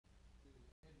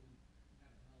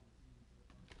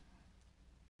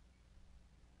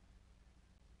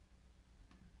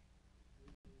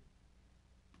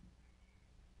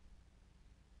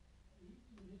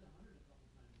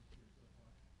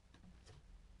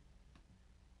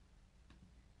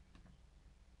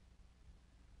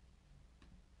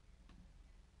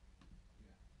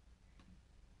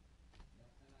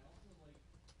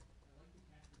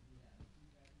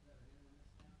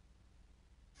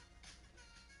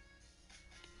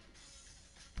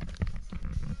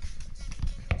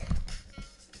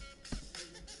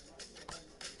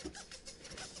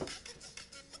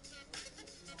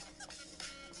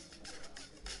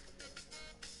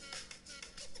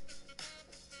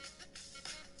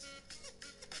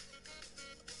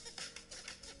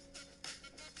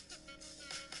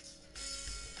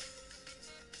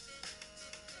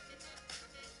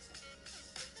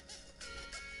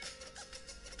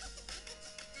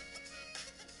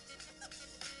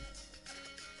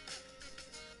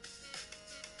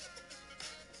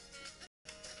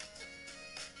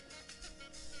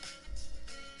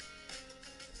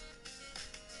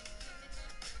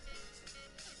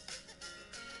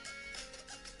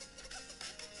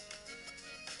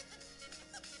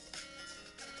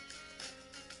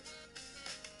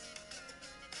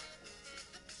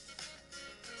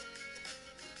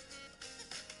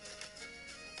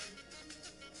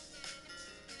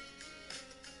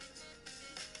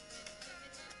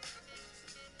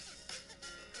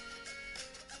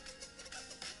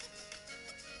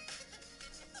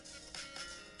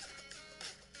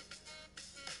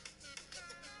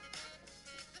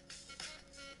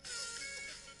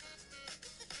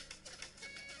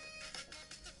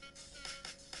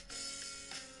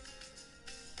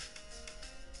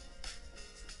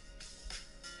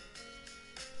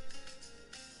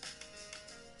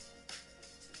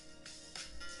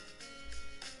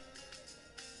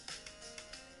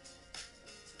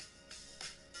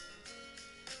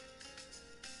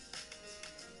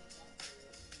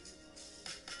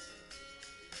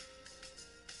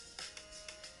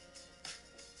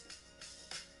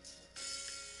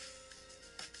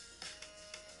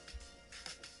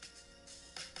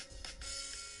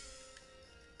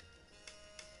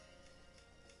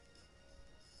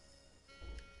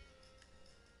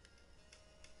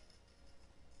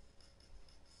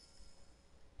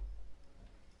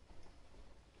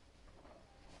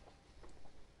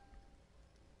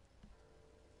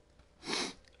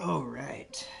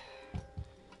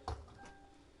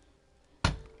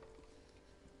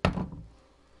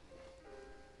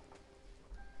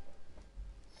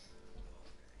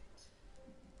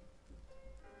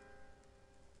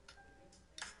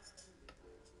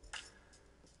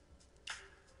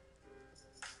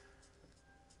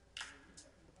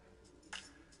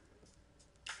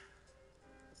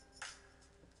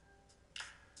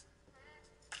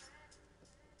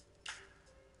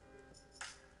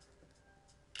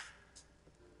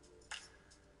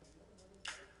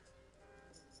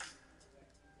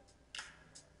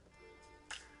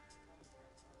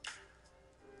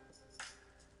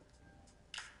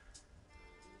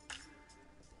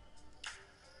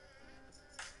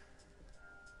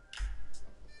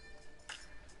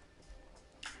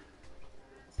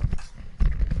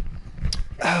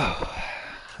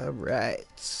All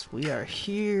right, we are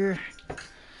here.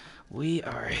 We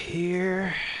are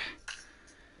here.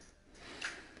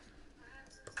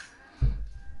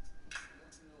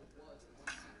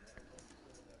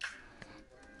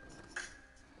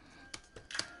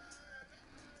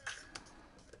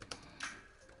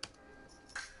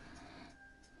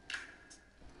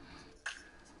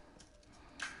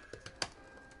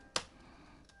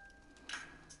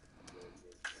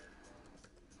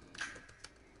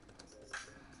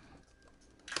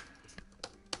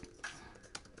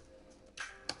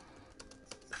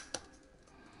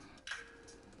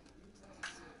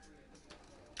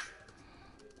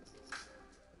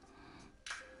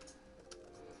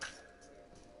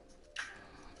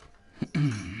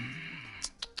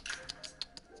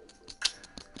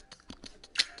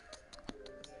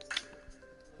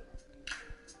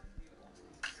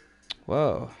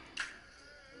 Whoa.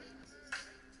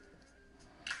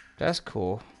 That's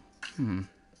cool. Okay,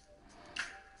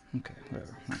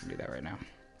 whatever. I'm not gonna do that right now.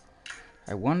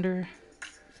 I wonder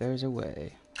if there's a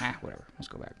way. Whatever. Let's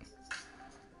go back.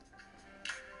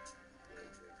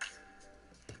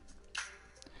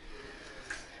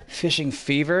 Fishing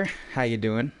Fever, how you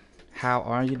doing? How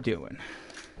are you doing?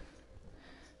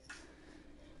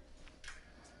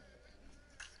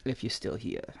 If you're still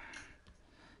here.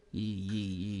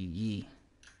 Yee.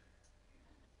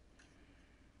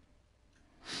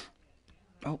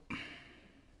 Oh.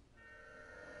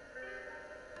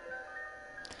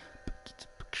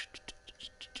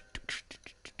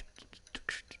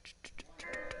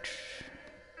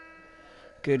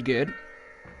 Good.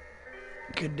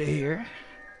 Good to hear.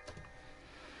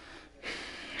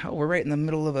 Oh, we're right in the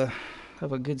middle of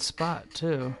a good spot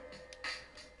too.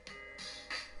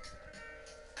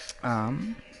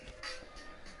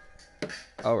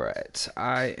 All right,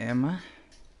 I am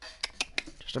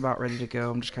just about ready to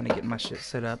go. I'm just kind of getting my shit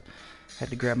set up.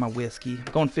 Had to grab my whiskey.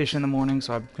 I'm going fishing in the morning,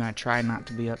 so I'm gonna try not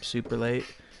to be up super late.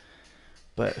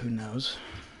 But who knows?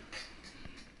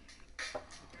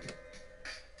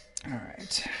 All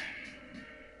right.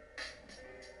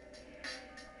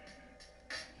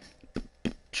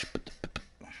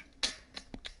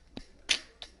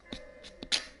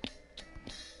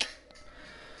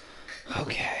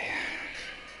 Okay.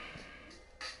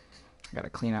 I gotta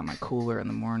clean out my cooler in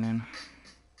the morning.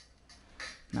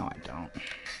 No, I don't.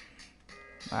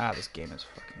 Wow, this game is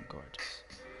fucking gorgeous.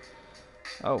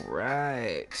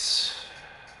 Alright.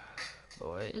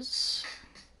 Boys.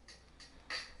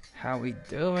 How we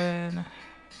doing?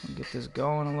 We'll get this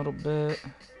going a little bit.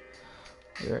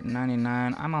 We're at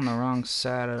 99. I'm on the wrong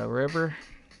side of the river.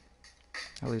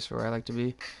 At least where I like to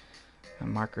be. My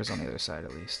marker's on the other side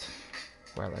at least.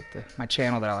 Where I like to, my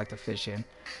channel that I like to fish in.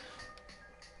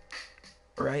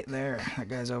 Right there. That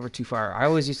guy's over too far. I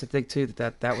always used to think too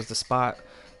that was the spot.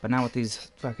 But now with these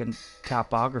fucking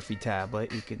topography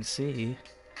tablet, you can see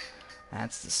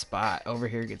that's the spot. Over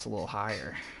here gets a little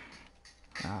higher.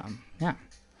 Yeah.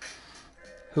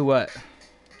 Who what?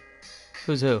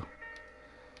 Who's who?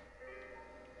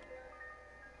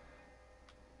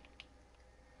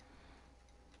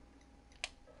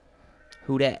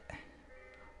 Who that?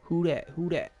 Who that? Who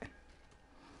that?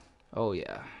 Oh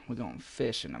yeah, we're going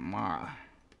fishing tomorrow.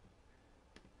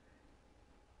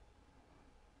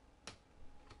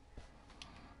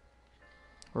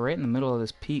 We're right in the middle of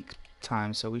this peak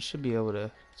time, so we should be able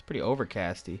to. It's pretty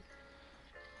overcasty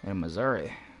in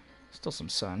Missouri. Still some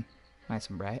sun, nice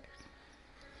and bright.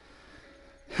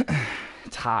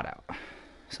 It's hot out,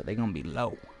 so they're gonna be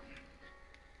low.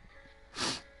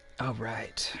 All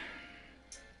right.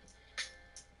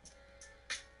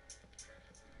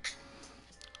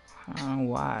 I don't know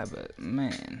why, but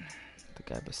man, the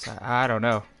guy beside. I don't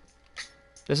know.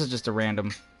 This is just a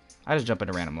random. I just jump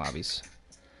into random lobbies.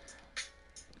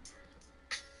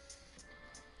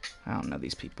 I don't know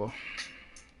these people.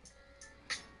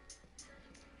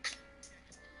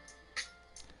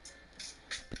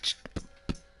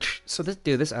 So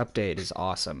this update is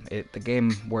awesome. The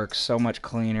game works so much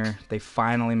cleaner. They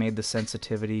finally made the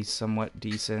sensitivity somewhat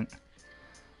decent.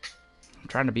 I'm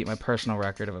trying to beat my personal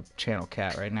record of a channel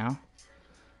cat right now.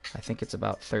 I think it's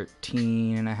about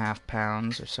 13.5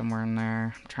 pounds or somewhere in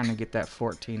there. I'm trying to get that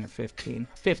 14 or 15.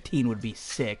 15 would be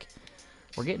sick.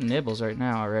 We're getting nibbles right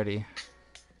now already.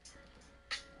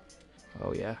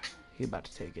 Oh yeah, he's about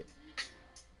to take it.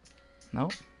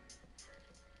 Nope.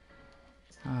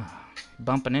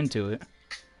 Bumping into it.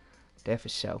 That for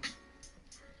sure.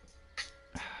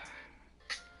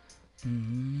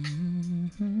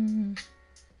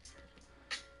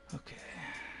 Okay.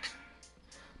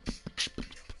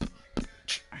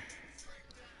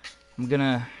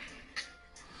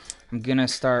 I'm gonna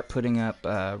start putting up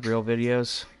real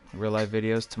videos, real life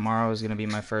videos. Tomorrow is gonna be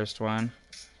my first one.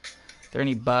 Are there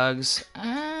any bugs?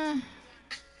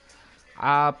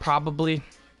 Probably.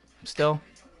 Still,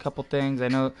 a couple things. I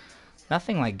know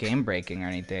nothing like game breaking or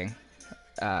anything.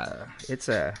 It's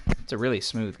a really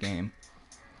smooth game.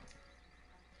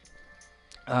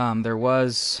 There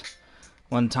was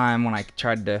one time when I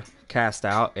tried to cast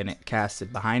out and it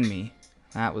casted behind me.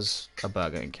 That was a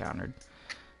bug I encountered.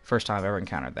 First time I've ever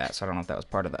encountered that, so I don't know if that was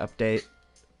part of the update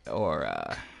or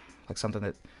like something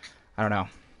that I don't know.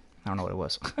 I don't know what it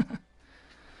was.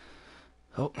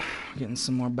 Oh, getting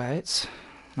some more bites.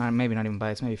 Maybe not even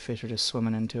bites. Maybe fish are just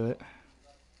swimming into it.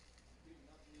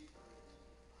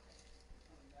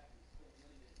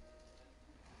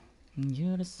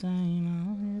 You're the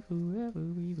same forever,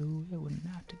 even when we're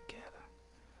not together.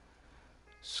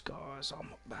 Scars on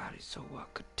my body, so I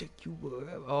could take you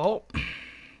wherever. Oh,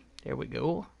 there we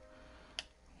go.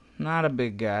 Not a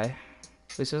big guy.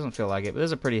 At least it doesn't feel like it. But this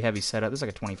is a pretty heavy setup. This is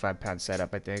like a 25-pound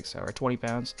setup, I think. So, or 20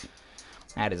 pounds.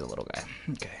 That is a little guy.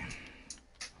 Okay.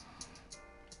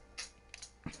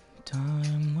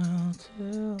 Time will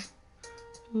tell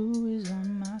who is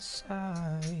on my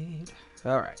side.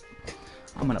 All right.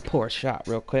 I'm going to pour a shot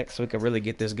real quick so we can really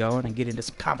get this going and get into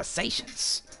some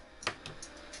conversations.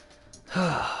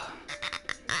 Oh,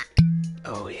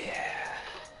 yeah.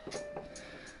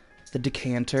 The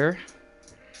decanter.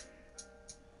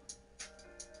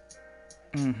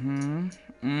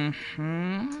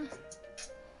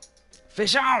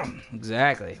 Fish on!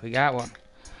 Exactly. We got one.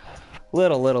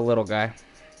 Little guy.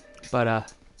 But, I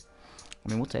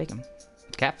mean, we'll take him.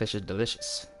 Catfish is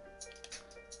delicious.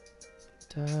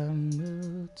 Time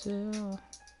will tell.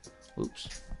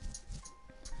 Oops.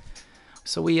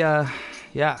 So yeah,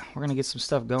 we're gonna get some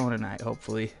stuff going tonight,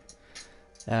 hopefully.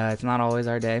 It's not always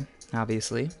our day,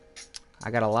 obviously. I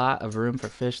got a lot of room for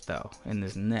fish, though, in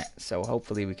this net, so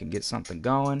hopefully we can get something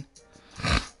going.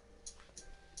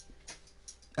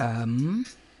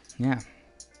 Yeah.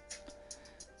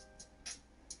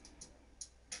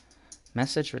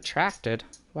 Message retracted?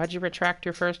 Why'd you retract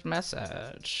your first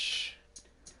message?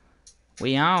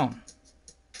 We on.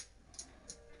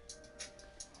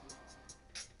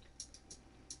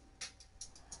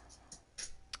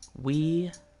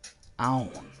 We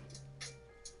on.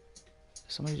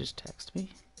 Somebody just text me?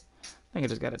 I think I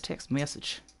just got a text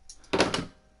message.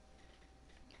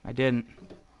 I didn't.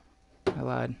 I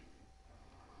lied.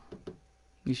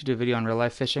 You should do a video on real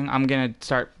life fishing. I'm going to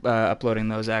start uploading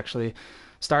those actually.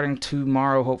 Starting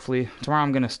tomorrow, hopefully. Tomorrow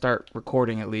I'm going to start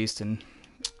recording at least and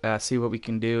see what we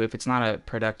can do. If it's not a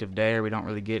productive day or we don't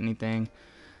really get anything,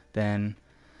 then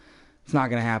it's not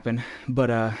going to happen. But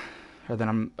or then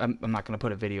I'm not going to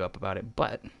put a video up about it.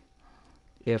 But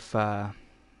if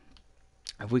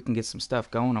we can get some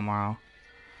stuff going tomorrow,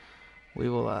 we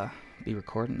will be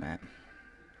recording that.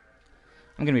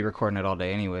 I'm going to be recording it all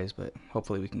day anyways, but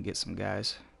hopefully we can get some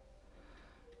guys.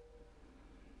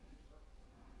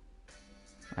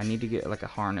 I need to get like a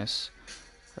harness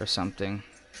or something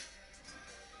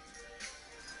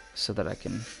so that I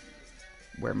can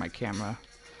wear my camera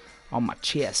on my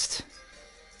chest.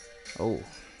 Oh,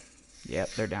 yep,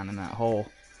 they're down in that hole.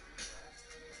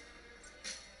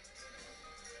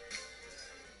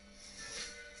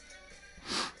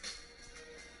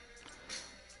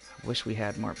 I wish we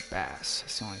had more bass.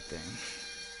 That's the only thing.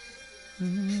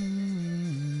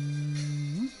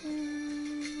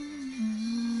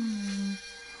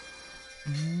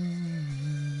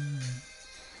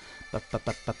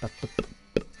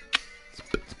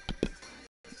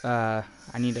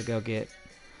 I need to go get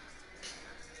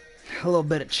a little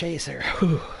bit of chaser.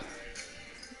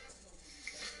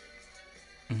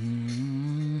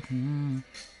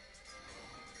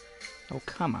 Oh,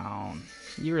 come on.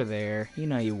 You were there. You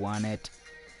know you won it.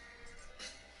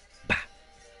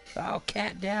 Oh,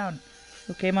 cat down.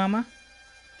 Okay, mama?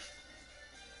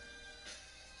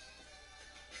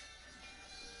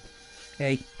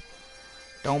 Hey.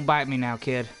 Don't bite me now,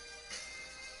 kid.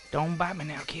 Don't bite me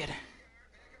now, kid.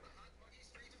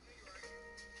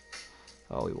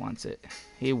 Oh, he wants it.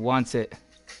 He wants it.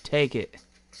 Take it.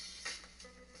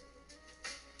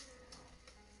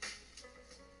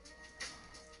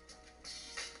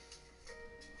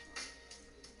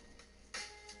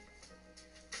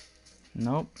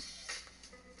 Nope.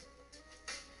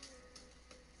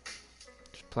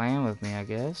 Just playing with me, I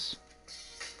guess.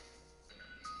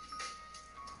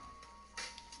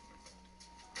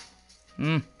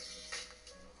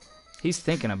 He's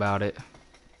thinking about it.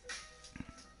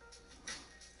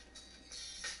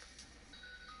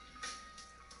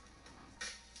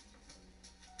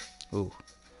 Ooh.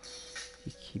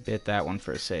 He bit that one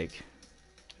for a sake.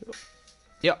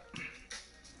 Yep.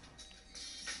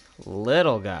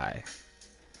 Little guy.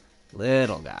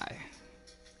 Little guy.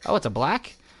 Oh, it's a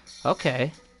black?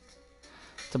 Okay.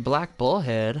 It's a black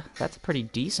bullhead. That's a pretty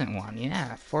decent one.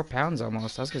 Yeah, 4 pounds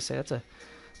almost. I was gonna say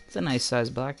that's a nice size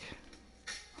black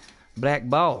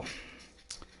bull.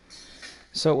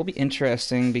 So it will be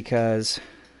interesting because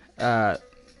I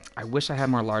wish I had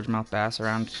more largemouth bass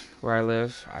around where I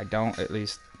live. I don't, at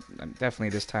least definitely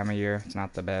this time of year. It's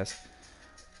not the best.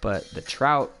 But the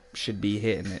trout should be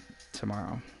hitting it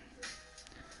tomorrow.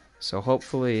 So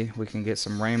hopefully we can get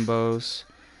some rainbows,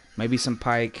 maybe some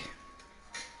pike,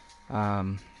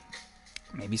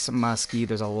 maybe some muskie.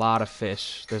 There's a lot of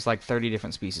fish. There's like 30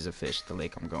 different species of fish at the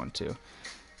lake I'm going to.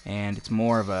 And it's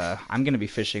more of a, I'm going to be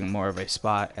fishing more of a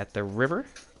spot at the river.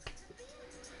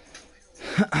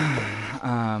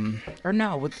 Or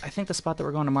no, I think the spot that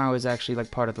we're going tomorrow is actually like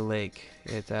part of the lake.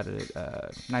 It's at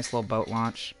a nice little boat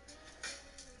launch.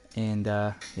 And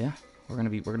yeah, we're gonna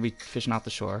be fishing off the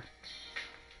shore.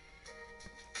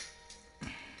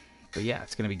 But yeah,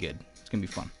 it's gonna be good. It's gonna be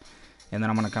fun. And then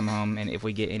I'm gonna come home, and if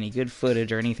we get any good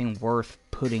footage or anything worth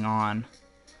putting on,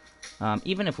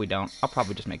 even if we don't, I'll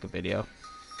probably just make a video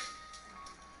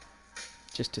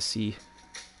just to see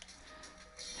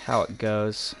how it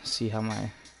goes. See how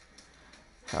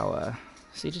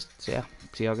see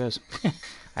how it goes.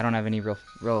 I don't have any real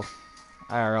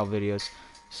IRL videos,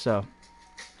 so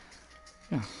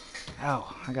yeah.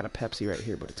 Ow, I got a Pepsi right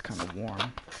here, but it's kind of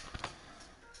warm.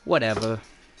 Whatever.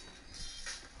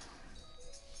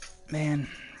 Man.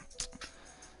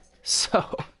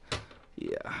 So,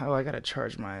 yeah. Oh, I gotta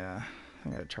charge my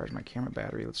camera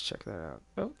battery. Let's check that out.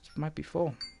 Oh, it might be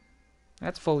full.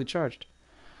 That's fully charged.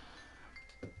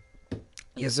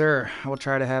 Yes, sir. I will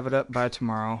try to have it up by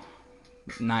tomorrow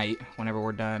night, whenever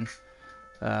we're done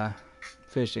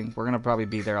fishing. We're gonna probably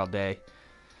be there all day.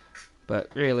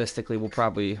 But realistically, we'll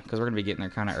probably, because we're going to be getting there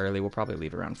kind of early, we'll probably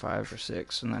leave around 5 or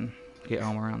 6 and then get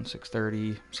home around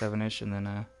 6:30, 7-ish, and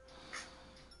then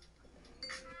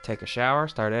take a shower,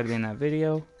 start editing that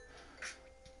video,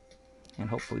 and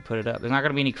hopefully put it up. There's not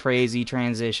going to be any crazy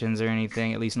transitions or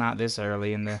anything, at least not this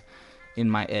early in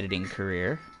my editing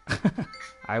career.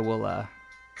 I will,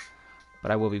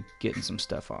 but I will be getting some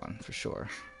stuff on for sure.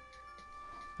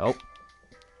 Oh.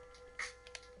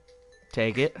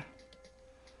 Take it.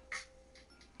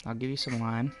 I'll give you some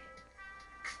line.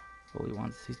 Oh, he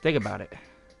wants. He's thinking about it.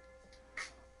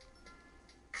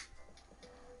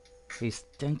 He's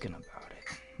thinking about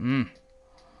it.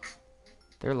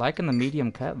 They're liking the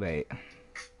medium cut bait.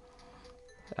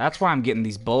 That's why I'm getting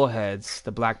these bullheads,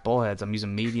 the black bullheads. I'm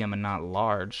using medium and not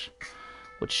large,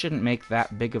 which shouldn't make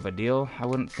that big of a deal, I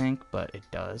wouldn't think, but it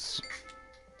does.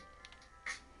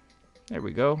 There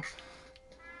we go.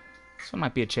 This one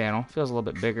might be a channel. Feels a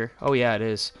little bit bigger. Oh yeah, it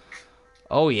is.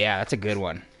 Oh, yeah, that's a good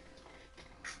one.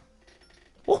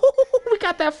 Ooh, we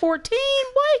got that 14,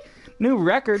 boy. New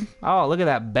record. Oh, look at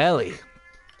that belly.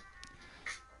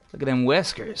 Look at them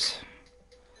whiskers.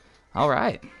 All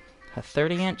right. A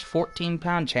 30-inch,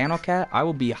 14-pound channel cat. I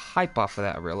will be hype off of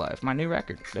that in real life. My new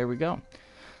record. There we go.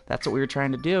 That's what we were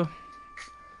trying to do.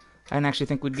 I didn't actually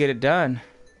think we'd get it done.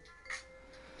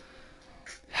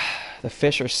 The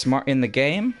fish are smart in the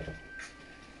game.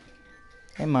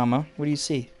 Hey, Mama, what do you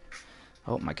see?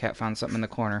 Oh, my cat found something in the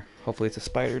corner. Hopefully it's a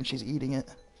spider and she's eating it.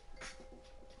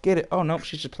 Get it. Oh, nope,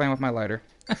 she's just playing with my lighter.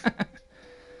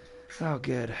 Oh,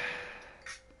 good.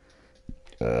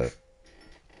 Oh,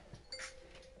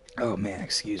 man,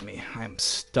 excuse me. I'm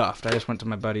stuffed. I just went to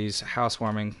my buddy's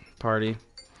housewarming party.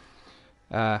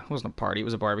 It wasn't a party. It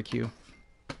was a barbecue.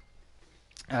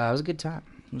 It was a good time.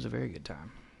 It was a very good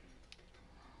time.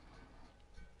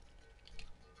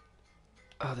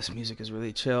 Oh, this music is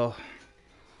really chill.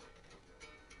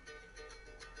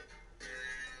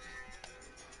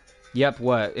 Yep,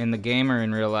 what? In the game or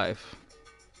in real life?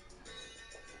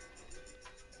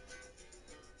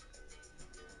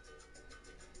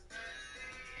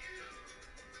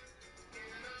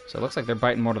 So it looks like they're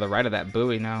biting more to the right of that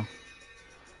buoy now.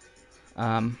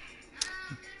 I'm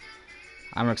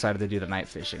excited to do the night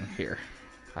fishing here.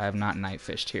 I have not night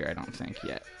fished here, I don't think,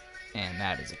 yet. And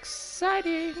that is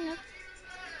exciting.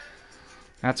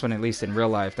 That's when, at least in real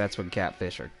life, that's when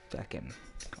catfish are fucking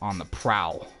on the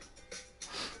prowl.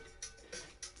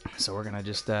 So we're going to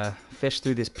just fish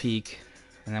through this peak,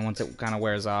 and then once it kind of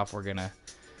wears off, we're going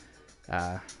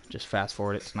to just fast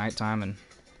forward it to nighttime and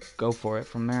go for it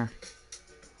from there.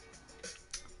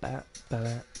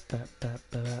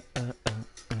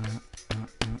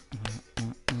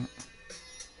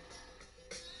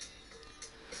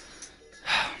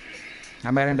 I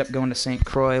might end up going to St.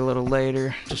 Croix a little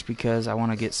later, just because I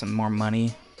want to get some more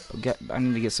money I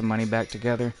need to get some money back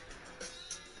together.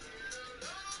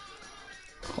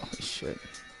 Holy shit.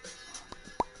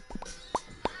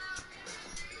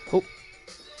 Oh,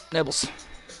 nibbles.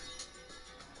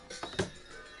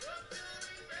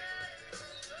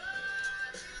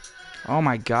 Oh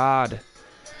my god.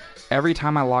 Every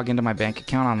time I log into my bank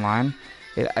account online,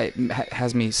 it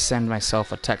has me send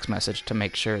myself a text message to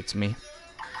make sure it's me.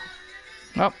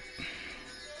 Oh.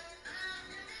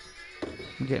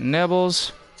 I'm getting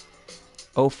nibbles.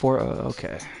 040,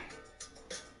 okay.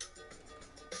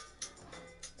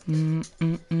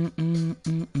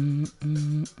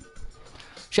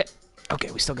 Shit.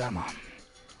 Okay, we still got him on.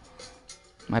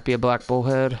 Might be a black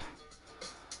bullhead.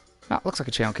 Oh, looks like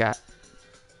a channel cat.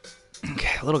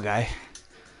 Okay, little guy.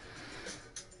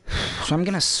 So I'm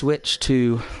gonna switch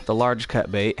to the large cut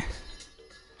bait.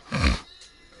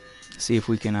 See if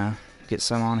we can get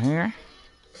some on here.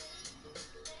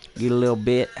 Get a little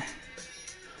bit.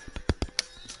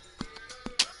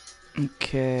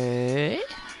 Okay.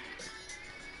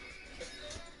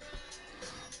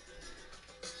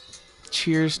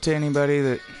 Cheers to anybody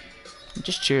that...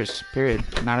 Just cheers, period.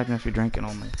 Not even if you're drinking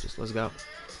only. Just let's go.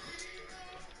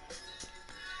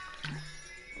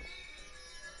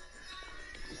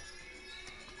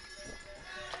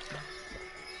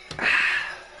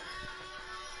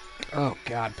 Oh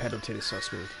god, pedal tit is so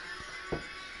smooth.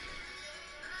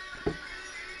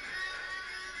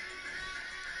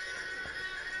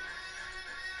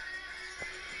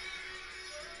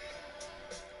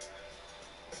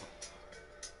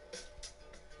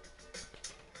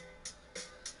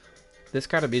 This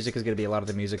kind of music is going to be a lot of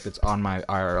the music that's on my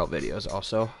IRL videos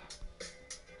also.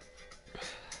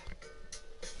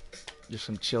 Just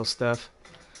some chill stuff.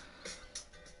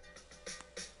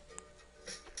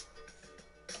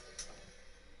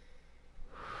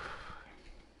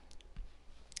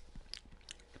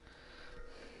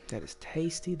 That is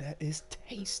tasty. That is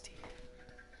tasty.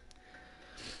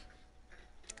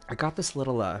 I got this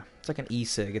little, it's like an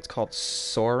e-cig. It's called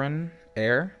Soren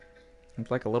Air. It's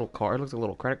like a little card. It looks like a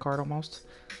little credit card almost.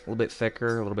 A little bit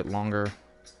thicker, a little bit longer.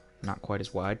 Not quite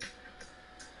as wide.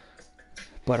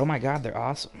 But oh my god, they're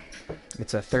awesome.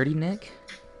 It's a 30 nick.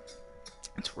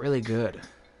 It's really good.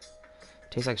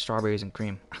 Tastes like strawberries and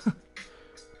cream.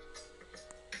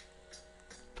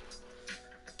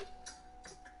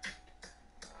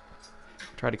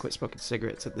 Tried to quit smoking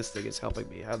cigarettes, and this thing is helping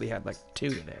me. I only had like 2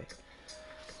 today.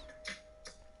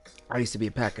 I used to be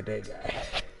a pack a day guy.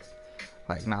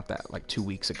 Like, not that, like 2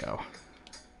 weeks ago.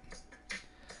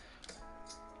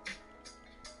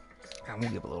 I'm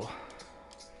gonna give a little.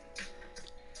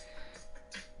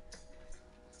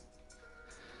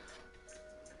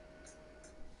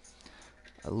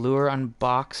 A lure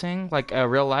unboxing? Like a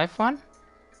real life one?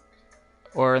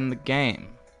 Or in the game?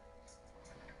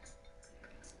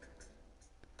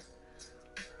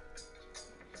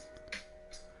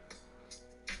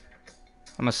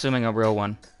 I'm assuming a real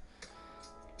one.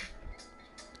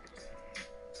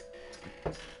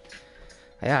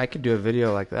 Yeah, I could do a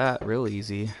video like that real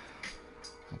easy.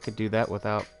 I could do that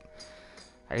without...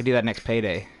 I could do that next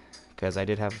payday. Because I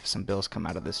did have some bills come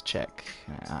out of this check.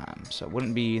 So it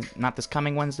wouldn't be... Not this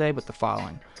coming Wednesday, but the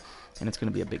following. And it's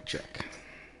going to be a big check.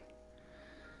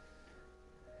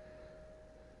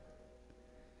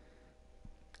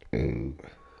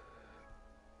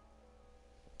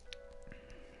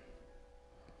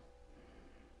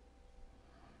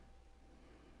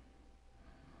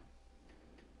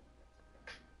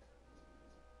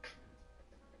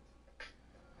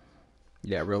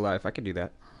 Yeah, real life. I could do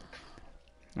that.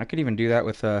 I could even do that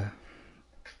with I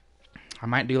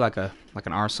might do like an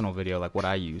arsenal video, like what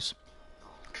I use.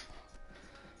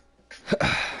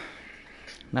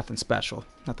 Nothing special.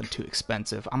 Nothing too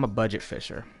expensive. I'm a budget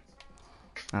fisher.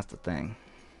 That's the thing.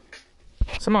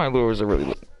 Some of my lures are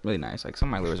really, really nice. Like, some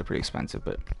of my lures are pretty expensive,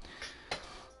 but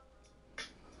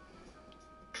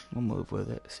we'll move with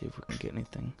it. See if we can get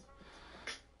anything.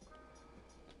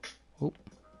 Oh.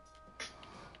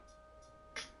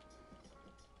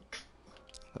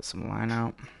 Let some line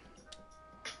out.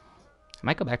 I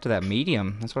might go back to that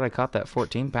medium. That's what I caught that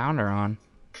 14-pounder on.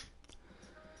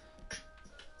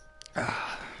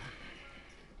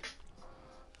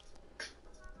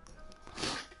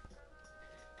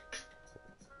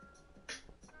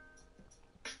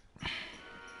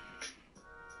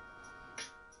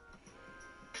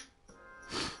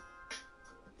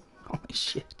 Holy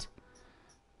shit.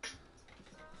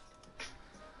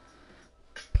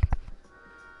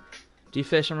 Do you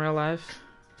fish in real life?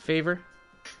 Favor?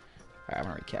 Alright, I'm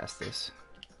gonna recast this.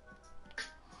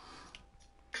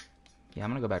 Yeah, I'm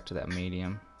gonna go back to that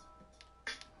medium.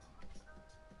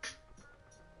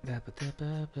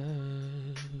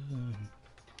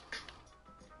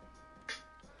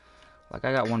 Like,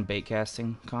 I got one bait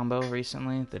casting combo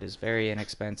recently that is very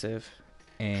inexpensive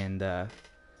and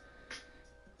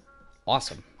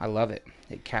awesome. I love it.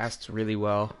 It casts really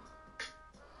well.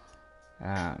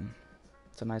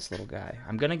 It's a nice little guy.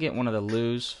 I'm gonna get one of the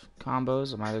lose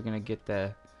combos. I'm either gonna get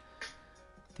the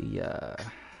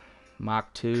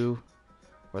Mach 2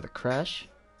 or the Crush.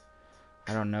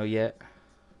 I don't know yet.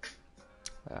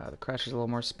 The Crush is a little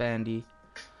more spendy.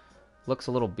 Looks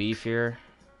a little beefier.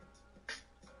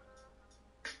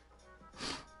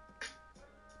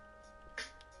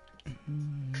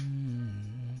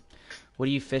 What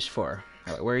do you fish for?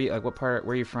 Where are you? Like, what part?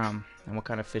 Where are you from? And what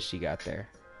kind of fish you got there?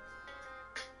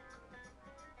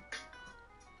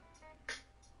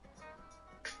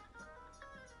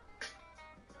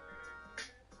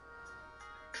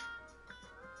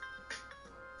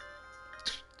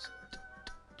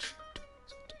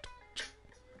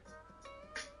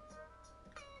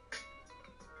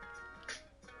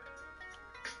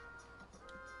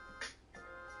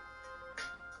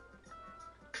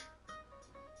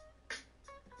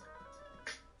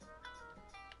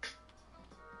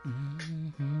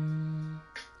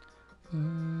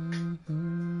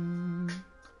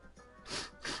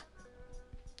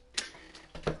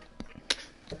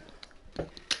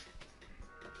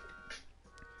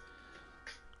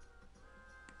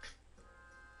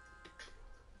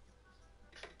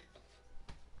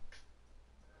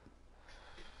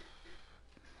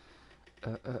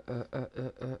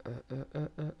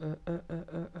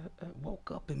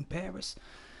 Woke up in Paris.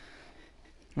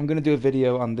 I'm gonna do a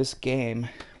video on this game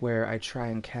where I try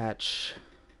and catch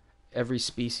every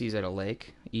species at a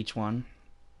lake, each one.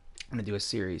 I'm gonna do a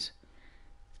series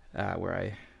where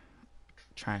I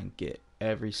try and get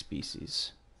every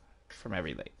species from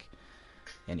every lake,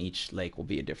 and each lake will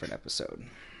be a different episode.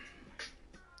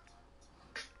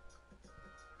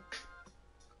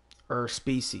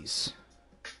 Species.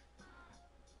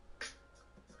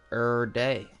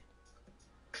 Day.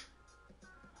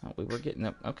 Oh, we were getting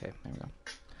up. Okay, there we go.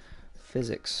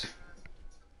 Physics.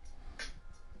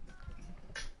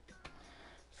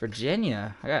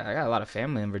 Virginia. I got a lot of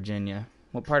family in Virginia.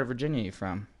 What part of Virginia are you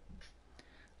from?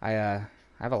 I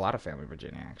have a lot of family in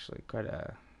Virginia, actually.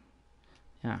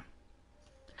 Yeah.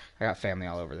 I got family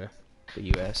all over the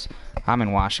U.S. I'm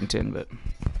in Washington, but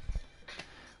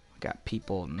I got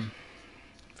people in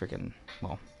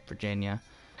Virginia,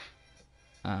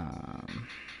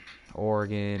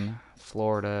 Oregon,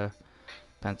 Florida,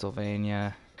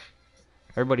 Pennsylvania.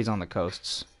 Everybody's on the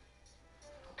coasts.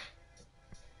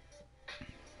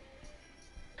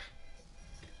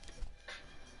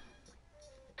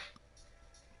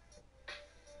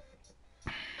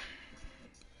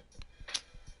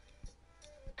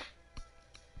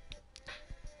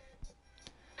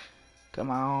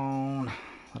 Come on.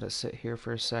 Let us sit here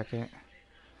for a second.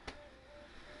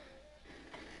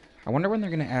 I wonder when they're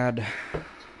going to add,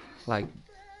 like,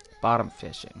 bottom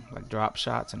fishing. Like, drop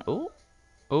shots and... Ooh.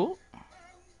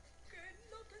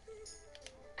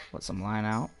 Let some line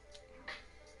out.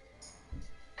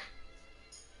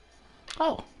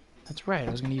 Oh, that's right.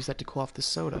 I was going to use that to cool off this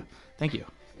soda. Thank you.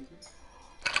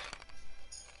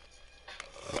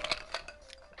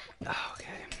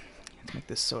 Okay. Let's make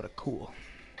this soda cool.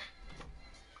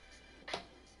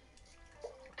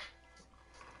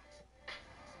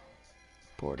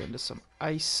 Pour it into some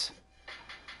ice.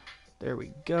 There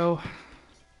we go.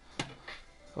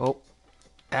 Oh,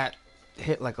 that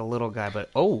hit like a little guy,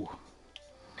 but oh,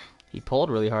 he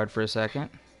pulled really hard for a second.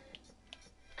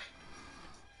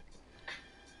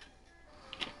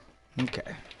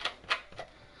 Okay.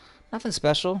 Nothing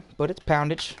special, but it's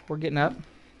poundage. We're getting up.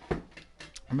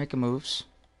 We're making moves.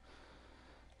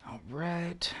 All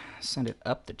right. Send it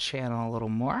up the channel a little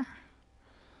more.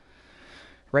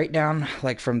 Right down,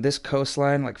 like from this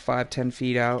coastline, like 5-10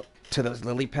 feet out to those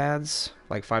lily pads,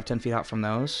 like 5-10 feet out from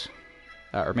those,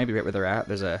 or maybe right where they're at.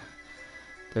 There's a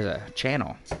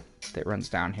channel that runs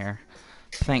down here.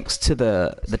 Thanks to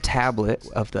the tablet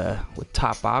of with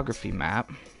topography map.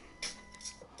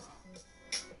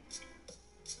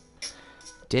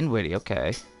 Dinwiddie,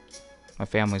 okay. My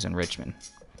family's in Richmond.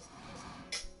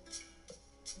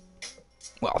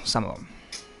 Well, some of them.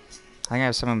 I think I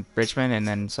have some in Richmond and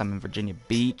then some in Virginia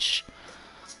Beach.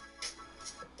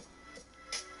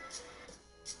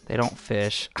 They don't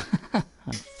fish,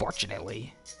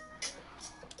 unfortunately.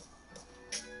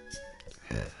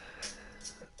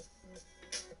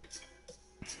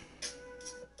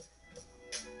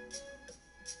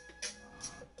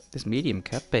 This medium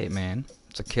cut bait, man,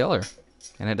 it's a killer.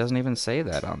 And it doesn't even say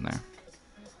that on there.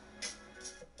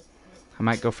 I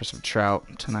might go for some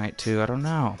trout tonight too. I don't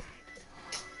know.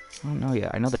 I don't know yet.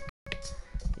 I know that.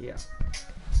 Yeah.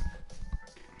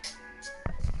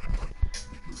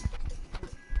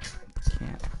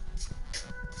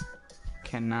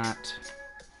 Cannot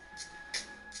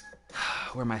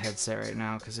wear my headset right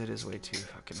now because it is way too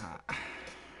fucking hot.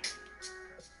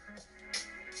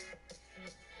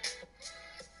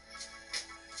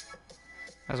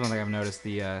 That's one thing I've noticed.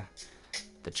 The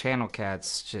channel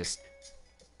cats just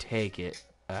take it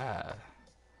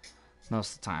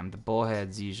most of the time. The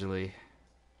bullheads usually.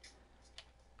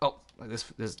 Oh,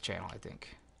 this channel, I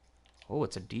think. Oh,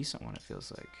 it's a decent one. It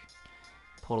feels like.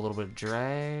 Pulled a little bit of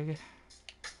drag.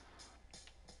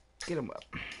 Get him up.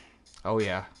 Oh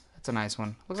yeah, that's a nice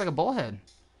one. Looks like a bullhead.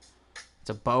 It's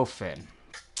a bowfin.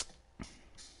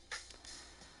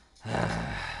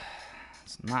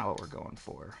 It's not what we're going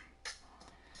for.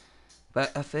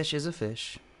 But a fish is a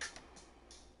fish.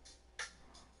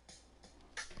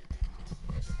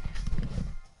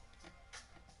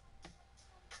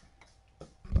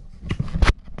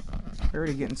 We're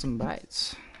already getting some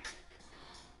bites.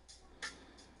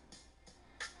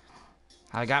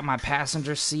 I got my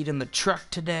passenger seat in the truck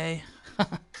today,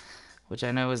 which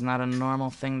I know is not a normal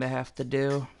thing to have to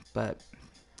do, but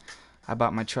I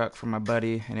bought my truck from my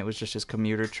buddy, and it was just his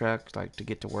commuter truck, like to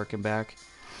get to work and back.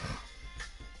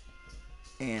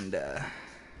 And,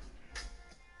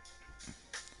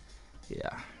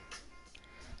 yeah.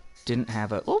 Didn't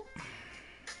have a... Oh!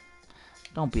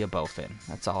 Don't be a bowfin.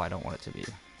 That's all I don't want it to be.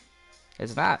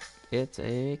 It's not. It's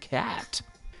a cat.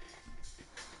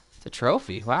 It's a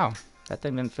trophy. Wow. That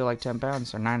thing didn't feel like 10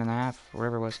 pounds, or 9.5, or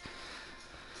whatever it was.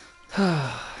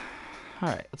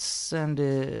 Alright, let's send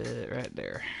it right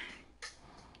there. A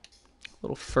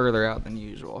little further out than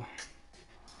usual.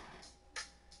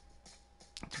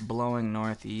 It's blowing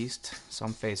northeast, so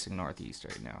I'm facing northeast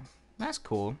right now. That's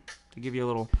cool. To give you a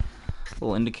little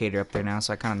indicator up there now,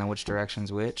 so I kind of know which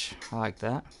direction's which. I like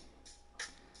that.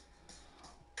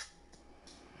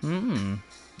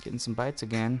 Getting some bites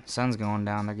again. Sun's going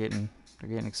down. They're getting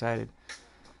excited.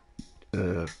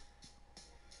 Time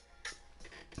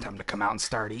to come out and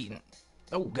start eating.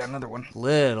 Oh, got another one.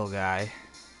 Little guy.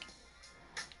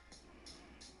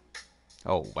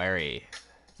 Oh, wary.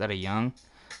 Is that a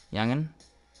youngin?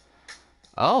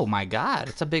 Oh my God,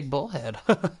 it's a big bullhead.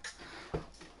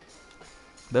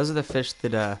 Those are the fish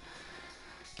that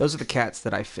those are the cats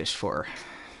that I fish for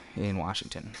in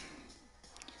Washington.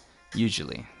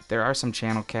 Usually. There are some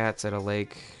channel cats at a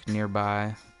lake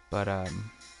nearby, but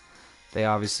they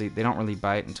don't really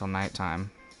bite until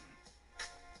nighttime.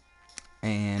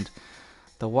 And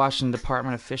the Washington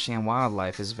Department of Fishing and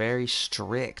Wildlife is very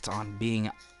strict on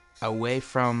being away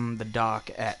from the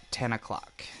dock at 10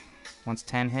 o'clock. Once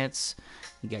 10 hits,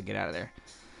 you gotta get out of there.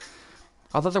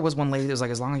 Although there was one lady that was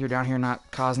like, as long as you're down here not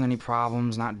causing any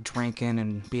problems, not drinking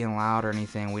and being loud or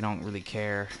anything, we don't really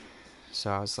care.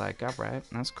 So I was like, alright,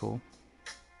 that's cool.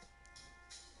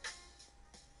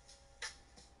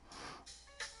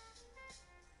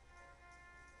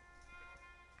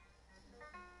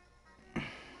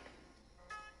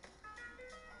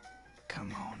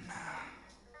 Come on now.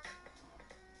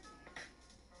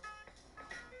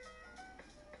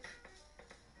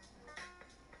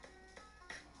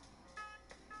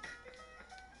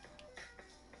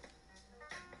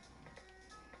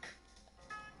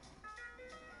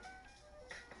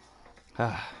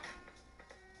 Ah.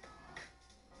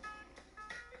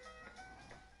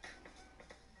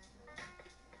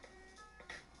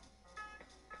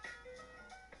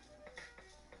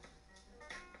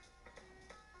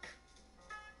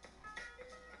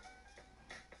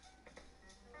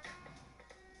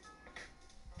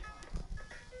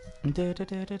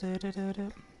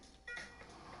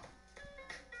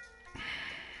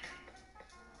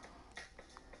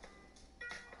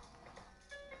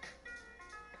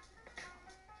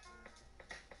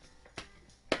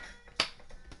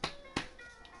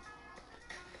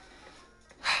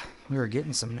 We were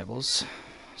getting some nibbles.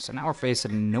 So now we're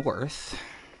facing north.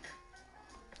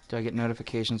 Do I get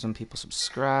notifications when people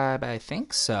subscribe? I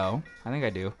think so. I think I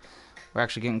do. We're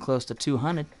actually getting close to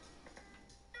 200.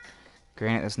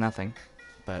 Granted, it's nothing,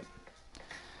 but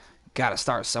gotta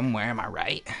start somewhere. Am I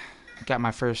right? Got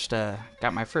my first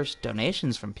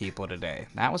donations from people today.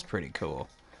 That was pretty cool.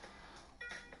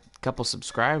 A couple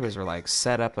subscribers were like,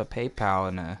 set up a PayPal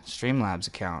and a Streamlabs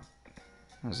account.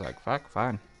 I was like, fuck,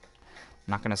 fine.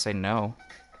 I'm not gonna say no.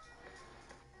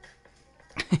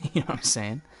 You know what I'm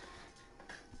saying?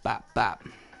 Bop, bop.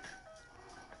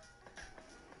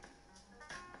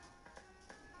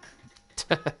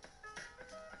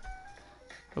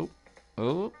 Oh,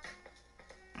 oh.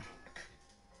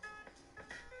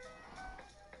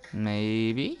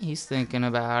 He's thinking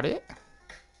about it.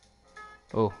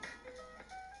 Oh.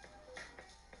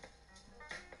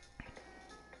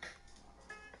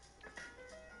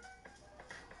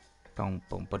 Boom,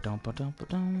 boom, ba-dum, ba-dum,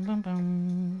 ba-dum, dum,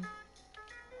 dum.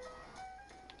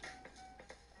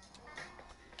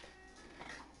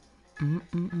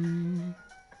 Mm-mm-mm.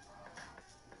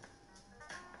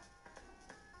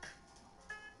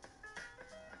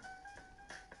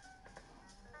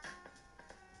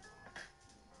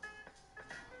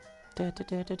 Da, da,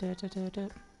 da, da, da, da, da.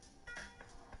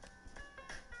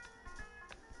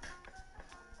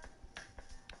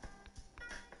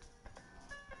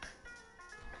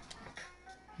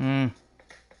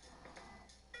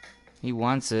 He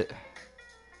wants it.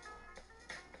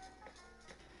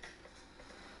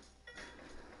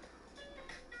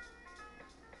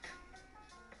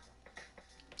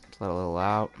 Let's let a little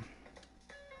out.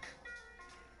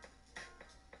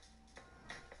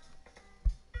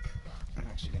 I'm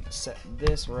actually going to set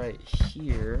this right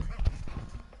here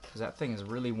because that thing is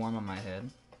really warm on my head.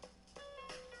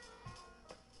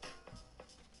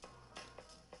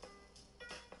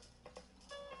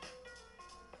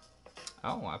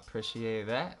 Oh, I appreciate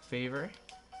that favor.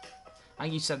 I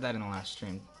think you said that in the last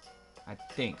stream. I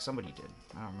think somebody did.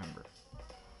 I don't remember.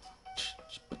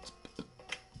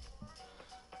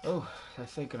 Oh, they're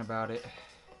thinking about it.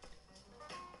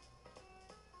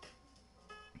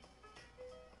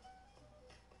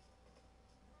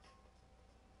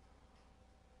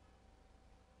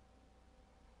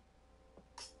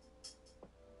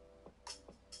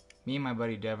 Me and my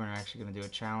buddy Devin are actually going to do a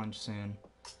challenge soon.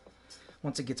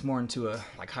 Once it gets more into a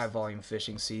high volume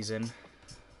fishing season.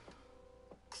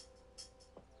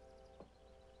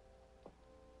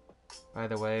 By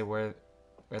the way, were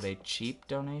they cheap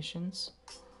donations?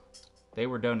 They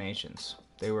were donations.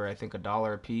 They were, I think,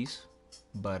 $1 a piece.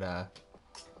 But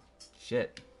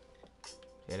shit,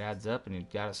 it adds up, and you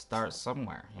gotta start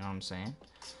somewhere. You know what I'm saying?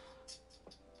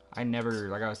 I never,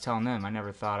 like I was telling them, I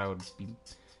never thought I would be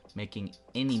making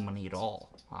any money at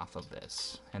all off of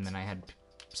this. And then I had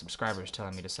subscribers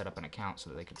telling me to set up an account so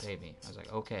that they could pay me. I was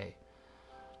like, okay,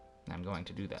 I'm going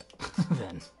to do that.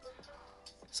 Then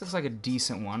this looks like a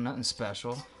decent one, nothing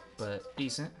special, but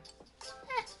decent.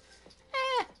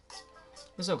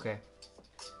 It's okay.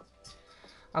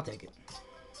 I'll take it.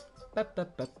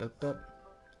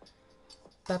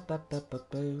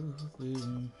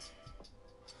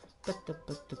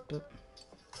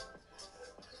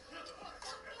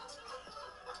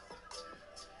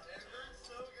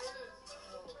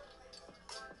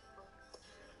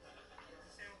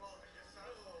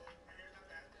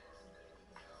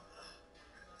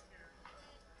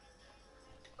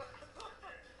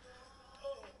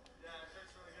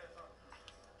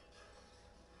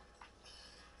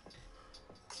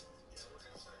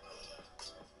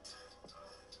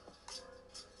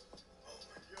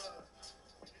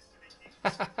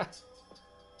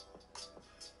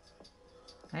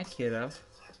 Hi, kiddo.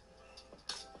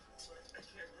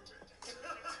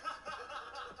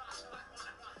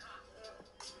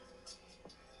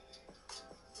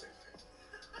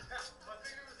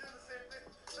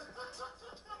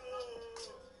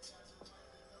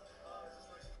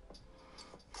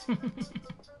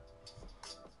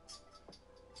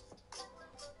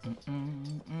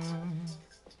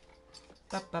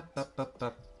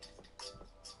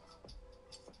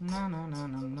 No, no, no,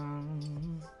 no,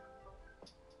 no.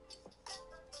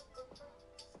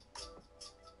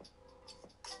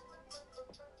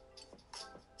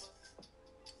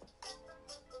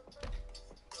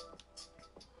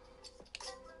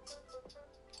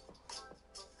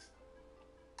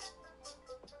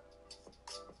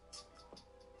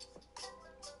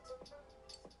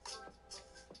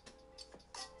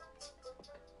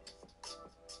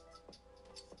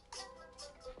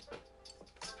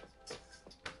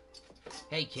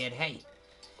 Hey, kid, hey.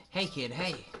 Hey, kid,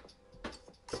 hey.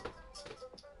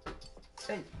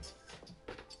 Hey.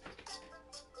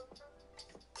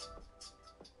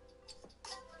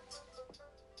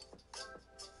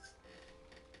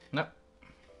 Nope.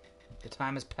 The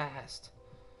time has passed.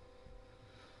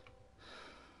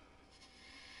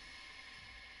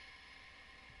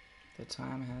 The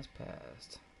time has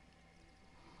passed.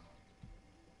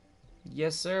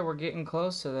 Yes, sir, we're getting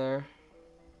close to there.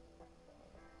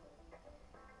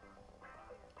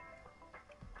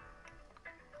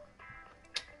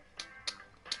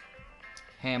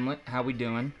 Hamlet, how we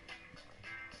doing?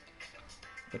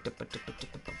 You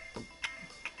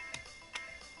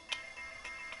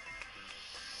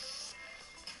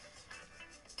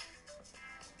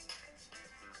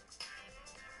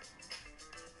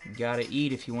gotta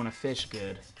eat if you want to fish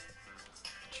good.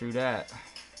 True that.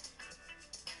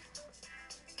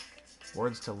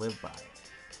 Words to live by.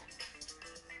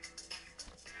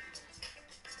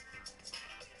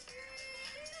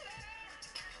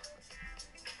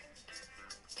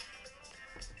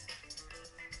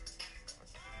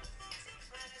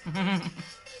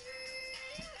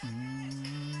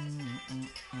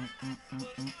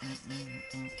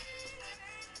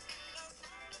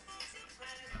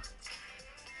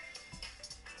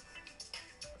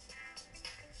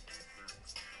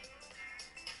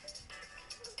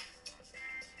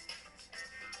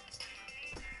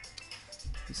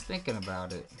 He's thinking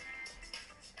about it.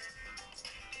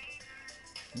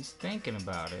 He's thinking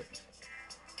about it.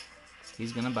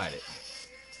 He's gonna bite it.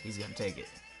 He's gonna take it.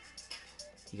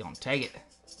 He's gonna take it.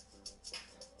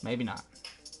 Maybe not.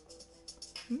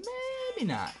 Maybe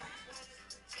not.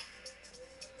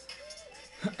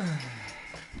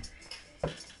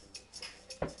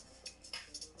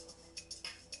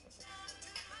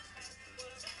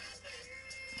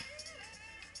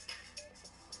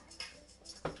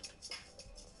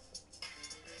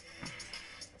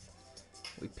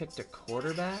 We picked a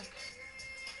quarterback.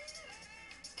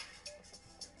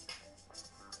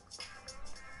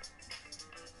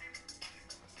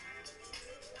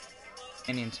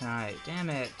 Indian tonight. Damn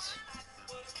it.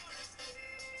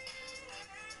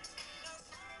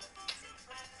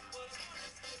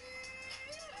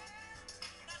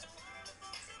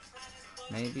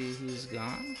 Maybe he's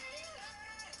gone?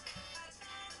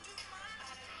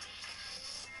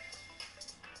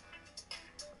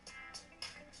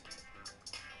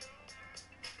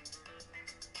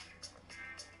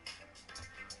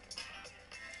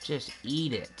 Just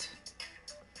eat it.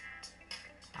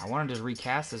 I wanted to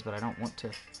recast this, but I don't want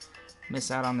to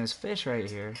miss out on this fish right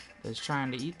here that's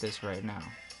trying to eat this right now.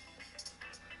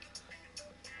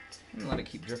 I'm gonna let it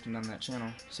keep drifting down that channel.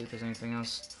 See if there's anything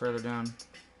else further down.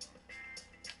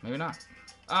 Maybe not.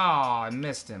 Oh, I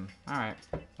missed him. Alright.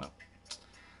 Well,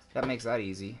 that makes that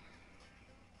easy.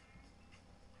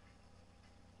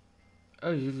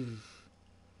 Oh,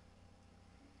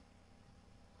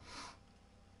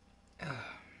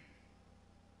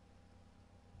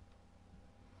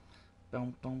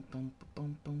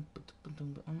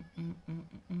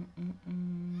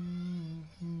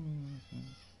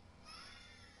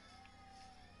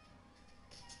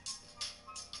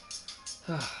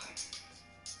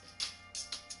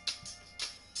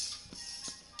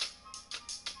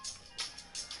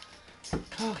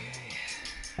 okay.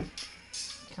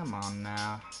 Come on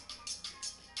now.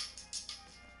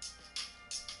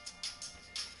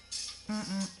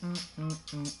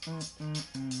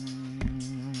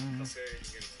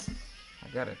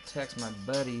 I gotta text my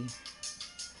buddy,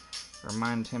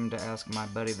 remind him to ask my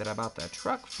buddy that I bought that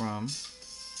truck from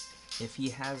if he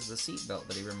has the seatbelt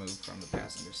that he removed from the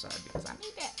passenger side, because I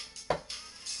need that.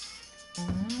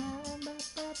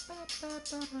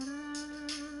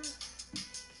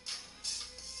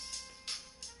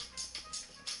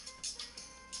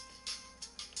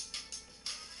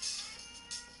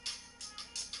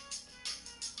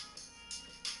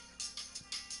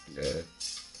 Good.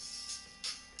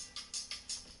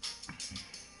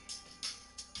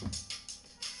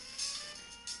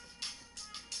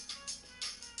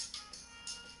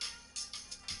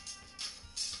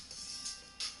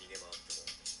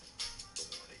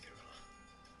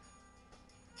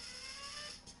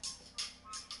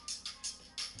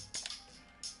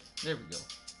 There we go.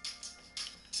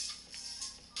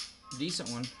 Decent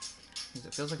one.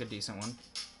 It feels like a decent one.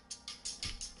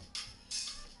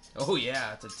 Oh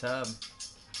yeah, it's a tub.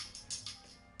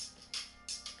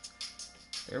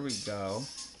 There we go.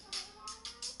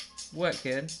 What,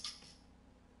 kid?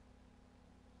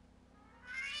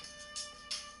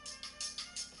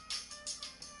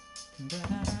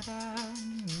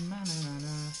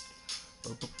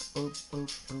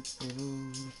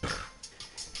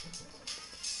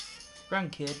 Run,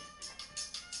 kid.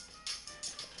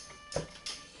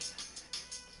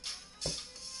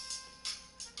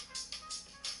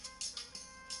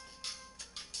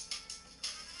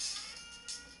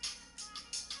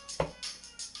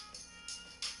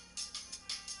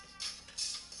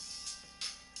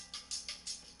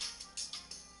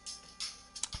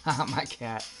 My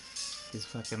cat is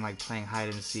fucking like playing hide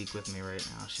and seek with me right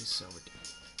now. She's so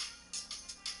ridiculous.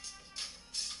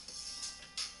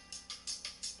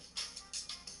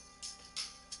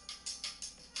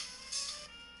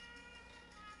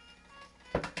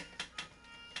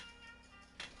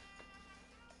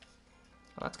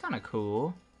 Oh, that's kind of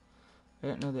cool. I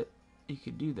didn't know that you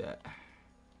could do that.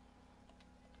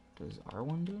 Does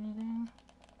R1 do anything?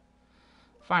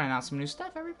 Finding out some new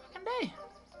stuff every fucking day.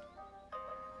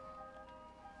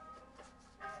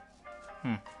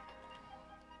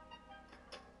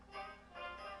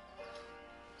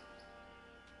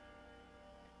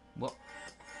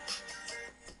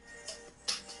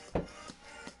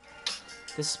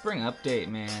 This spring update,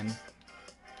 man,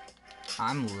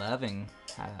 I'm loving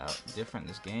how different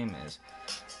this game is.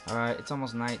 Alright, it's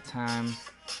almost nighttime,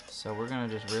 so we're gonna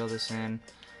just reel this in,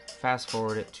 fast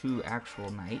forward it to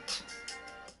actual night,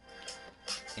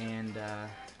 and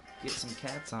get some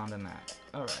cats on tonight.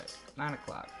 Alright, 9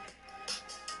 o'clock.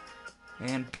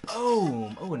 And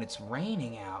boom! Oh, and it's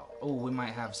raining out. Oh, we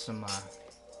might have some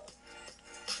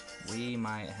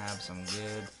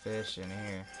good fish in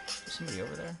here. Is somebody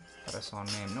over there? Thought I saw a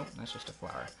name. Nope, that's just a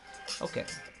flower. Okay.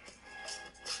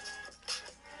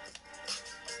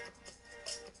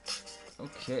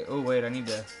 Okay. Oh wait, I need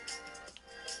to.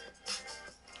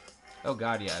 Oh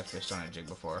god, yeah, I've fished on a jig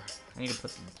before. I need to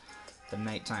put the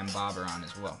nighttime bobber on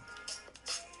as well.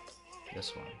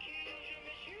 This one.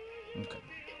 Okay.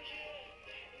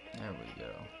 There we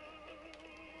go.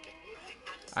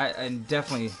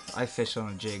 I fish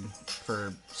on a jig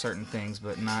for certain things,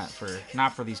 but not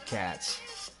for these cats.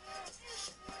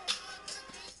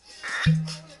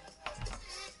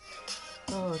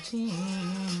 Oh,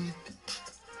 team.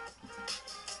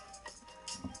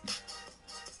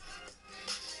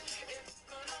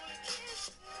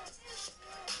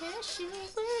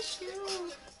 Wish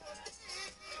you.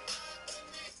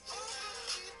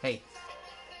 Hey.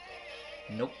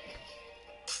 Nope.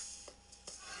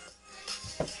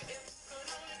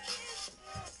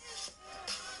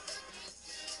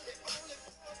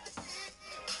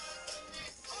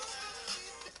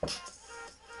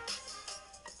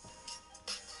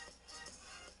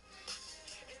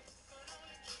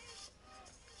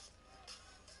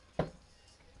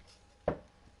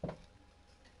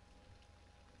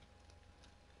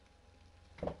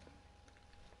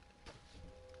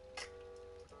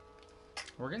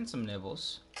 We're getting some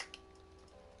nibbles.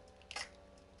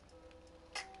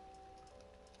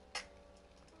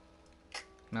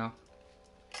 No.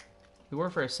 We were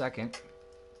for a second.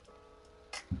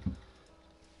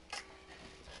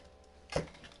 I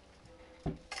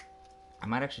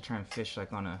might actually try and fish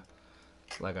like on a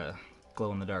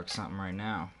glow in the dark something right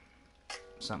now.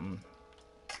 Something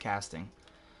casting.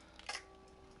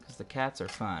 Because the cats are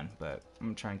fun, but I'm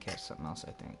gonna try and catch something else,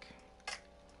 I think.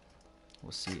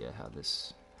 We'll see how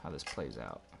this plays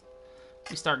out.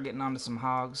 If we start getting onto some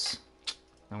hogs,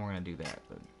 then we're gonna do that.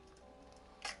 But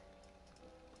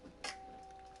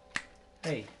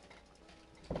hey,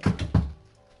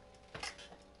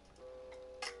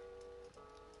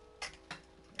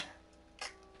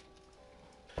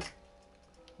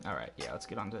 all right, yeah, let's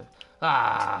get on to.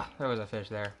 There was a fish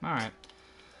there. All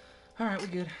right, we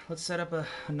good. Let's set up a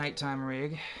nighttime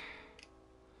rig.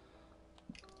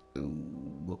 Ooh.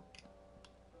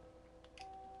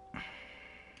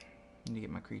 Need to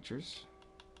get my creatures.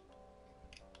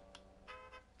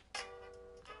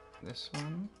 This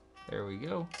one. There we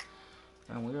go.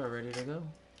 And we are ready to go.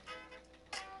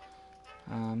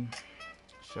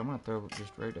 So I'm gonna throw it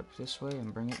just right up this way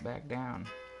and bring it back down.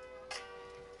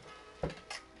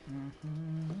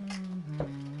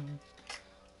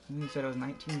 You said it was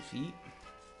 19 feet.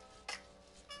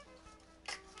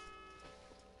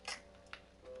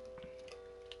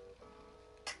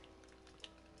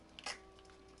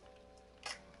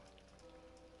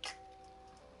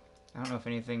 I don't know if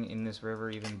anything in this river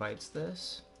even bites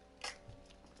this.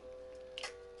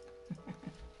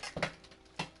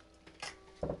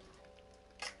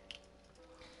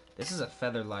 This is a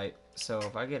feather light, so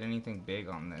if I get anything big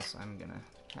on this, I'm gonna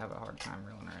have a hard time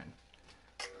reeling her in.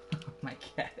 My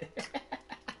cat.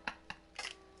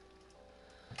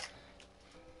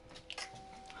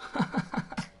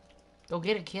 Go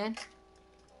get it, kid.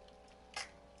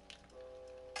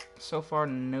 So far,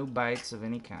 no bites of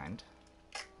any kind.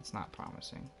 It's not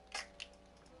promising.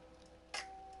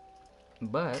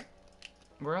 But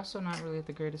we're also not really at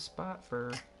the greatest spot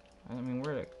for, I mean,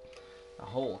 we're at a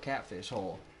hole, catfish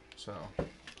hole. So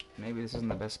maybe this isn't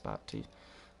the best spot to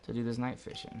do this night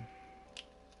fishing.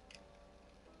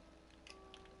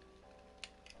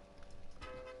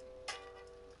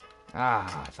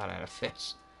 I thought I had a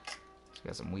fish. It's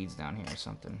got some weeds down here or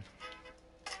something.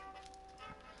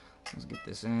 Let's get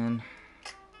this in.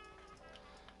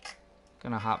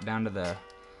 Gonna hop down to the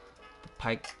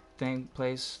pike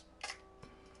place.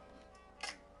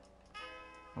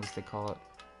 At least they call it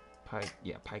pike.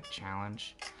 Yeah, pike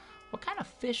challenge. What kind of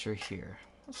fish are here?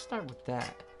 Let's start with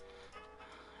that.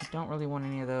 I don't really want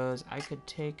any of those. I could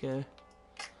take a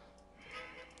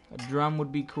drum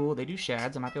would be cool. They do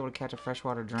shads. I might be able to catch a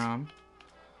freshwater drum.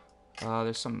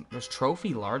 There's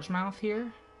trophy largemouth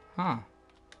here. Huh.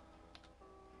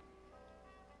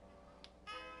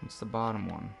 What's the bottom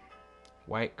one?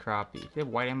 White crappie. Do they have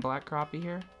white and black crappie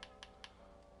here?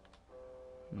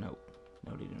 Nope.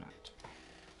 No, they do not.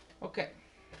 Okay.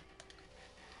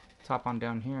 top on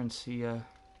down here and see if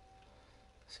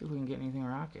we can get anything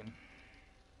rocking.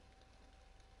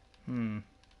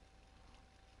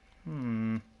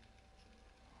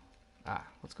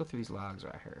 Let's go through these logs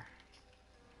right here.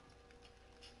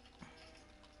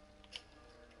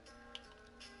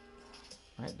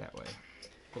 Right that way.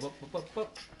 Boop, boop, boop, boop, boop.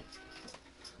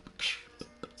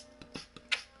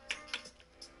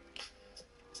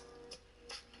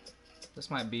 This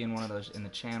might be in one of those in the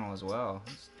channel as well.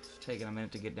 It's taking a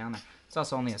minute to get down there. It's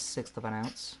also only 1/6 of an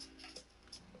ounce.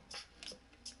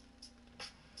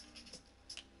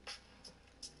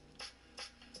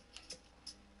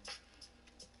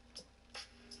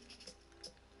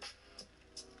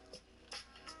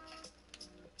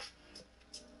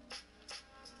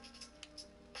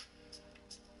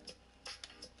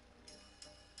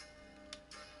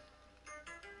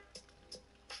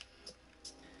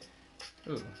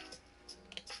 Ooh.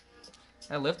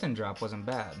 That lift and drop wasn't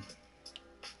bad.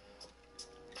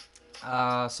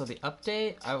 So the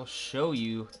update, I will show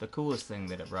you the coolest thing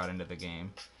that it brought into the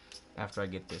game after I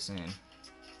get this in.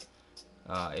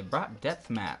 It brought depth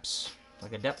maps,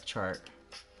 like a depth chart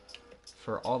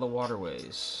for all the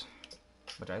waterways,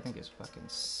 which I think is fucking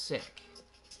sick.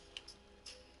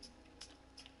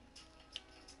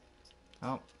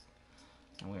 Oh,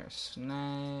 and we are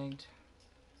snagged.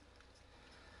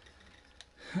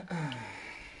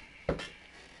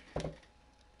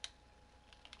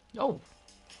 Oh!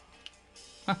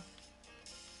 Huh.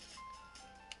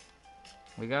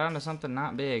 We got onto something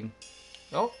not big.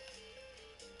 Oh!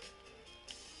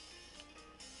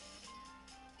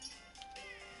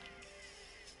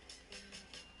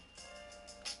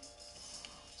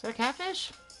 Is that a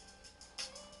catfish?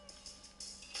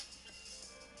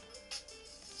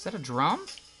 Is that a drum?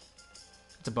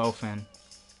 It's a bowfin.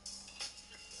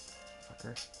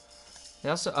 Fucker. They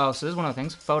also, oh, so this is one of the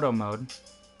things, photo mode.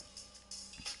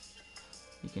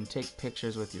 You can take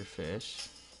pictures with your fish.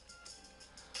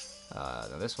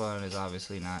 Now this one is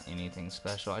obviously not anything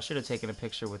special. I should have taken a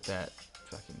picture with that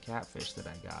fucking catfish that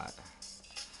I got.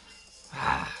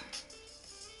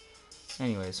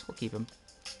 Anyways, we'll keep him.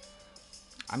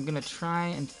 I'm gonna try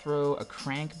and throw a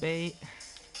crankbait.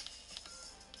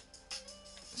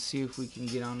 See if we can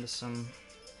get onto some,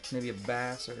 maybe a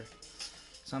bass or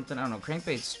something. I don't know.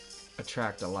 Crankbaits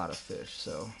attract a lot of fish,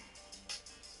 so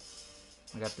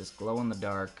I got this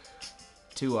glow-in-the-dark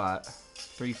 2-aught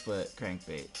 3-foot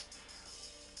crankbait.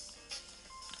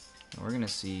 And we're gonna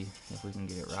see if we can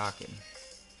get it rocking.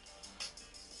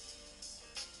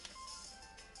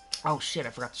 Oh shit! I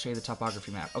forgot to show you the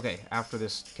topography map. Okay, after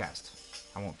this cast,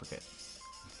 I won't forget.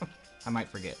 I might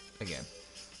forget again.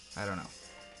 I don't know.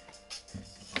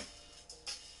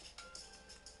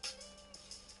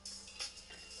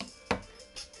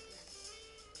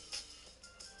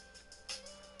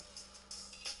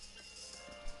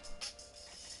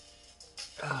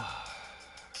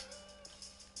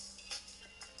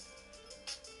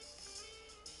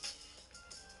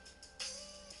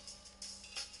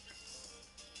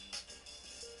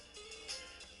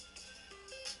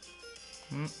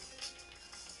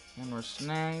 And we're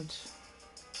snagged.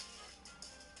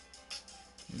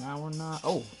 Now we're not.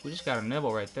 Oh, we just got a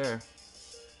nibble right there.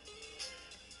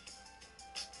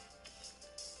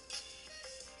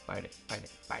 Bite it, bite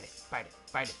it, bite it, bite it,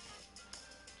 bite it.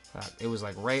 It was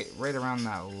like right around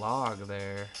that log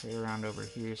there, right around over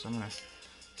here. So I'm gonna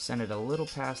send it a little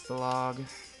past the log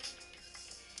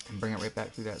and bring it right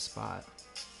back through that spot.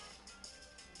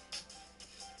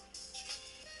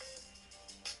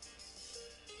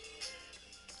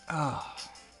 Oh.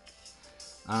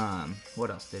 What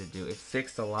else did it do? It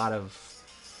fixed a lot of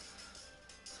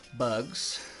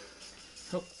bugs.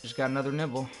 Oh, just got another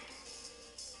nibble.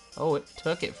 Oh, it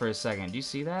took it for a second. Do you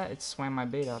see that? It swam my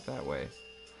bait out that way.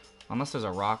 Unless there's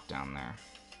a rock down there.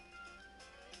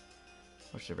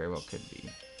 Which there very well could be.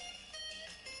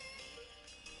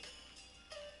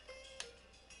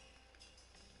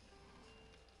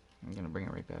 I'm gonna bring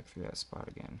it right back through that spot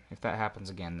again. If that happens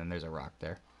again, then there's a rock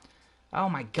there. Oh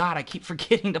my god, I keep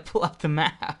forgetting to pull up the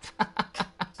map.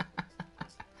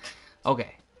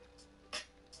 Okay.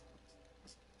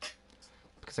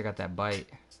 Because I got that bite.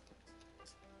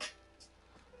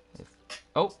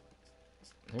 Oh!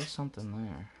 There's something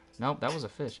there. Nope, that was a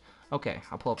fish. Okay,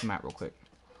 I'll pull up the map real quick.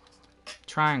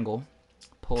 Triangle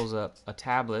pulls up a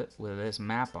tablet with this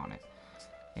map on it.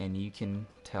 And you can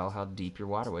tell how deep your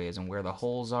waterway is and where the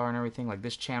holes are and everything. Like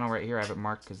this channel right here, I have it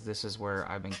marked because this is where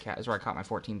I've been this is where I caught my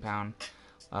 14-pound.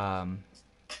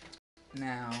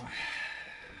 Now,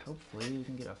 hopefully we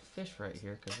can get a fish right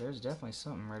here because there's definitely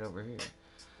something right over here.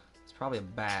 It's probably a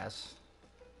bass,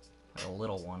 like a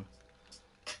little one.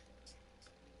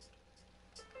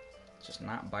 just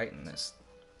not biting this.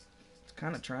 It's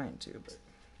kind of trying to,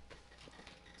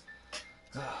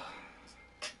 but...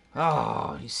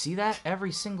 Oh, you see that?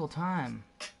 Every single time.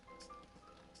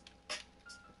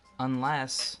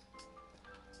 Unless...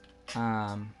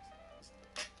 Unless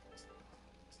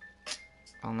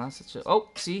it's just... Oh,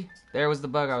 see? There was the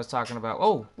bug I was talking about.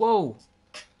 Oh, whoa!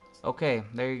 Okay,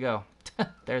 there you go.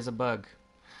 There's a bug.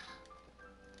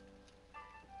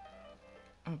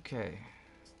 Okay.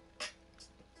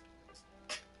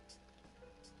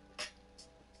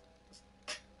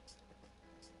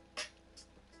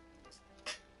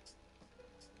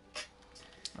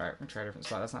 Alright, we're gonna try a different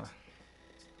spot. That's not...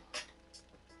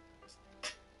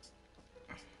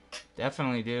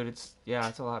 Definitely, dude. It's... Yeah,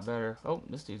 it's a lot better. Oh,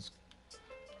 this dude's...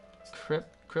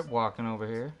 Crip walking over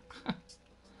here.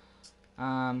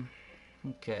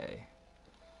 Okay.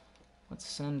 Let's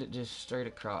send it just straight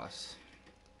across.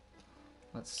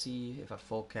 Let's see if a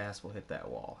full cast will hit that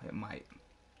wall. It might.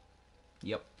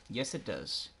 Yep. Yes, it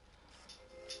does.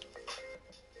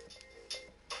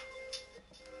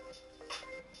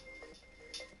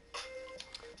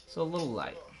 So a little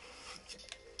light.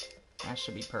 That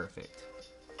should be perfect.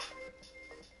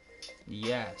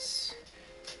 Yes.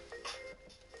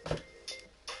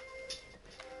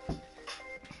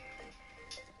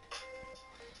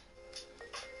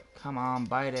 Come on,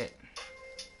 bite it.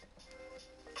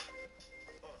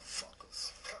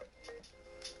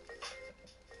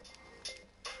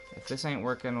 If this ain't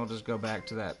working, we'll just go back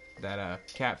to that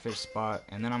catfish spot,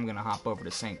 and then I'm gonna hop over to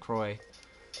St. Croix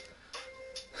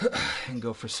and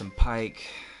go for some pike,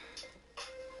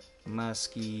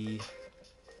 muskie,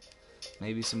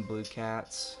 maybe some blue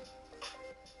cats.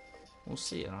 We'll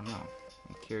see. I don't know.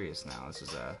 I'm curious now. This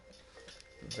is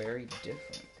very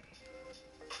different.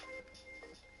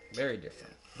 Very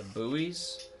different. The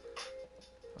buoys,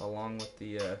 along with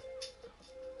the,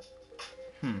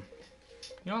 You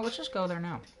know what, let's just go there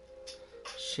now.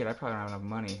 Shit, I probably don't have enough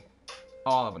money.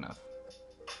 Oh, I'll have enough.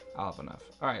 I'll have enough.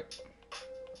 Alright.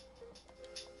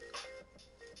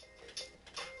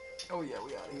 Oh yeah,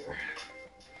 we out of here.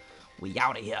 We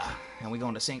out of here. And we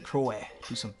going to St. Croix.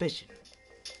 Do some fishing.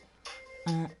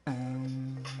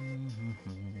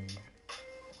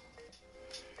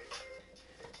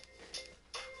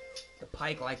 The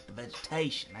pike like the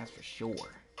vegetation, that's for sure.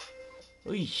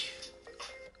 Eesh.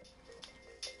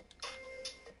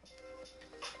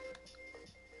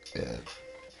 Yeah.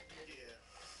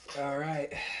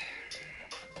 Alright.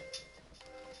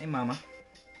 Hey, Mama.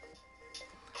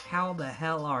 How the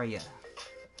hell are ya?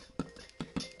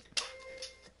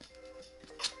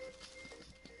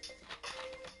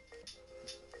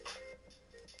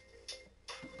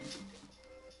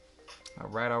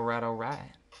 Alright, alright, alright.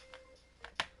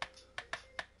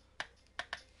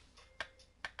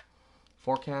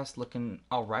 Forecast looking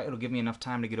alright. It'll give me enough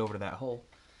time to get over to that hole.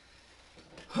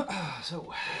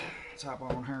 So, let's hop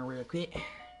on her real quick.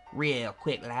 Real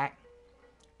quick, like.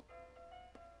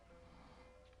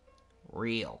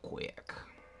 Real quick.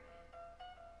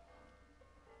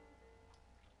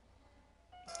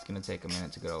 It's gonna take a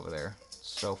minute to get over there.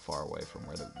 So far away from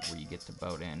where you get the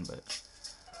boat in, but it's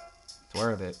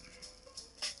worth it.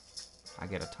 I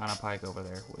get a ton of pike over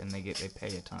there, and they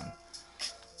pay a ton.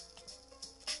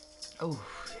 Oh,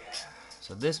 yeah.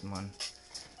 So this one,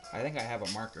 I think I have a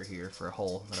marker here for a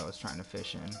hole that I was trying to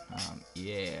fish in.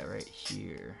 Yeah, right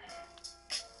here.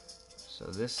 So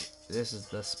this is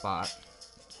the spot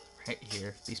right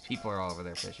here. These people are all over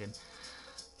there fishing,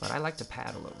 but I like to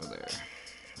paddle over there.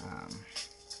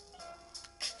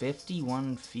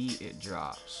 51 feet it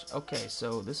drops. Okay,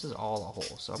 so this is all a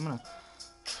hole. So I'm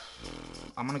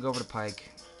gonna go over to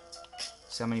pike.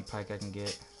 See how many pike I can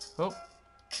get. Oh,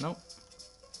 nope.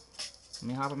 Let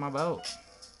me hop in my boat.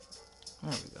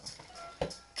 There we go.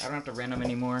 I don't have to rent them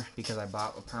anymore because I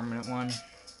bought a permanent one.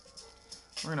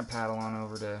 We're gonna paddle on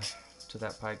over to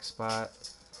that pike spot.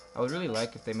 I would really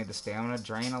like if they made the stamina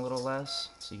drain a little less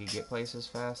so you could get places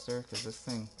faster, because this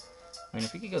thing, I mean,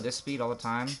 if you could go this speed all the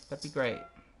time, that'd be great.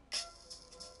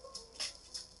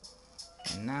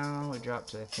 And now we dropped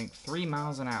to, I think, 3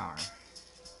 miles an hour.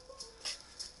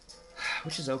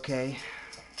 Which is okay.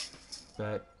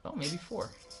 But, oh, maybe 4.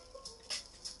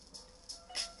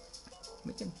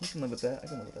 We can live with that. I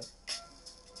can live with that.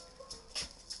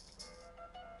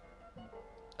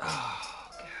 Oh,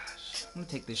 gosh. I'm going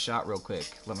to take this shot real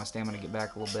quick. Let my stamina get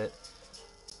back a little bit.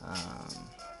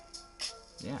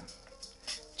 Yeah.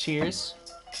 Cheers.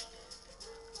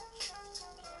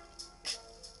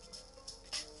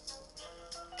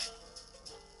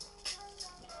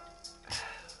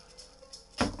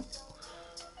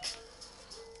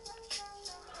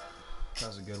 That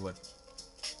was a good one.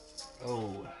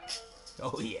 Oh.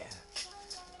 Oh, yeah.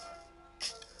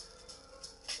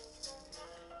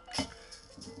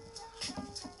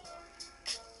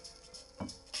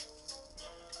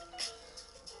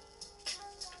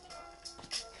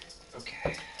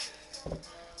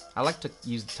 I like to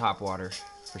use the top water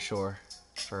for sure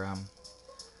for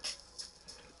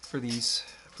these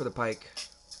for the pike.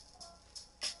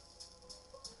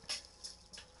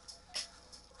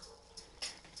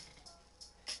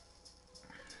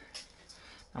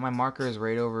 Now my marker is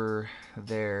right over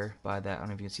there by that. I don't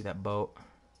know if you can see that boat,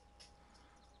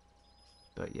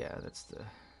 but yeah, that's the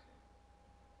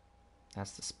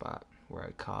spot where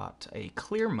I caught a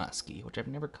clear muskie, which I've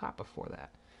never caught before that.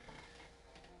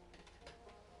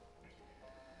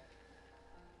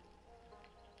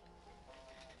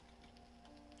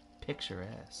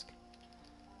 Picturesque.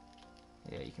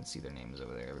 Yeah, you can see their names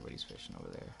over there. Everybody's fishing over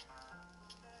there.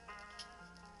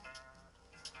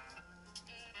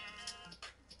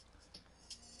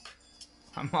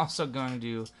 I'm also going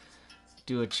to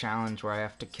do a challenge where I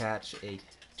have to catch a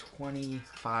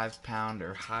 25-pound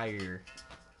or higher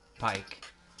pike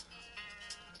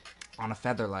on a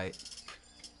feather light.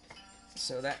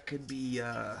 So that could be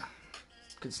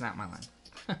could snap my line.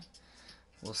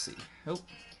 We'll see. Oh,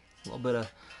 a little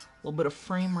bit of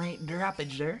frame rate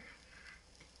droppage there.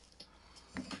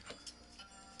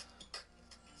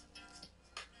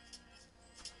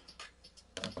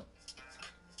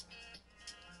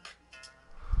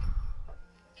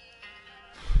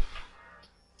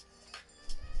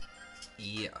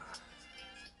 Yeah.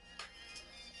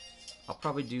 I'll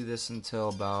probably do this until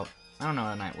about, I don't know,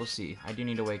 at night. We'll see. I do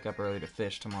need to wake up early to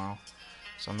fish tomorrow,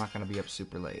 so I'm not going to be up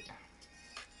super late.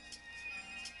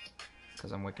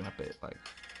 Because I'm waking up at like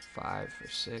 5 or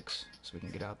 6, so we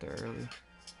can get out there early.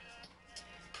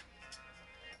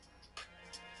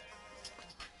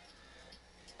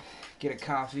 Get a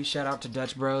coffee. Shout out to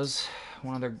Dutch Bros.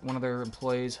 One of their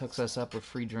employees hooks us up with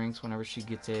free drinks whenever she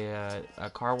gets a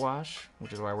car wash,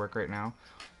 which is where I work right now.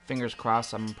 Fingers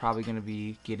crossed, I'm probably going to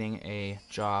be getting a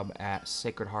job at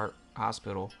Sacred Heart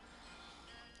Hospital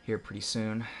here pretty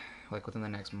soon, like within the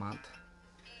next month.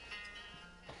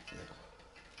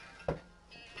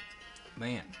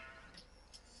 Man.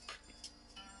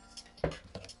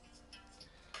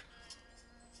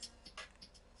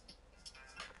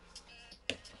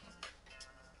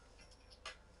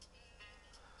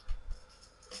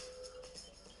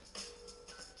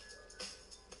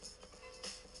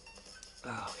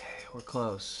 Okay, we're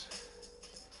close.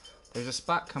 There's a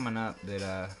spot coming up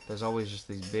that there's always just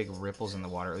these big ripples in the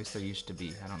water. At least there used to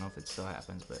be. I don't know if it still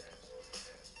happens, but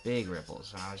big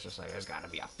ripples. And I was just like, there's got to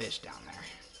be a fish down there.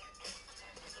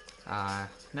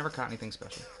 Never caught anything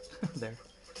special there.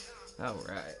 All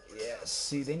right. Yeah.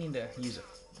 See, they need to use a.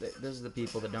 Those are the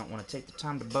people that don't want to take the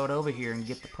time to boat over here and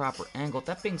get the proper angle.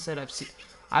 That being said,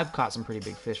 I've caught some pretty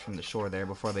big fish from the shore there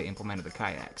before they implemented the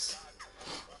kayaks.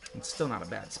 It's still not a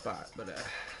bad spot, but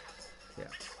yeah.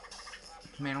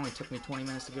 Man, it only took me 20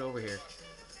 minutes to get over here.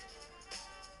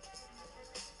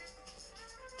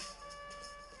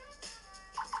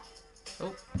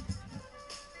 Oh.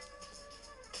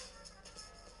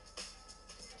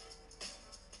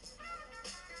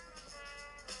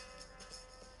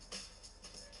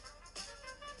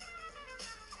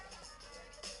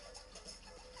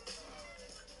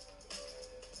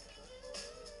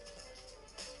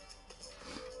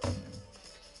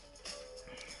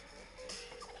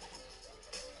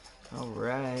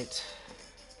 Alright,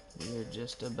 we're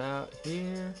just about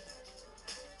here.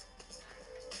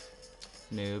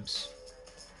 Noobs.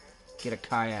 Get a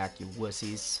kayak, you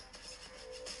wussies.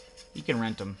 You can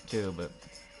rent them too, but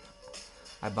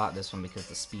I bought this one because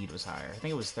the speed was higher. I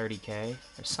think it was 30K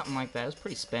or something like that. It was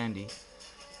pretty spendy,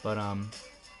 but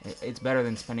it's better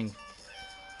than spending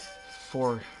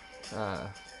here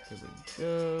we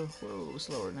go. Whoa,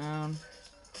 slower down.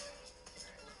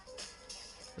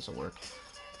 This'll work.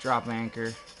 Drop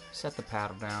anchor, set the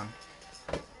paddle down,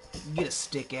 get a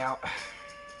stick out.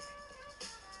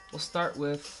 We'll start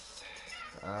with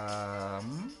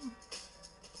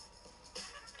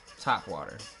top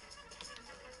water.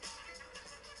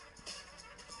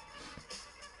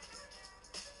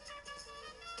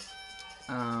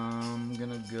 I'm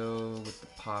gonna go with the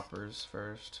poppers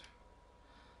first.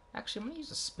 Actually, I'm gonna use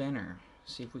a spinner,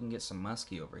 see if we can get some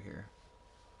muskie over here.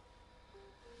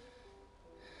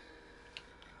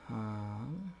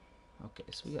 Okay,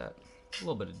 so we got a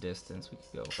little bit of distance. We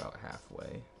could go about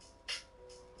halfway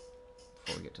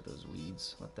before we get to those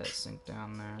weeds. Let that sink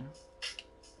down there.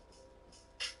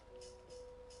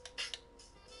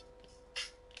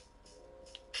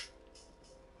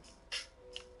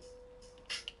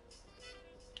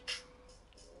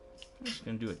 I'm just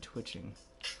gonna do a twitching.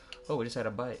 Oh, we just had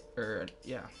a bite.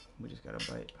 Yeah, we just got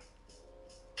a bite.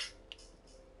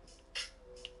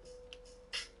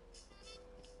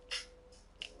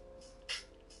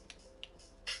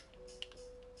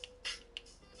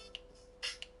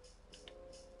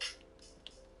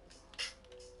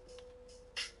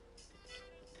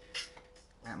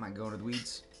 Not going to the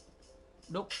weeds.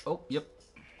 Nope. Oh, yep.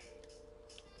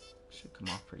 Should come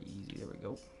off pretty easy. There we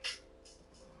go.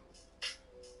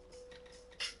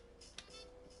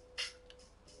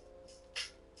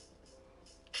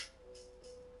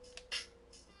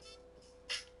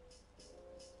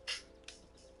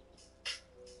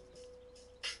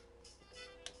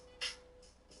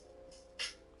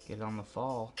 Get it on the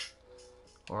fall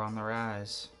or on the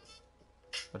rise,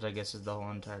 which I guess is the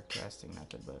whole entire casting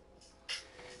method, but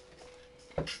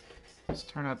let's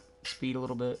turn up speed a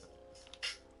little bit.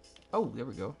 Oh, there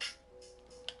we go.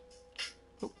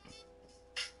 Oh.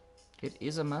 It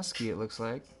is a muskie, it looks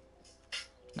like.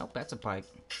 Nope, that's a pike.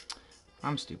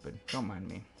 I'm stupid. Don't mind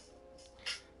me.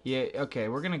 Yeah, okay,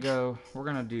 we're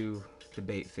gonna do the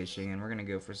bait fishing, and we're gonna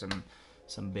go for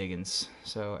some biggins.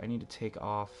 So I need to take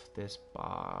off this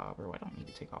bobber. Well, I don't need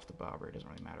to take off the bobber. It doesn't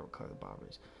really matter what color the bobber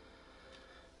is.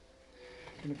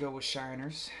 I'm gonna go with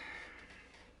shiners.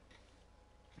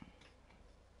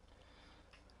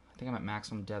 I think I'm at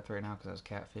maximum depth right now because I was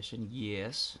catfishing.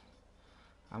 Yes.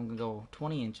 I'm gonna go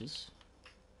 20 inches.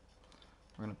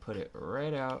 We're gonna put it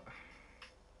right out.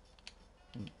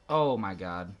 And, oh my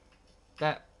god.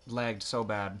 That lagged so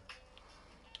bad.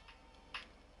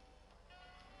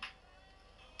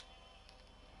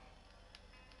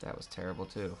 That was terrible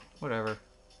too. Whatever.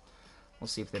 We'll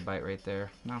see if they bite right there.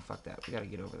 No, fuck that. We gotta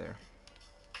get over there.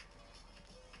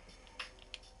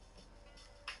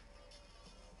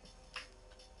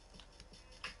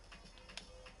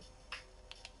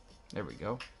 There we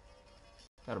go.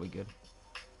 That'll be good.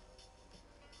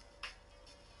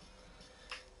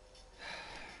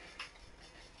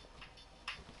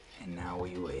 And now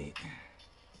we wait.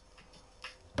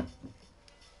 I'm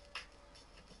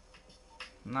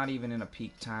not even in a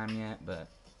peak time yet, but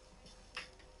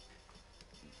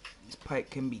this pike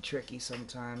can be tricky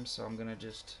sometimes, so I'm gonna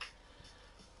just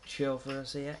chill for a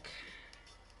sec.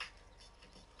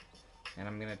 And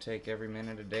I'm gonna take every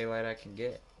minute of daylight I can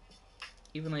get.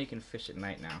 Even though you can fish at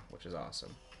night now, which is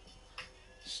awesome.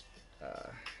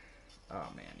 Oh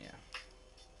man, yeah.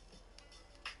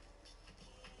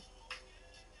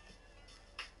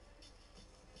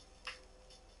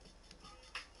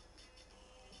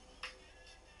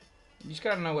 You just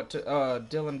gotta know what to.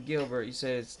 Dylan Gilbert, he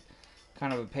said it's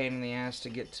kind of a pain in the ass to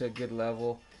get to a good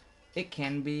level. It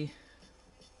can be,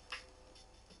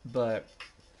 but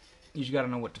you just gotta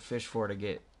know what to fish for to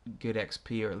get good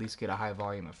XP, or at least get a high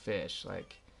volume of fish.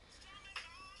 Like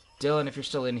Dylan, if you're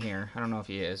still in here, I don't know if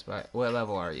he is, but what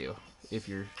level are you? If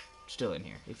you're still in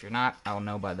here, if you're not, I'll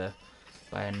know by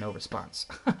a no response.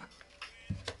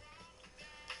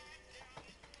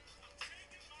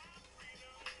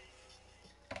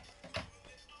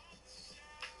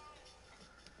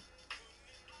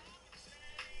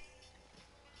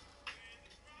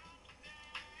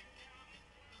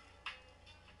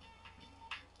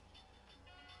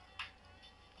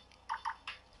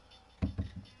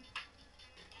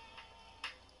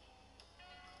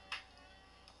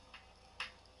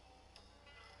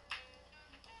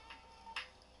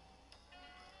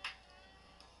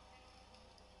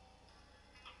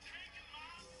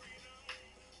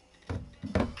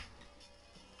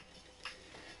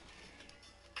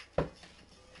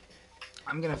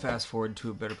 I'm gonna fast forward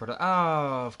to a better part.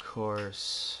 Oh, of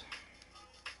course.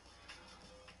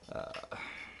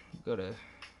 Go to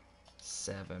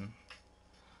 7,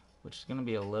 which is gonna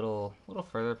be a little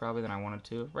further probably than I wanted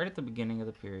to. Right at the beginning of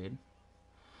the period.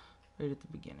 Right at the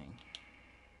beginning.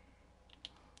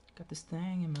 Got this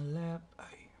thing in my lap.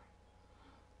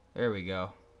 There we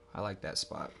go. I like that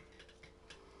spot.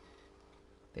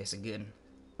 That's a good.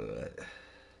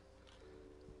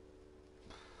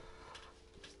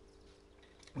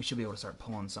 We should be able to start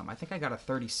pulling some. I think I got a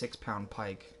 36-pound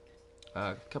pike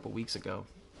a couple weeks ago.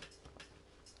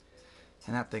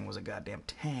 And that thing was a goddamn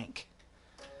tank.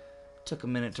 Took a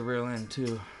minute to reel in,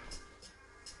 too.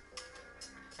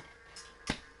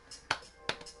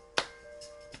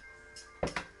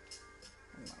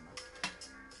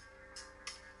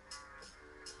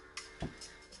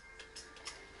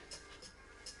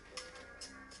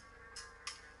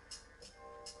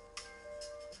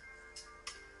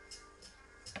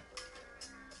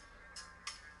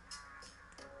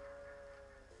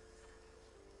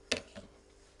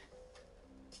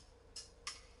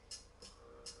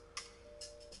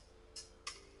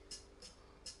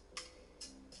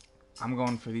 I'm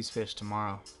going for these fish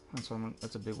tomorrow.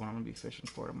 That's a big one I'm going to be fishing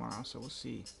for tomorrow, so we'll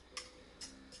see.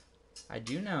 I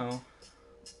do know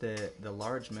that the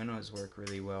large minnows work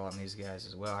really well on these guys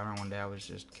as well. I remember one day I was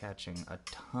just catching a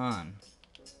ton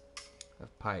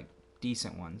of pike,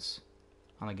 decent ones,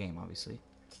 on the game, obviously.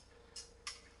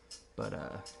 But,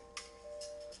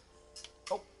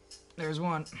 There's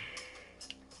one.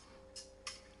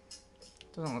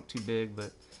 Doesn't look too big,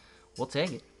 but we'll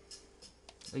take it.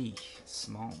 Eey,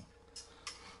 small.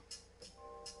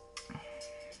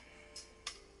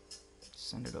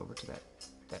 Send it over to that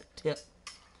tip.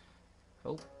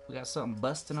 Oh, we got something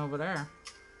busting over there.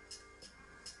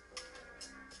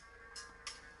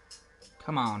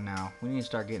 Come on now. We need to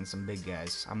start getting some big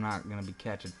guys. I'm not going to be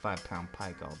catching 5-pound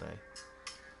pike all day.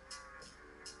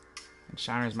 And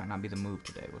shiners might not be the move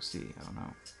today. We'll see. I don't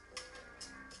know.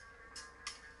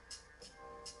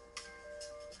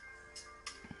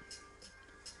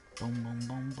 Boom, boom,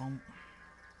 boom, boom.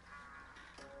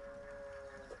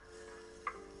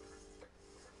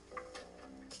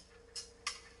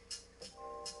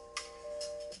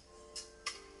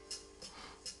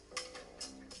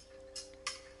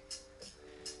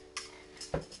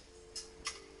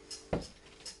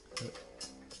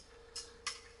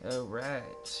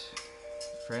 Alright.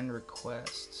 Friend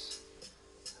requests.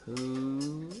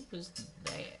 Who is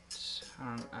that?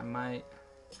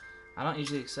 I don't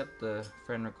usually accept the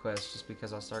friend requests just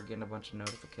because I'll start getting a bunch of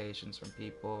notifications from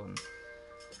people, and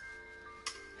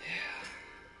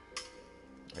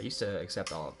I used to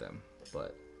accept all of them,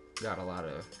 but got a lot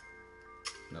of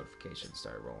notifications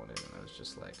started rolling in, and I was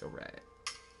just like, alright.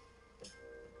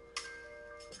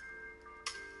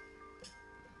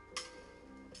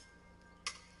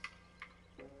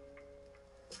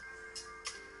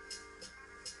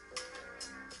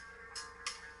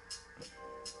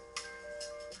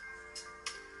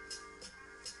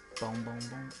 Boom, boom,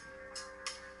 boom.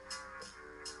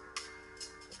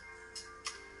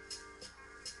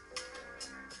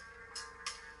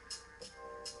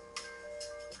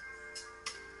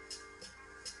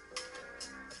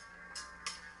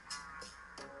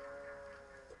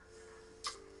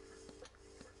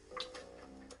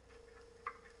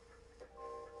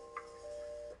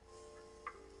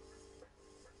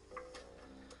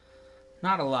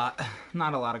 Not a lot.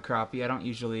 Not a lot of crappie. I don't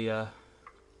usually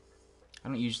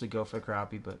go for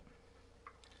crappie, but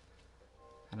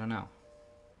I don't know.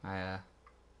 I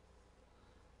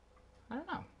don't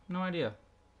know. No idea.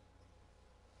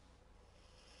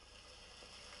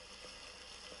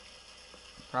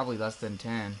 Probably less than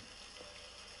 10.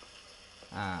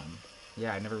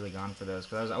 Yeah, I never really gone for those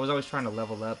because I was always trying to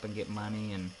level up and get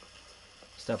money and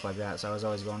stuff like that. So I was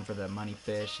always going for the money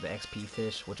fish, the XP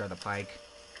fish, which are the pike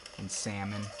and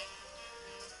salmon.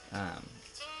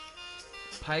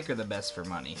 Pike are the best for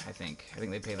money, I think. I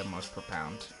think they pay the most per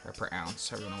pound, or per ounce,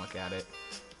 however you want to look at it.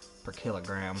 Per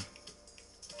kilogram.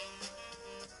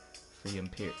 For you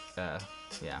for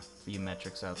you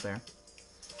metrics out there.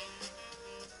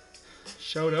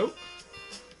 Shout out.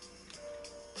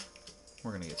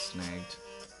 We're gonna get snagged.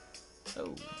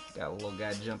 Oh, got a little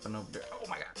guy jumping over there. Oh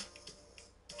my god.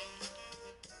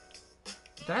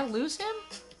 Did I lose him?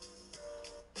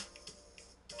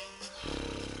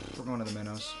 We're going to the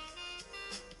minnows.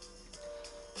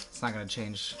 It's not going to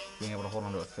change being able to hold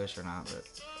onto a fish or not, but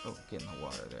oh, get in the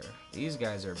water there. These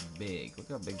guys are big. Look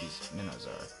how big these minnows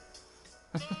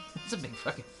are. It's a big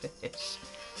fucking fish.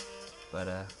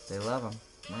 But they love them.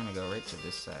 We're going to go right to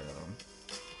this side of them.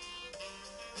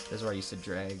 This is where I used to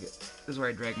drag. This is where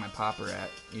I drag my popper at,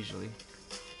 usually.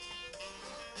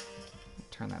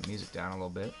 Turn that music down a little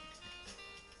bit.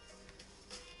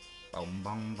 Boom,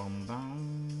 boom, boom, boom.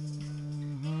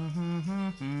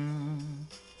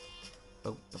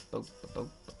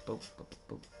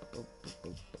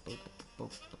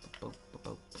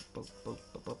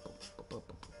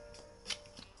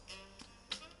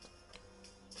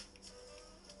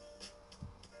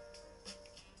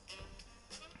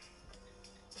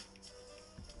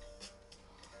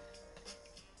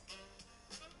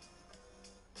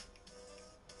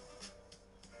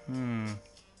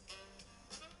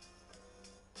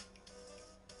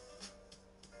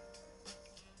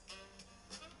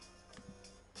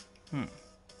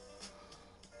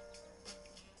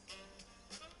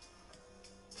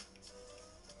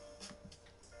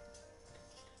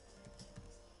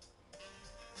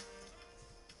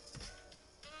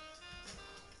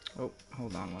 Oh,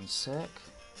 hold on one sec.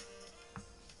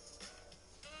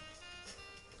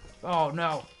 Oh,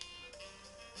 no.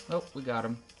 Oh, we got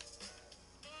him.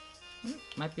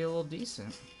 Might be a little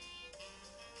decent.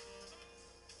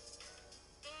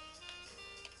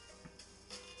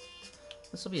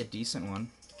 This will be a decent one.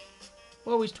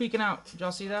 Whoa, he's tweaking out. Did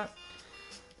y'all see that?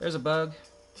 There's a bug.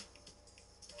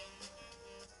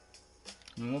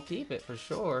 And we'll keep it for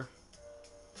sure.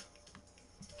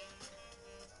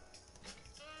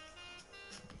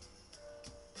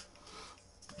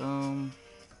 Boom,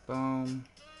 boom,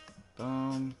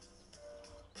 boom.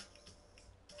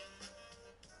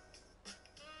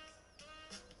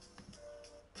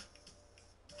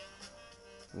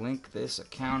 link this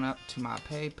account up to my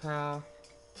PayPal.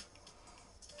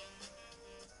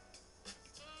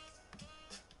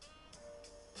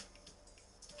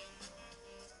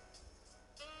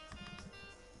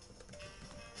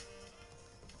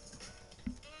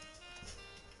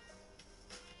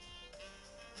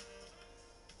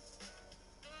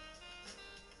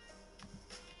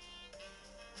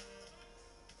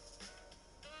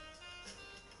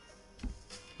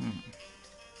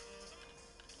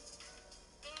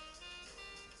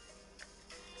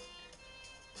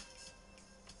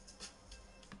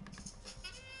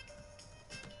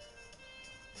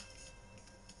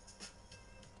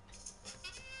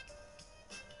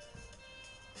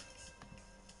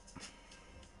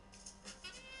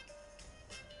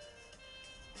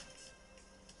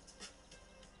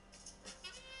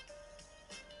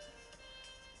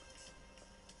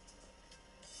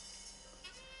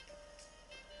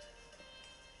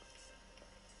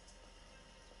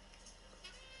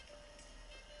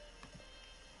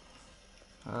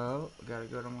 Oh, gotta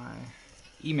go to my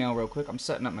email real quick. I'm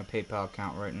setting up my PayPal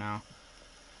account right now.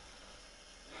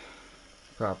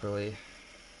 Properly.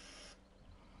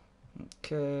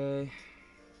 Okay.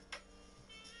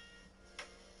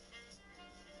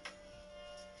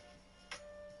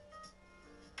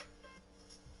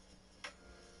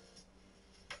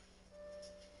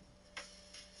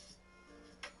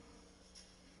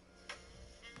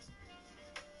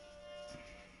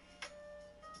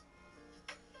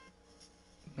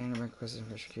 Bank requesting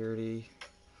for security.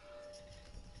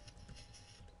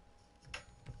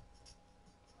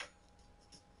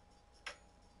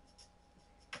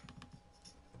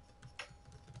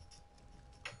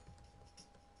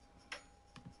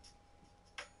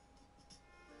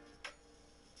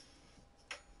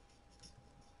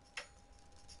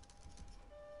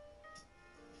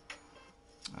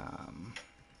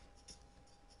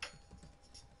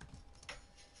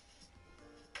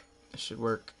 This should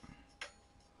work.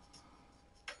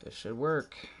 This should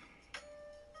work.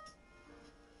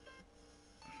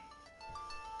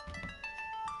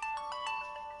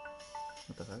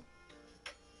 What the fuck?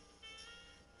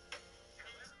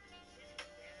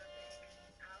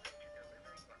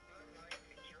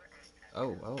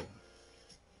 Oh, oh.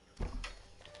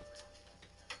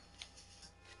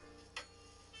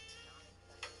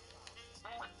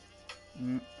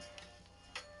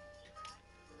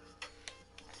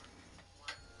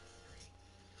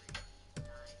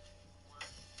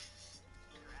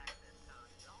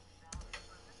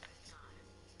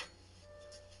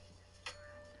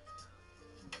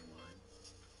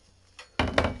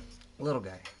 Little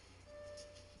guy.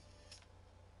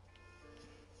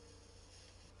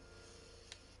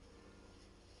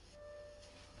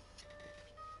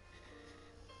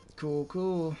 Cool,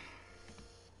 cool.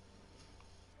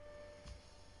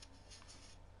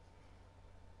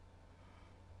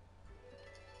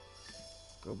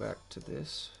 Go back to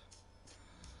this.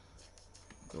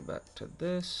 Go back to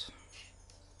this.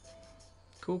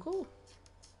 Cool, cool.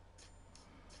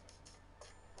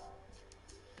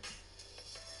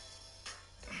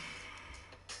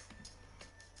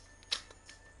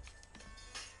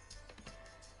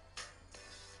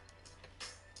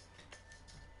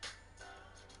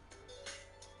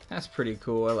 That's pretty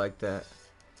cool. I like that.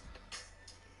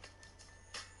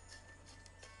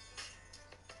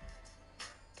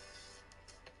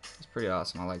 It's pretty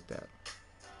awesome. I like that.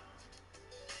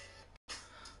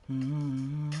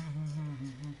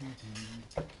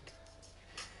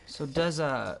 So does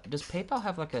PayPal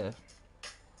have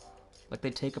like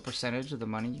they take a percentage of the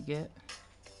money you get?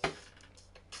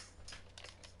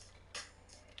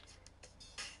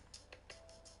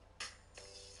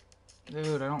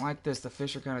 Dude, I don't like this. The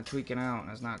fish are kind of tweaking out.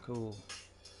 That's not cool.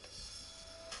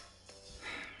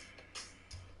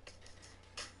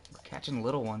 We're catching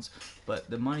little ones, but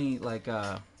the money, like,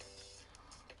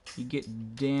 you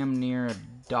get damn near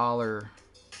 $1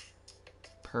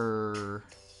 per,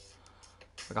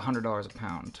 like $100 a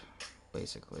pound,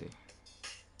 basically.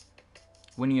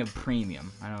 When you have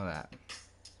premium, I know that.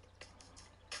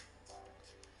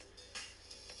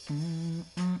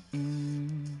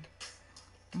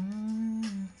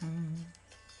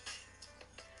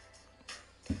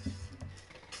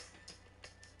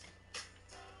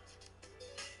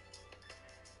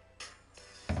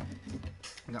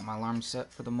 Got my alarm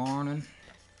set for the morning.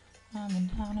 I'm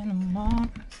down in the morning.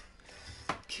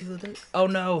 Kill it. Oh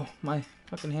no, my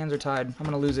fucking hands are tied. I'm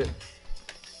gonna lose it.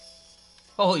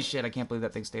 Holy shit, I can't believe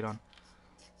that thing stayed on.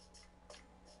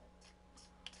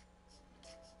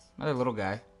 Another little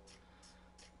guy.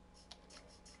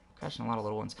 Catching a lot of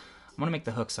little ones. I'm gonna make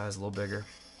the hook size a little bigger,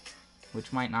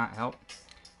 which might not help,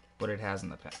 but it has in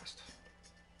the past.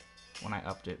 when I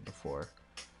upped it before.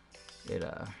 It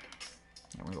yeah,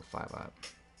 we're gonna go 5 up.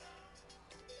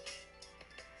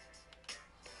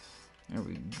 There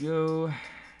we go.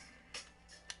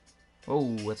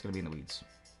 Oh, that's gonna be in the weeds.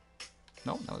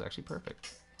 Nope, that was actually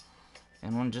perfect.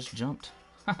 And one just jumped.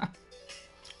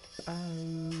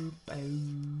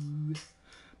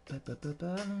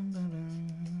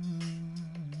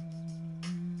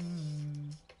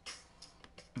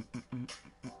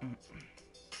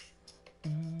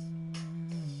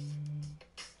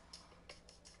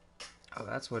 Oh,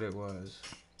 that's what it was.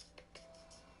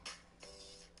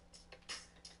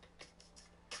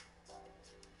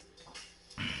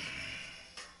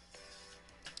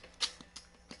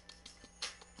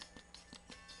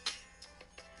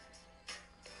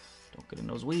 Don't get in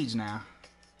those weeds now.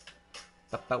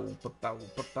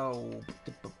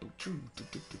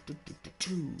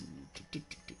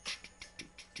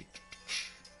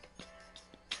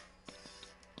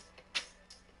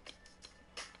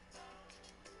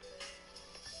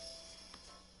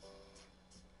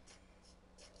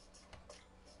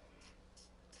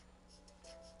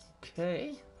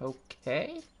 Okay,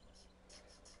 okay.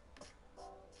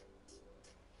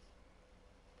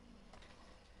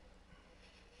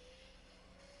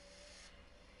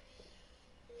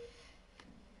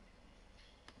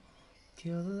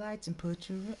 Kill the lights and put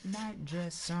your night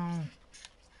dress on.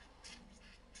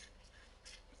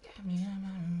 Get me on my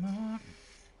remote.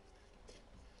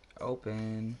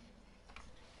 Open.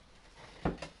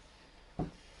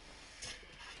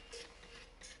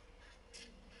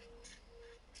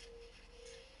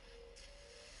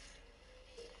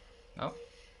 Oh,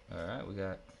 alright, we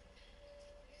got...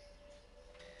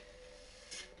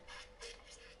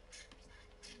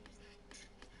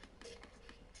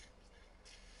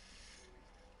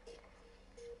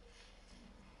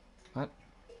 What?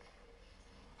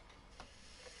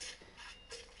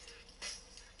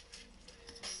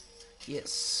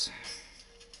 Yes.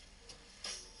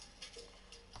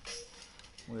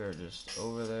 We're just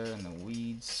over there in the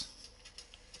weeds.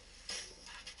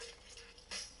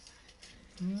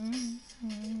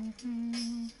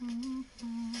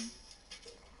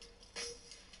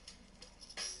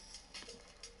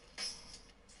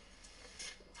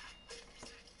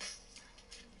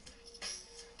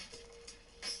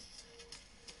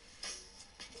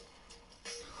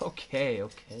 Okay,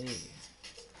 okay.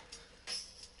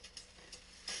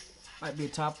 Might be a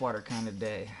topwater kind of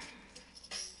day.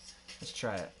 Let's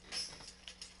try it.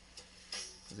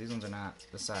 Because these ones are not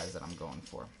the size that I'm going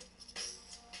for.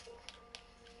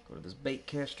 Go to this bait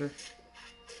caster.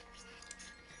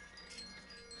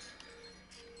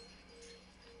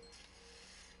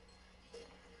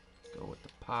 Go with the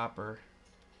popper.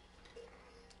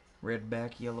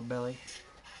 Redback, yellow belly.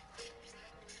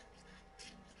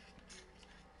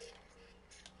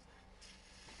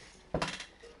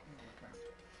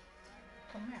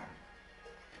 Come here.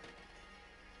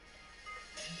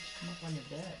 Come up on your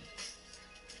bed.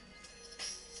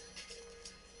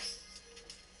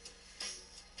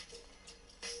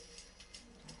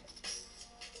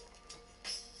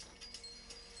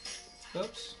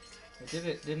 Oops. I did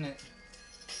it, didn't it?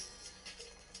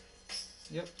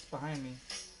 Yep, it's behind me.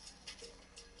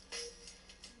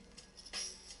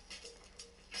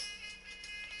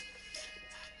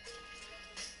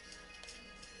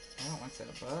 I don't want that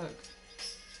a bug.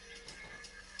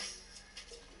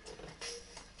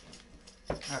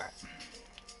 Alright.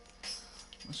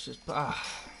 Let's just...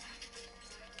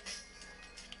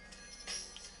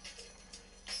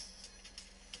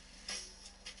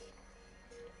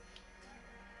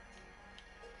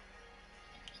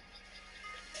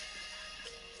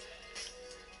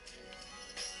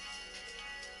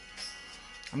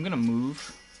 I'm gonna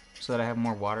move so that I have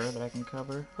more water that I can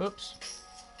cover. Oops.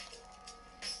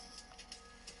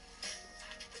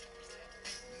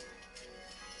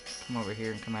 Come over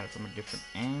here and come at it from a different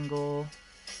angle.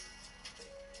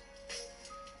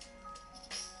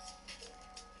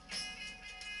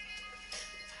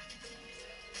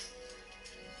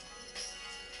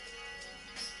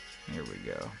 Here we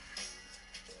go.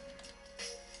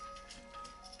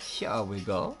 Here we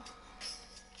go.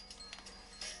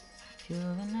 Kill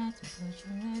the night and put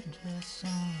your red dress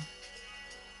on.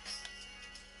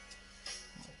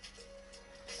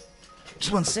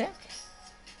 Just one sec.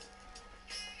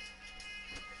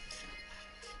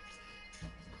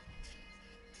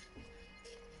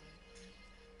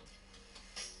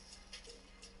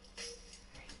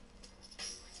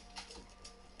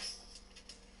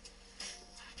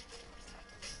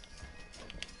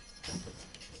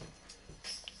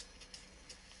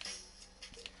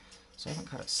 So I haven't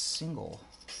caught a single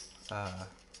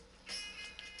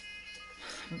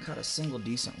haven't caught a single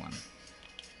decent one.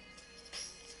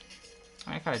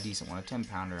 I caught a decent one, a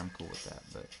 10-pounder. I'm cool with that,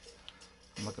 but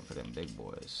I'm looking for them big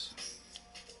boys.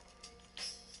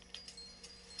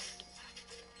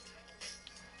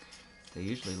 They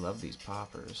usually love these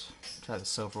poppers. Try the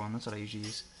silver one. That's what I usually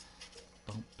use.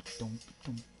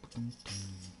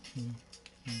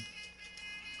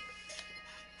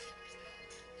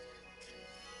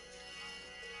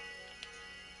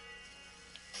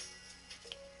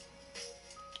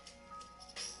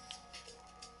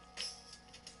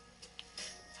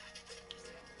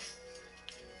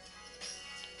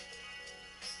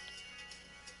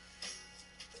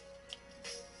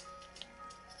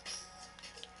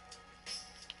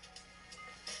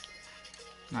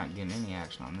 Not getting any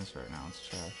action on this right now. Let's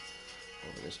try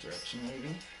over this direction,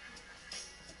 maybe.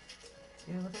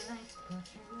 Feel the light, put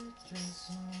your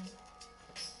dress on.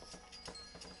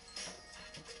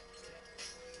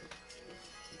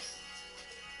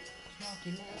 Smoke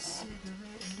your last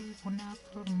cigarette and leave one out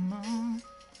for the month.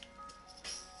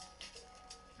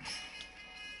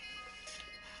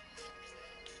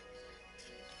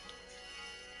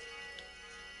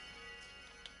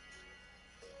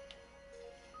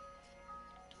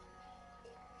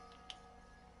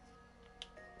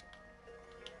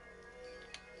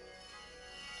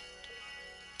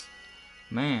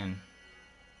 Man,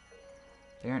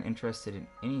 they aren't interested in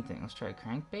anything. Let's try a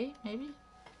crankbait, maybe?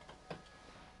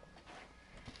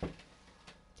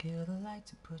 Kill the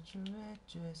lights and put your red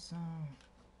dress on.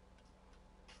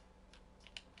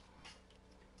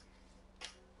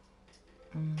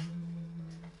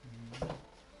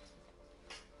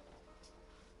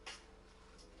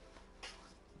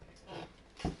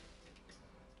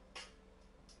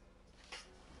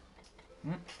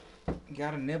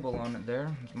 Got a nibble on it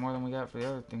there. It's more than we got for the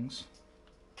other things.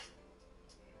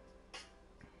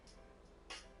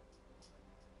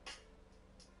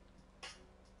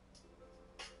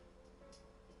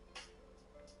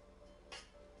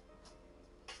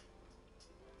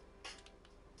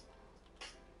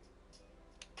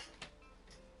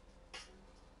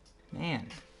 Man,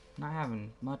 not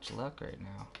having much luck right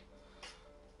now.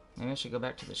 Maybe I should go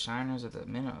back to the shiners or the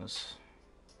minnows.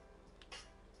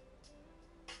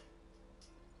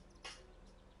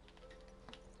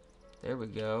 There we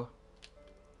go.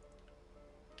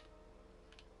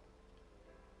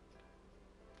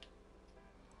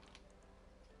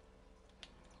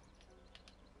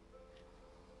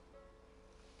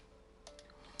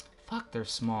 Fuck, they're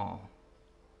small.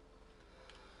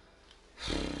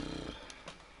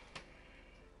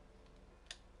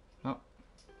 Oh.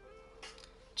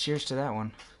 Cheers to that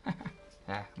one.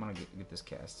 I'm gonna get this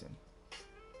cast in.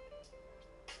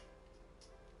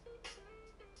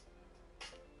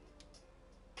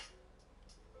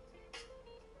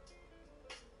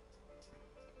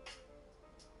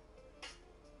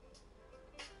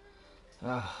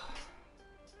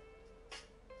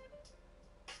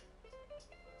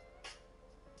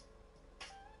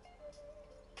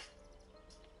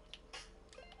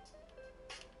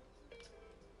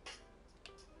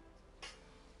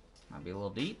 Might be a little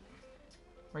deep.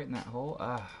 Right in that hole.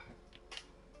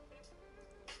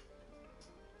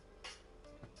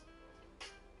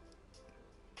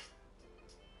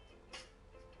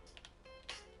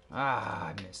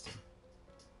 I missed him.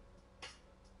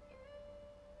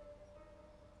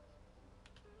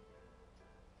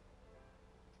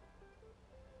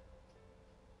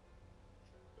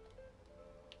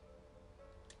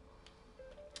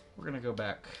 We're gonna go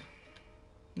back.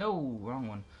 No, wrong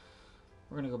one.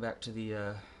 We're gonna go back to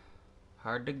the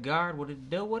hard to guard. What it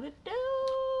do? What it do?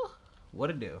 What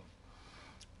it do?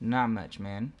 Not much,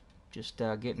 man. Just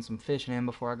getting some fishing in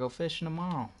before I go fishing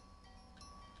tomorrow.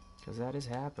 Because that is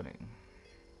happening.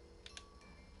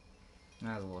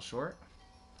 That was a little short,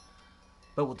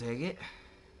 but we'll take it.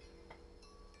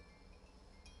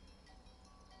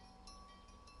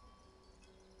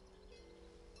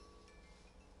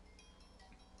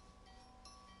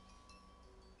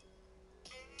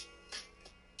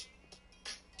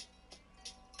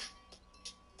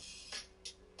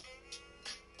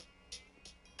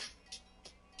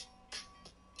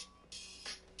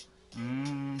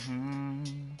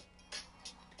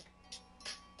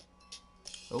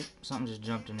 Oh, something just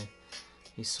jumped in it.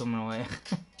 He's swimming away.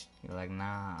 You're like,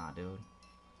 nah, dude.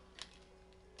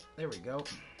 There we go.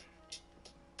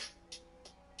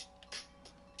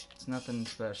 It's nothing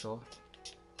special.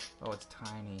 Oh, it's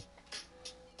tiny.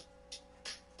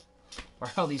 Why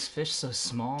are all these fish so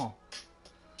small?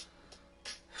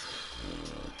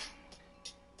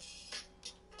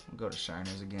 We'll go to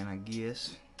shiners again, I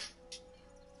guess.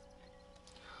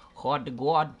 Hard to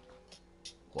God.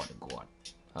 Hard to God.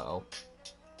 Uh-oh.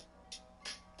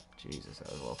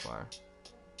 far.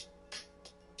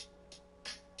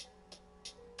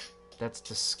 That's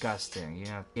disgusting. You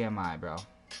know, TMI, bro.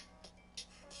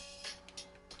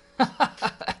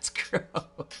 That's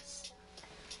gross.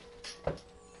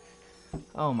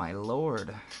 Oh my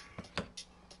lord.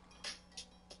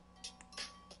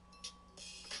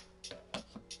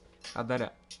 How'd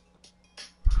that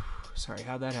Sorry,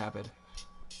 how'd that happen?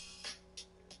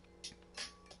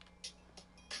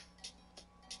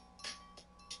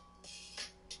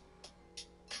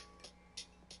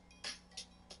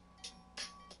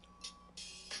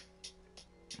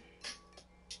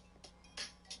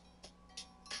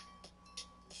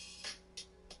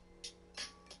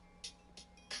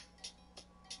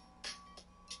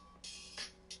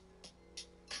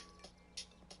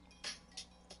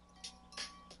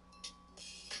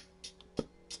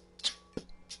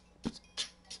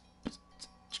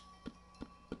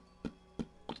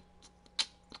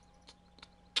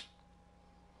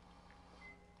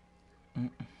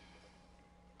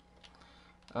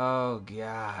 Oh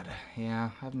god,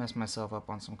 yeah, I've messed myself up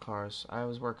on some cars. I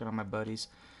was working on my buddies.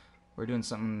 We're doing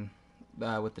something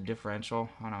with the differential,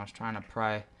 and I was trying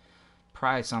to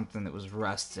pry something that was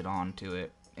rusted onto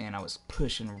it, and I was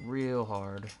pushing real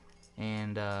hard,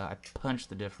 and I punched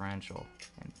the differential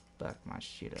and fucked my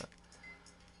shit up.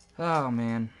 Oh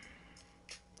man.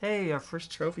 Hey, our first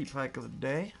trophy pike of the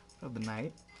day, of the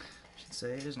night. I should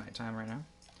say it is nighttime right now,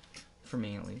 for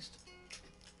me at least.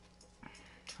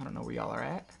 I don't know where y'all are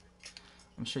at.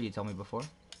 I'm sure you told me before.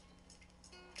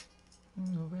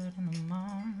 Red in the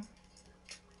morning.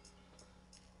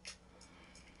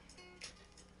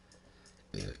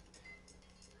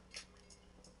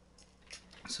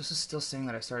 So this is still saying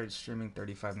that I started streaming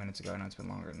 35 minutes ago. I know it's been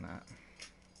longer than that.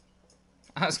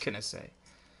 I was gonna say.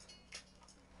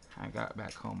 I got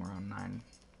back home around 9.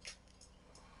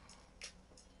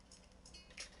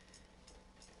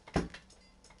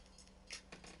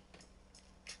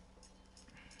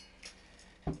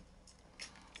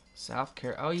 South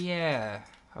Carolina. Oh yeah,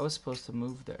 I was supposed to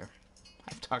move there.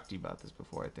 I've talked to you about this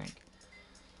before, I think.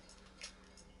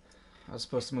 I was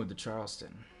supposed to move to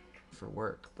Charleston for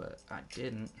work, but I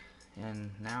didn't.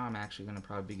 And now I'm actually going to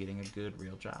probably be getting a good,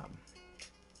 real job.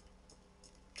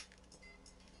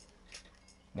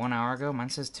 1 hour ago? Mine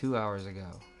says 2 hours ago.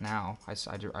 Now,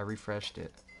 I refreshed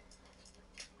it.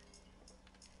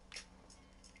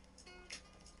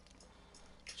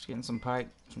 Just getting some pike,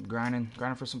 some grinding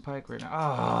for some pike right now.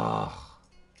 Oh.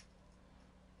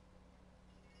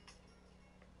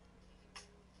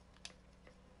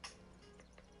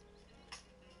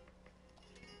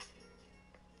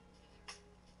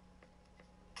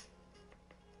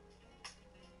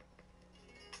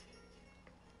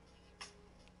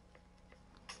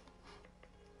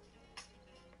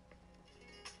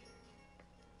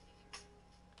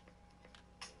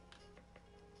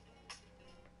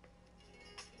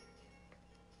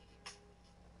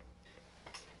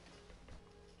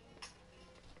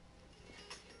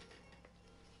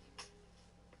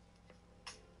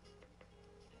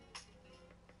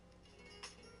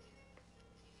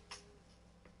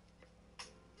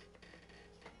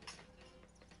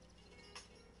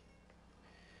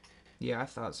 Yeah, I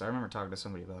thought so. I remember talking to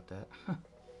somebody about that.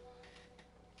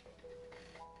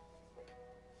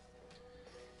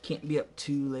 Can't be up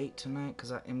too late tonight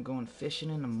because I am going fishing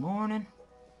in the morning.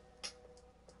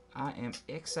 I am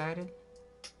excited.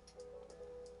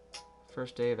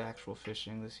 First day of actual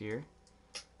fishing this year.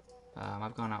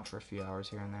 I've gone out for a few hours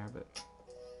here and there, but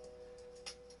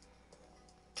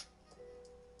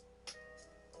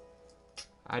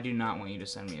I do not want you to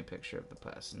send me a picture of the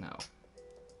pest. No.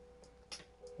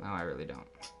 No, I really don't.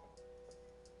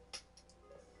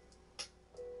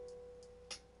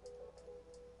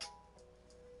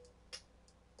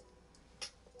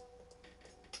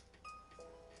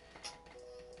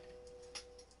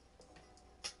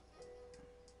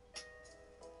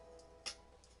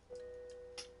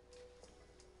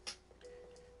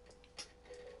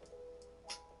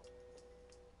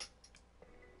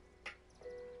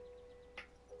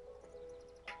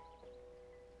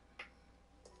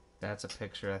 That's a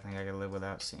picture I think I could live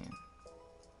without seeing.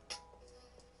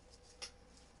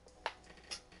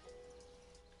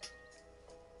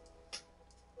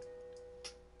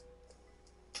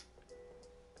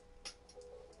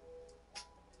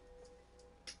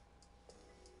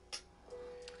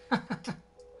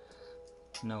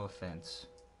 No offense.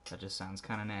 That just sounds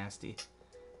kind of nasty.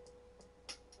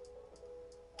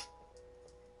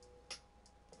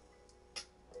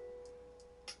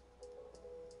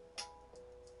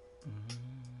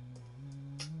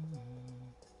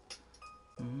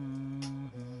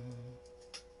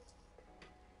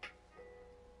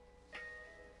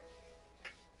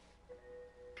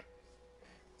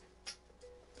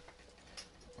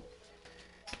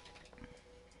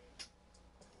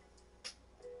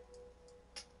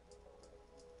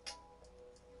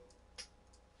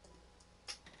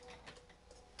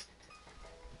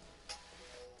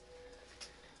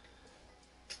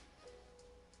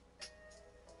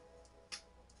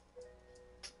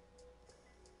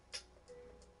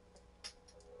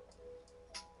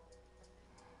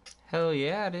 Hell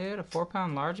yeah, dude. A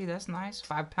 4-pound largie, that's nice.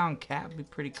 5-pound cat would be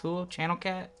pretty cool. Channel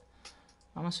cat,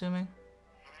 I'm assuming.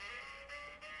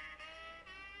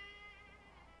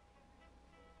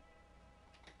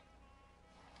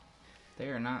 They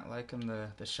are not liking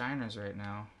the shiners right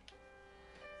now.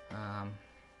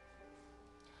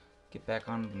 Get back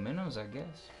onto the minnows, I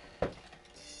guess.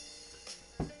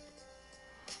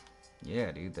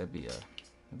 Yeah, dude, that'd be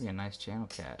a nice channel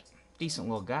cat. Decent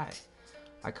little guy.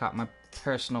 I caught my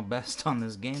personal best on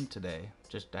this game today,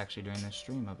 just actually during this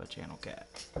stream of a channel cat.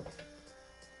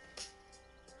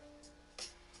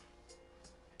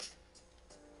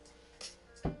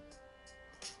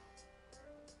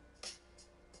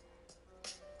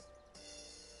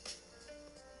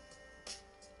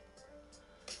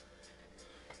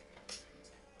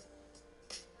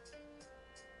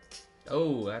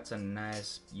 Oh, that's a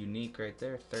nice unique right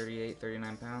there. 38,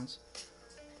 39 pounds.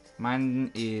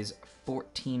 Mine is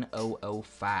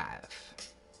 14005.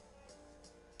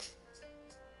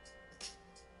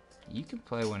 You can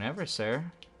play whenever, sir.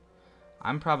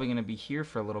 I'm probably going to be here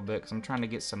for a little bit because I'm trying to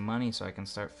get some money so I can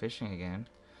start fishing again.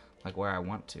 Like where I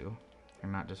want to.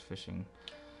 I'm not just fishing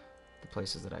the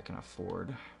places that I can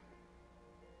afford.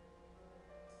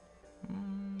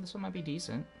 This one might be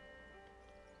decent.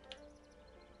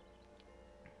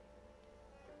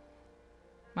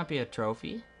 Might be a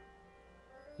trophy.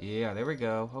 Yeah, there we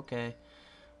go. Okay.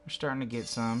 We're starting to get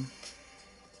some.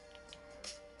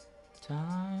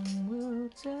 Time will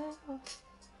tell.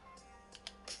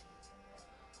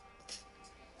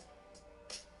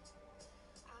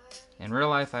 In real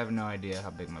life, I have no idea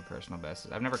how big my personal best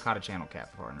is. I've never caught a channel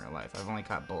cat before in real life. I've only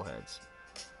caught bullheads.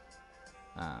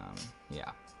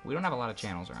 Yeah. We don't have a lot of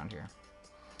channels around here.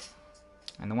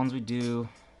 And the ones we do,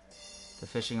 the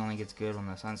fishing only gets good when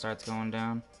the sun starts going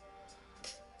down.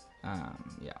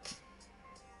 Yeah.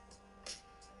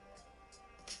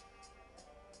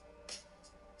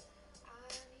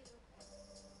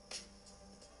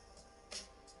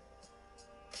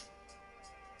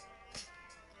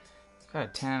 Got a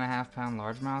 10.5 pound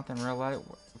largemouth in real life.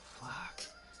 Fuck.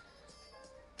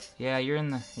 Yeah, you're in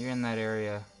that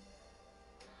area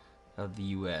of the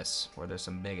U.S. where there's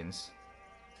some big uns.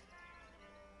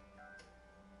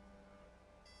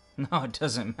 No, it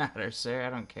doesn't matter, sir. I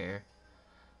don't care.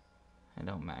 It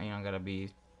don't matter. You don't gotta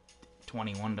be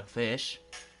 21 to fish.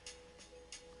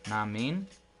 Know what I mean?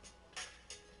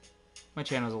 My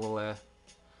channel's a little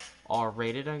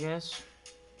R-rated, I guess.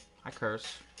 I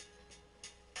curse.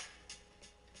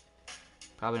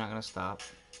 Probably not gonna stop.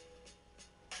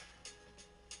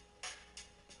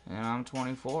 And I'm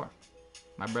 24.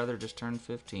 My brother just turned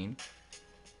 15.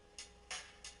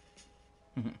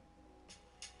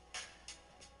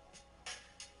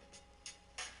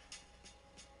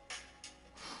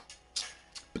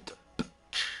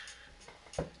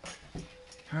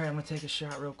 Alright, I'm gonna take a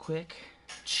shot real quick.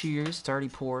 Cheers, it's already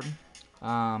poured.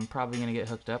 Probably gonna get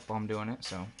hooked up while I'm doing it,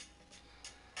 so.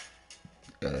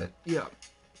 Yeah.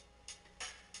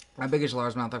 My biggest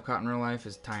largemouth I've caught in real life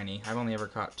is tiny. I've only ever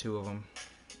caught 2 of them.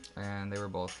 And they were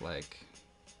both like...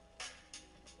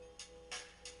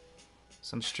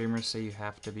 Some streamers say you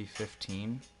have to be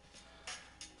 15.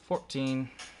 14.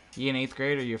 You in 8th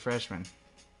grade or you a freshman?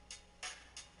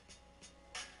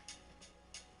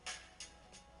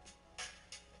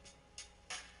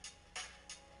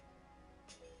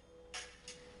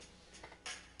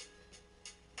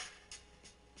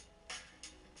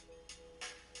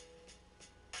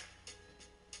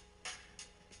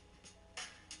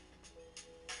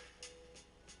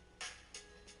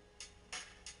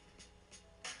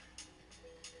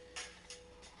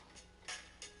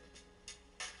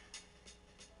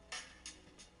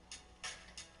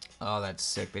 Oh, that's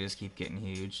sick. They just keep getting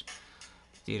huge.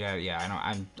 Dude, yeah, I know.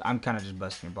 I'm kind of just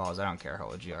busting your balls. I don't care how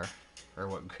old you are or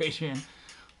what grade you're in.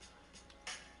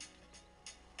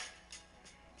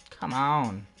 Come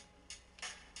on.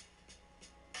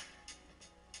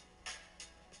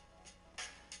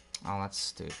 Oh, that's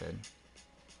stupid.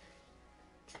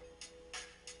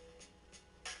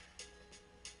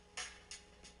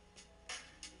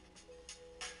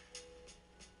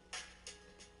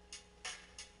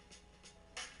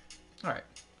 Alright,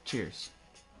 cheers.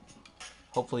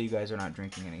 Hopefully you guys are not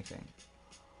drinking anything.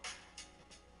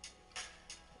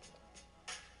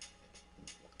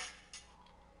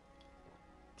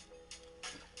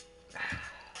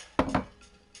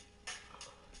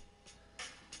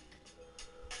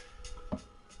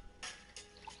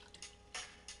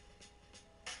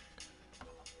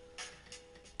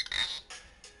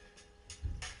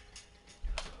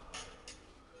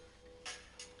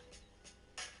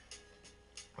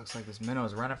 Looks like this minnow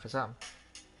is running for something.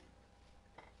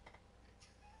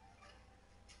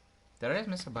 Did I just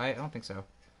miss a bite? I don't think so.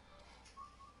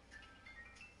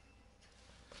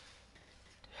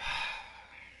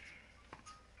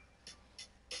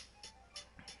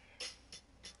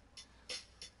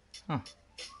 Huh.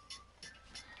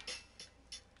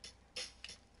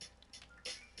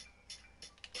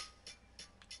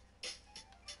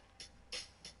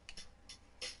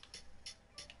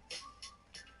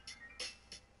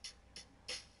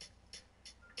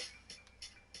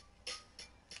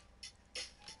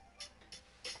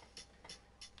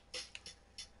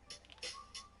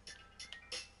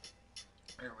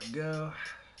 There we go.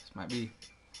 This might be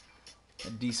a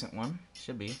decent one.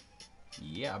 Should be.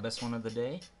 Yeah, best one of the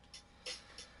day.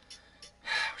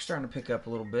 We're starting to pick up a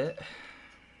little bit.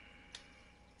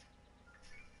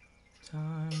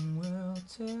 Time will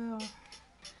tell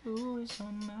who is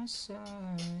on my side.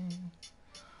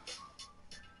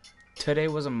 Today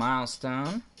was a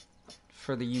milestone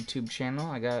for the YouTube channel.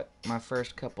 I got my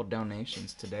first couple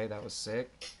donations today. That was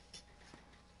sick.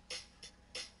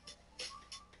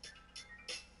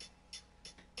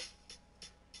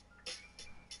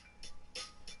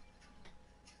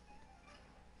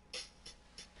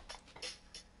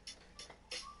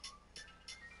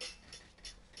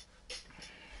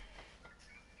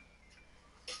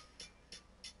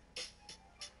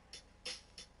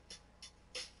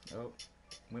 Oh,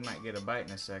 we might get a bite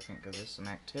in a second because there's some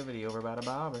activity over by the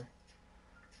bobber.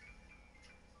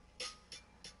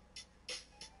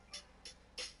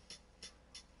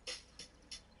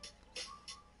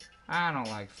 I don't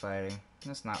like fighting.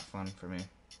 That's not fun for me.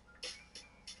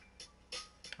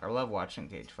 I love watching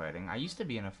cage fighting. I used to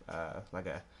be in a like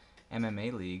a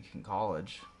MMA league in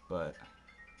college, but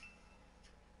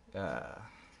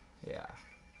yeah.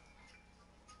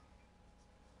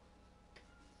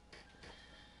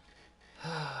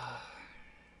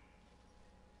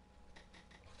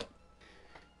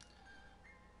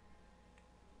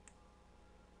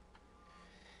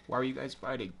 Why are you guys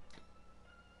fighting?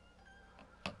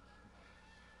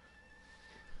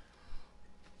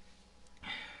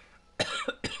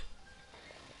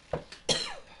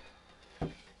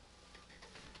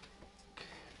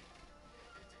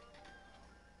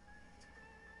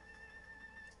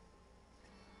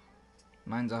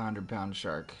 Mine's a 100-pound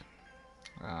shark.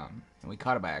 And we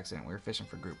caught it by accident. We were fishing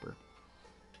for grouper.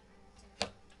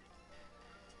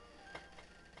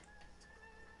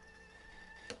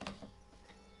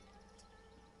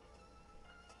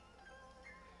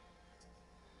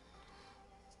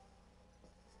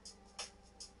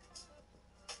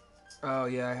 Oh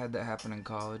yeah, I had that happen in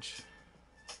college.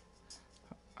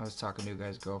 I was talking to a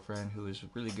guy's girlfriend who was a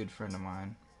really good friend of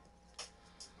mine.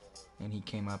 And he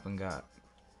came up and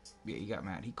he got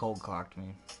mad. He cold clocked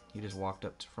me. He just walked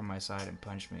up from my side and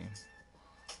punched me.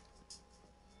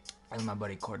 As my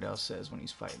buddy Cordell says when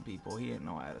he's fighting people, he didn't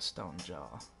know I had a stone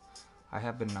jaw. I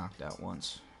have been knocked out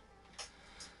once.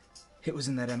 It was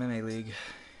in that MMA league.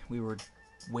 We were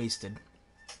wasted.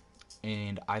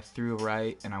 And I threw a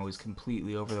right, and I was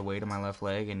completely over the weight of my left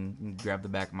leg, and grabbed the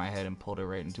back of my head and pulled it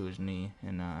right into his knee.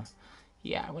 And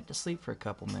yeah, I went to sleep for a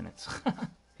couple minutes.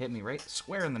 Hit me right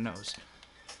square in the nose.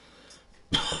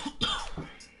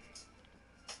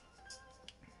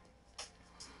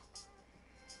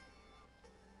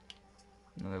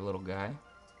 Another little guy.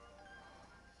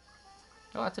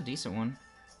 Oh, that's a decent one.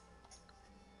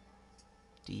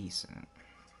 Decent.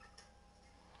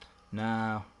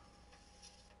 No.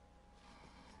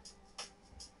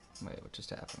 Wait, what just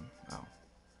happened? Oh.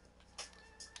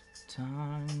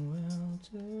 Time will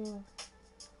tell.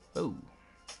 Oh.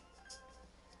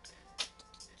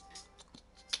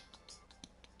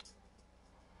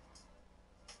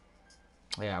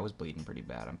 Yeah, I was bleeding pretty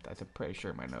bad. I'm pretty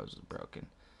sure my nose is broken.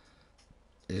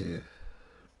 Ugh.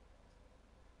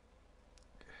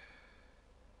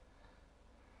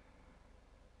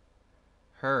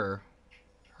 Her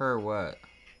what?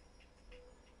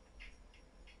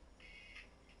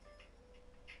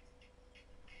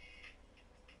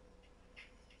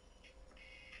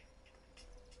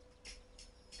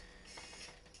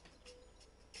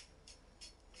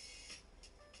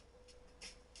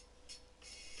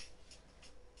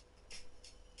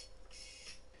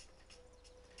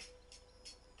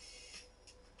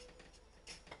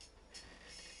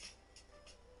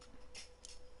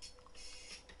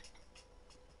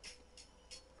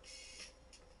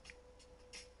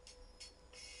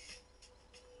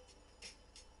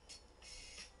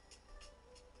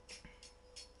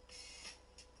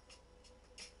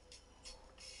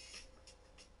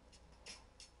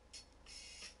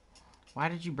 Why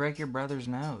did you break your brother's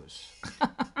nose?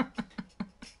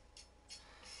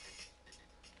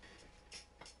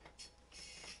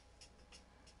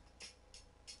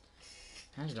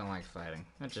 I just don't like fighting.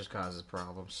 It just causes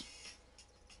problems.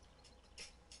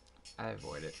 I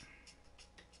avoid it.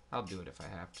 I'll do it if I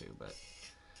have to, but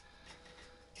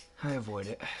I avoid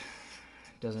it.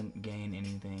 It doesn't gain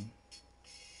anything.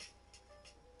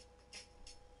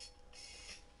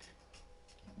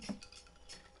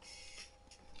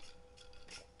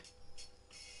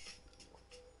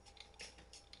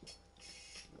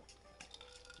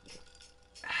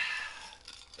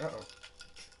 Uh-oh.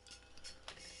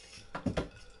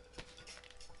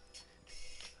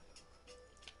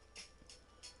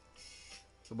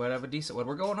 We might have a decent wood.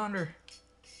 We're going under.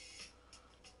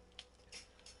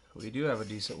 We do have a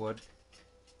decent wood.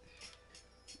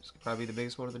 This could probably be the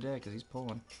biggest wood of the day because he's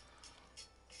pulling.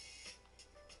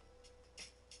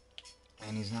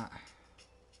 And he's not.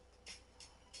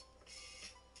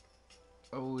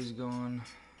 Oh, he's going.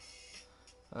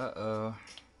 Uh-oh.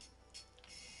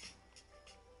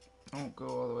 Don't go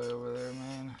all the way over there,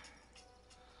 man.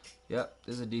 Yep,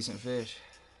 this is a decent fish.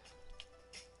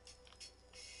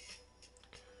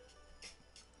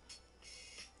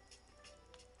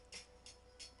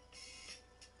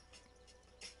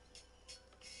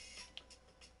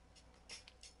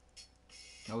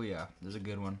 Oh yeah, this is a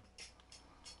good one.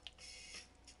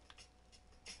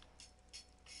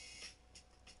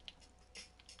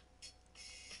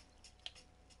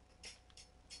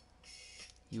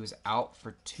 He was out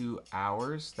for 2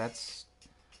 hours. That's...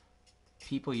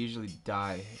 People usually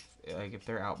die if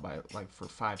they're out by for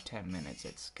 5-10 minutes.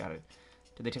 It's gotta...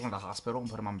 Did they take him to the hospital and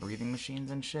put him on breathing machines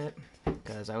and shit?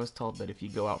 Because I was told that if you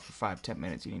go out for 5-10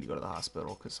 minutes, you need to go to the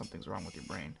hospital because something's wrong with your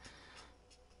brain.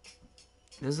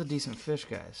 This is a decent fish,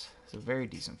 guys. It's a very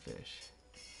decent fish.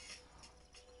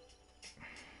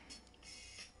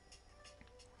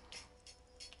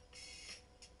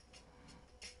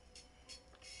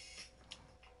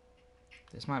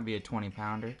 This might be a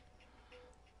 20-pounder.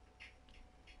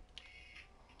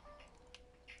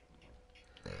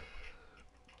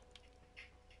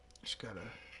 Just gotta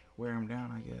wear him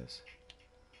down, I guess.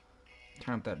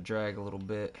 Turn up that drag a little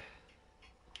bit.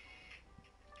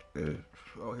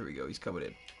 Oh, here we go. He's coming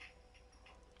in.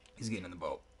 He's getting in the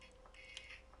boat.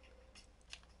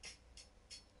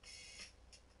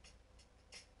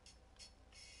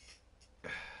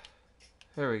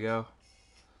 There we go.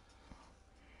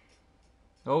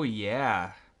 Oh,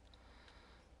 yeah.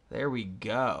 There we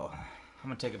go. I'm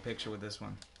going to take a picture with this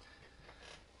one.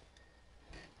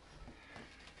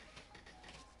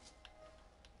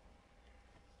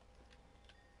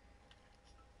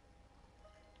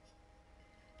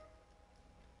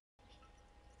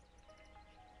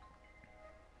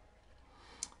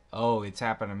 Oh, it's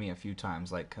happened to me a few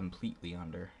times, like completely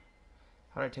under.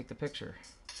 How did I take the picture?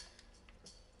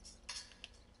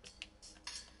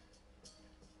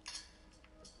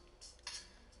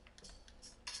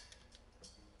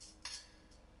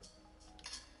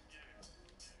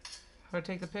 How did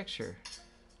I take the picture?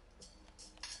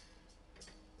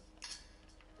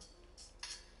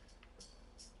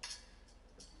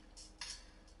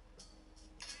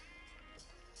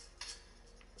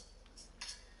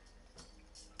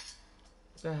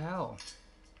 What the hell?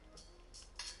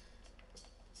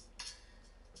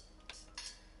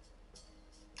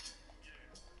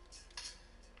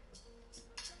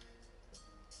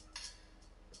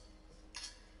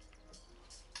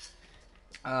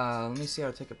 Let me see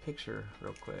how to take a picture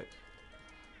real quick.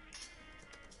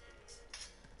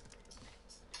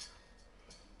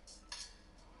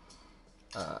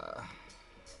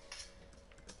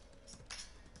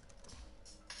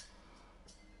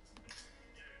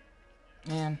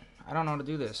 Man, I don't know how to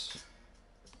do this.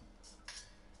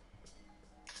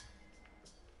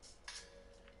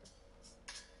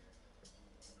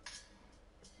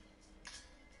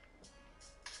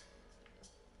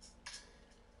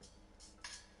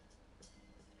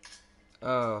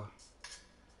 Oh.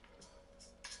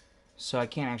 So I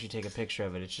can't actually take a picture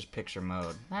of it, it's just picture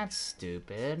mode. That's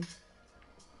stupid.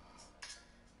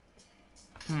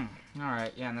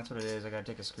 Alright, yeah, and that's what it is. I gotta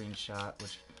take a screenshot,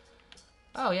 which...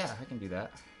 Oh, yeah, I can do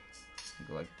that.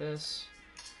 Go like this.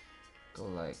 Go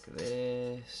like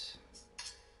this.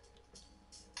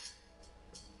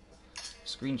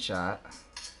 Screenshot.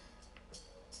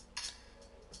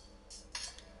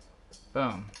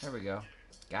 Boom. There we go.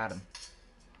 Got him.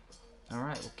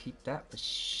 Alright, we'll keep that for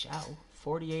show.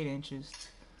 48 inches,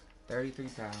 33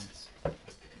 pounds,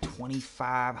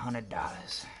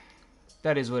 $2,500.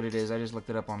 That is what it is. I just looked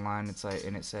it up online. It's like,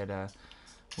 and it said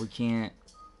we can't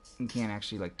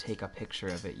actually like take a picture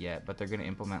of it yet, but they're gonna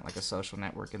implement like a social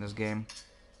network in this game.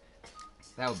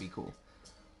 That would be cool.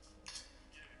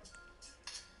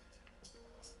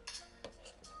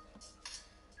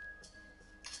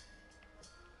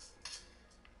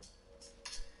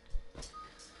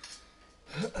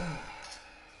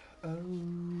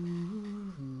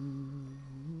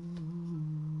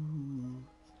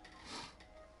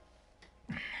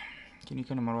 Can you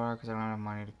come to Mudwater? Because I don't have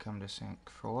money to come to St.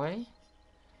 Croix.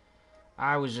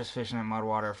 I was just fishing at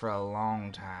Mudwater for a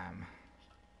long time.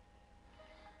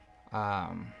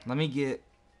 Let me get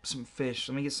some fish.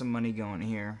 Let me get some money going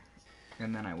here.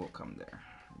 And then I will come there.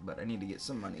 But I need to get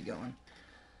some money going.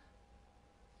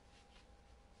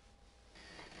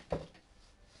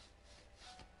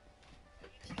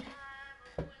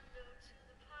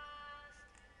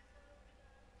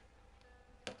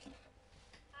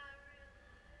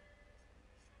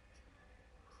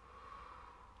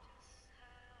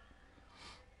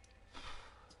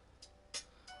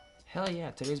 Hell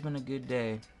yeah, today's been a good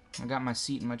day. I got my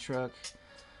seat in my truck,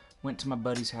 went to my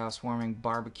buddy's house warming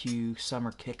barbecue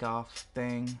summer kickoff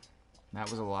thing.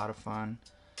 That was a lot of fun.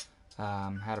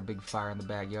 Had a big fire in the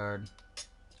backyard.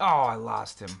 Oh, I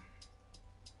lost him.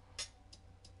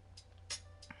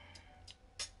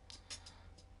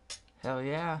 Hell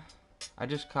yeah. I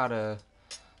just caught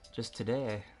just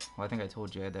today. Well, I think I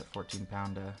told you I had that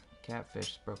 14-pound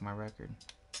catfish. Broke my record.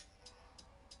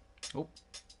 Oh.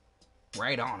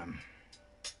 Right on him.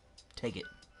 Take it.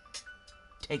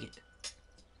 Take it.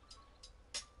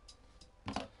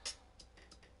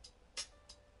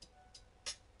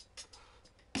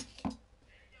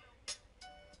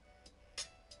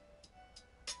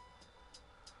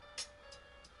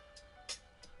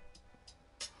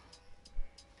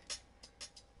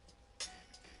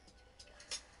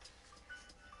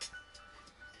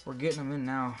 We're getting him in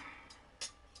now.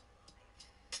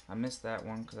 I missed that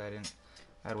one because I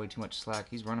had way too much slack.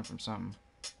 He's running from something.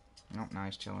 Nope, now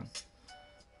he's chilling.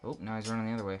 Oh, now he's running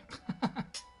the other way.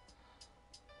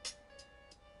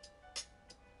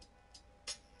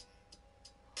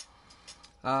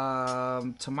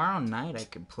 Tomorrow night I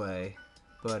could play,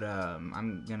 but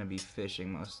I'm gonna be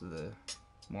fishing most of the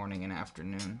morning and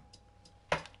afternoon.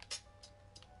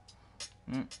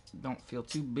 Don't feel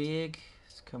too big.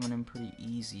 It's coming in pretty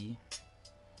easy.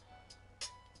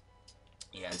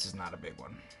 Yeah, this is not a big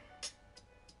one.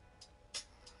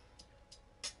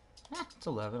 It's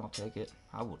 11. I'll take it.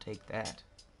 I will take that.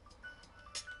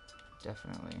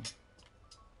 Definitely.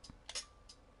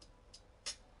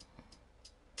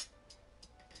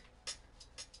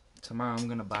 Tomorrow I'm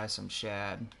gonna buy some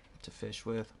shad to fish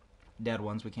with. Dead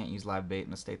ones. We can't use live bait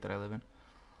in the state that I live in.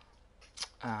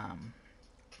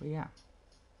 But yeah,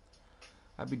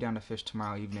 I'd be down to fish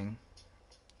tomorrow evening.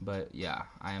 But yeah,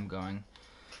 I am going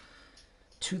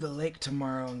to the lake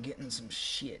tomorrow and getting some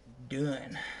shit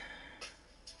done.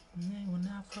 They were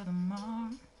not for the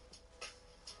mom.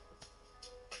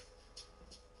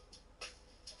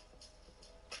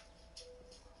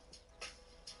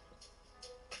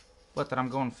 What, that I'm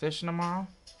going fishing tomorrow?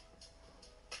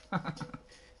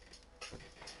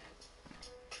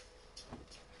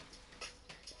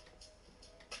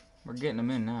 We're getting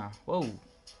them in now. Whoa.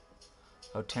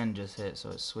 Oh, 10 just hit,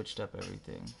 so it switched up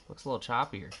everything. Looks a little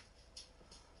choppier.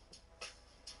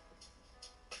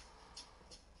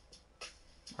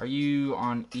 Are you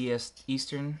on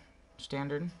Eastern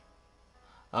Standard?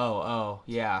 Oh,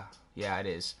 yeah. Yeah, it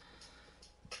is.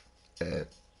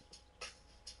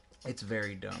 It's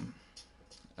very dumb.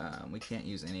 We can't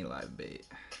use any live bait.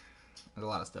 There's a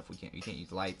lot of stuff we can't. You can't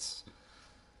use lights.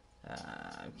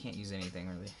 We can't use anything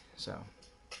really. So,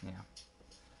 yeah.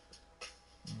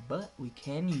 But we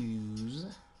can use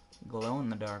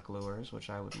glow-in-the-dark lures,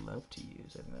 which I would love to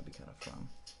use. I think that'd be kind of fun.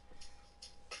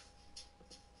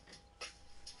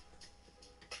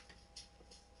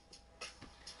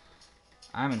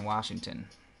 I'm in Washington.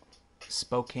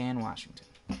 Spokane, Washington.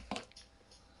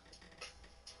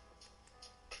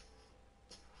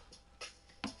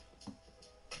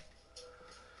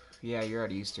 Yeah, you're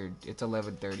at Eastern. It's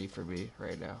 11:30 for me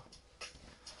right now.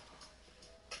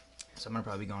 So I'm gonna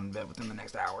probably be going to bed within the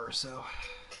next hour or so.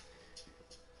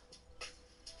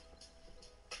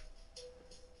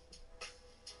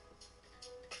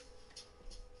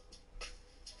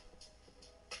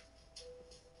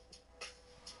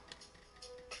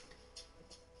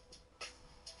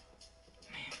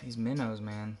 Man, these minnows,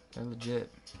 man, they're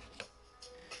legit.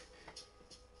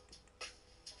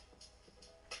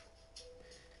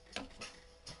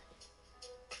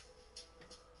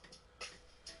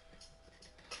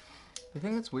 The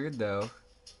thing that's weird though,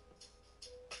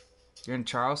 you're in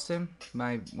Charleston?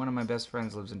 One of my best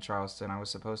friends lives in Charleston. I was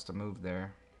supposed to move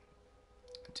there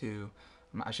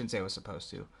I shouldn't say I was supposed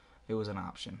to. It was an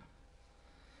option.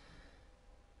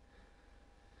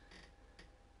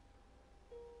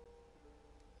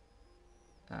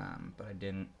 But I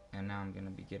didn't, and now I'm going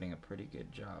to be getting a pretty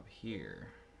good job here.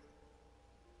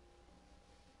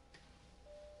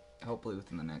 Hopefully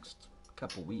within the next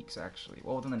couple weeks, actually.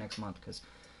 Well, within the next month, because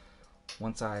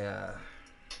once I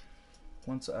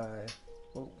once I...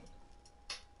 Whoa.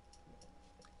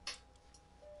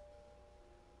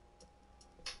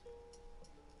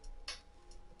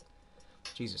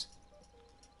 Jesus.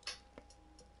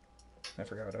 I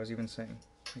forgot what I was even saying.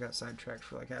 I got sidetracked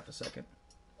for like half a second.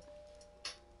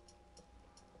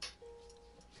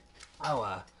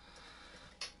 Oh,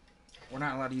 we're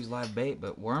not allowed to use live bait,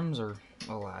 but worms are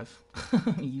alive.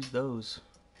 Use those.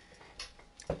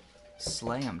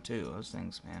 Slay them too, those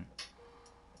things, man.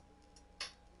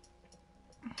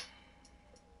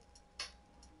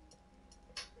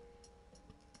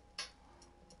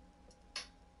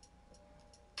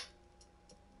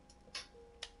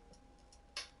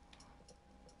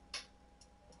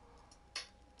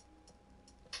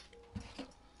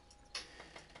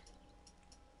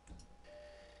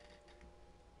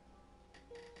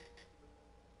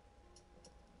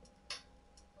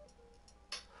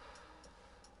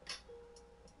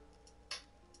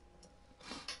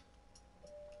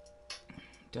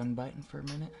 Done biting for a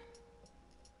minute.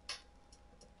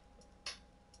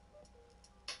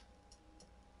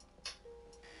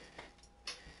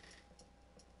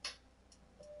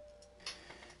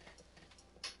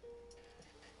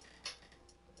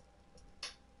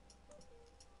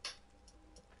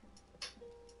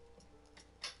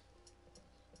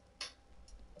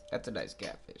 That's a nice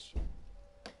catfish.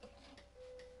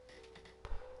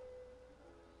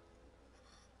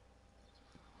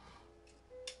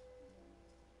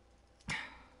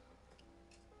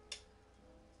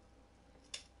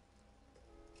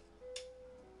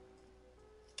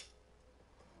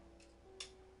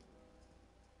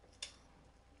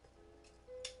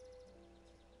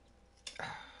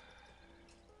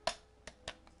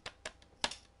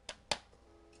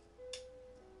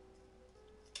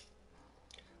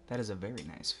 That is a very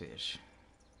nice fish.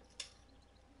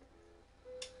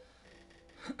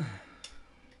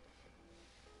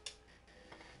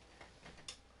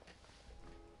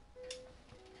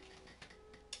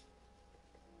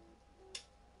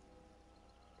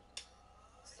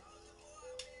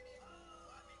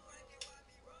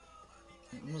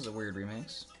 It was a weird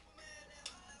remix.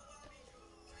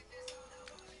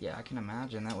 Yeah, I can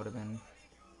imagine that would have been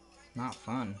not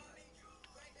fun.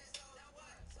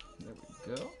 There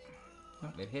we go. Oh,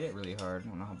 it hit it really hard. I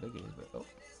don't know how big it is, but oh,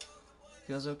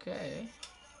 feels okay.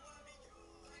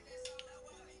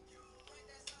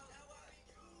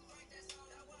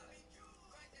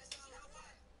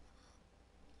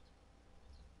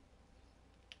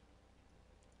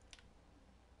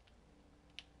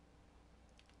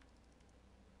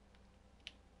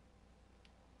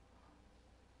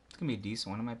 It's gonna be a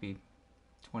decent one. It might be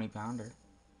 20 pounder.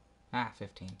 Ah,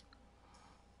 15.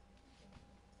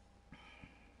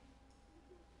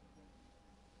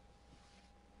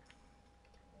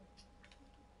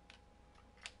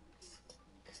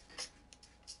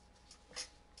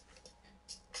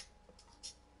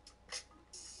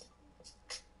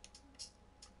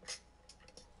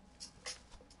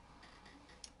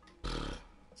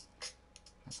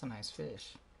 That's a nice fish.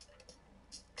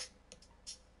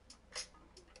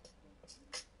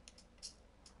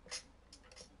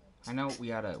 I know we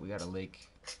got a lake.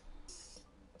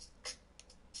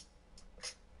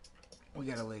 We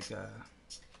got a lake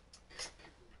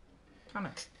kind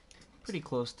of pretty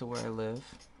close to where I live.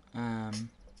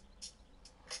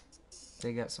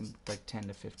 They got some like 10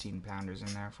 to 15 pounders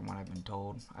in there from what I've been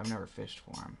told. I've never fished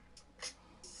for them.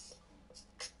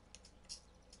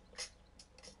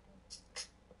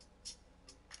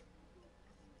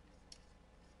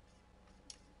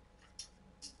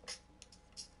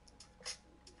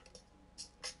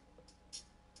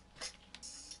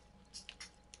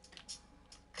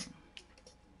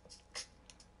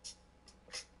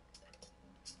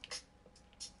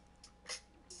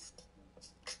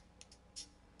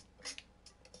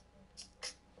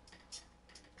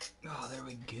 Oh, there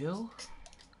we go.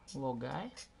 Little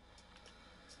guy.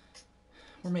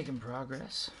 We're making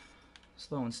progress.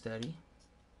 Slow and steady.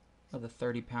 With a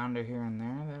 30 pounder here and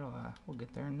there, that'll we'll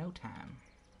get there in no time.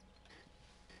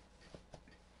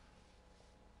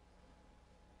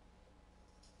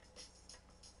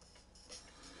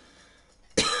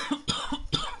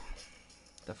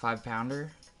 The 5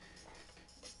 pounder.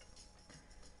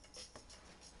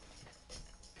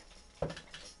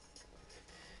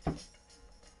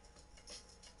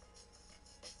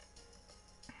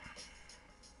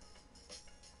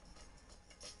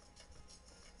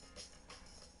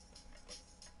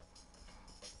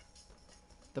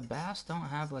 The bass don't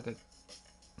have like a...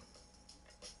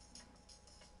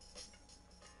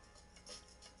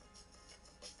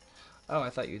 Oh, I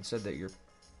thought you'd said that your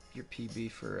PB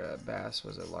for bass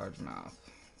was a largemouth.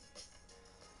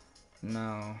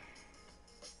 No.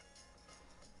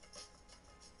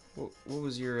 What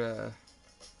was your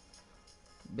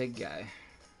big guy?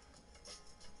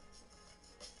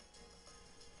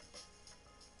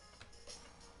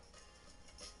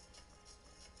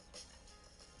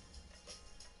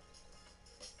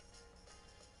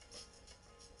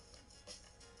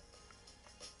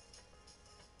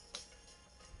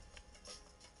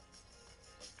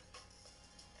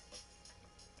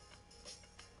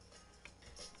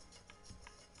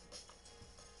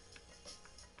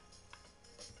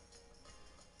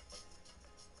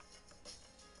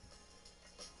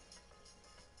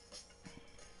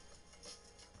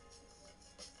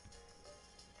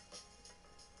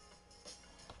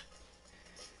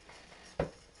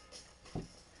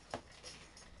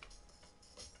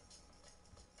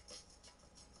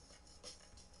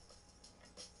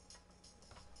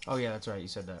 Oh yeah, that's right. You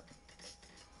said that.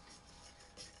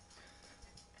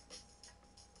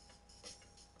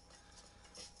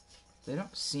 They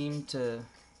don't seem to,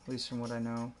 at least from what I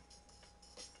know.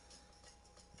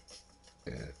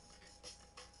 They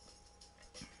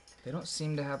don't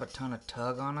seem to have a ton of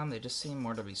tug on them. They just seem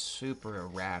more to be super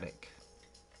erratic.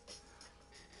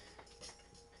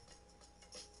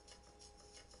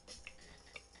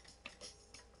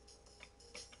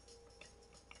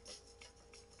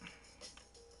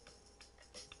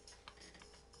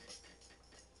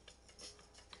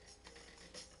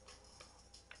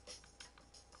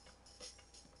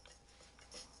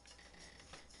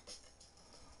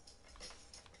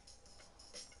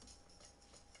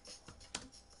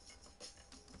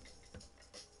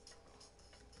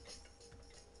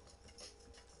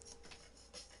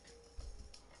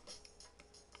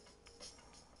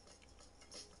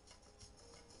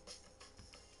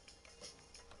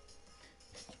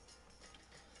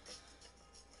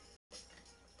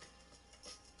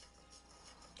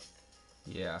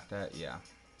 Yeah, yeah.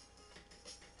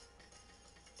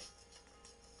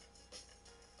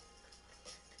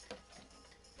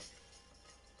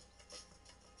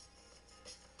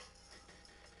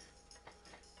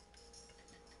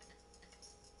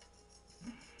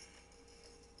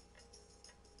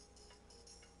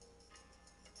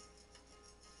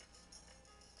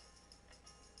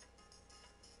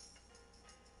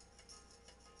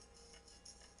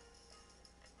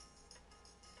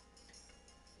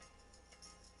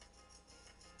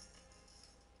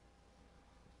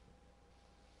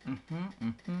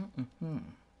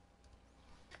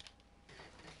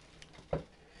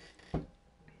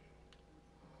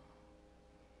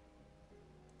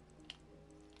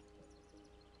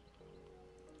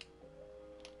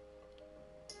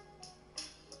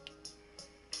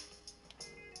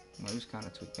 Well, he was kind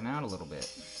of tweaking out a little bit.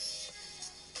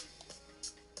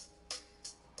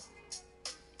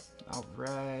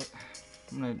 Alright.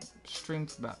 I'm going to stream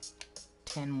for about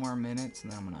 10 more minutes,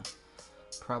 and then I'm going to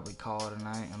probably call it a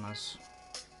night, unless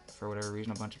for whatever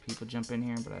reason a bunch of people jump in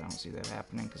here, but I don't see that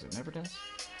happening because it never does.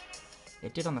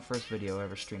 It did on the first video I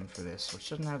ever streamed for this, which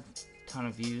doesn't have a ton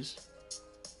of views.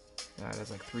 It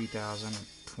has like 3,000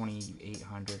 or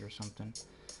 2,800 or something.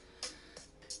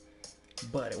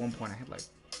 But at one point I had like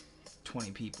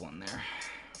 20 people in there.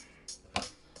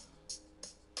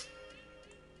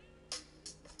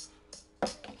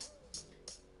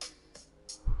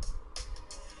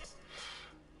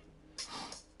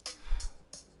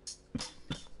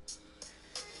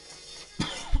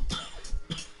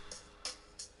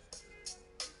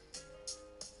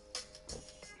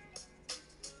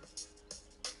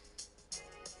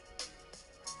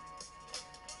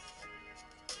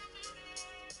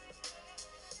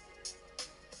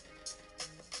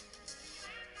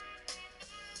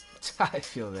 I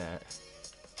feel that.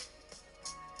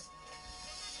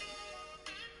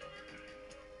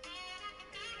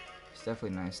 It's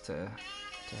definitely nice to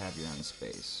have your own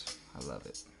space. I love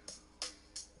it.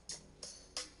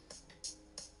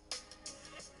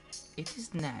 It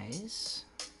is nice.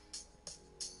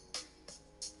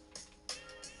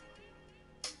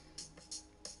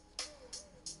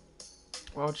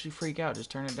 Why would you freak out?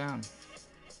 Just turn it down.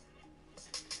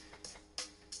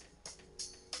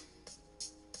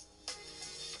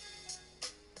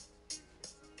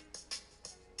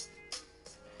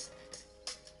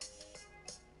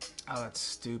 Oh, that's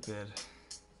stupid.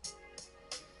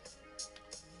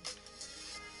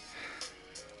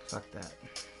 Fuck that.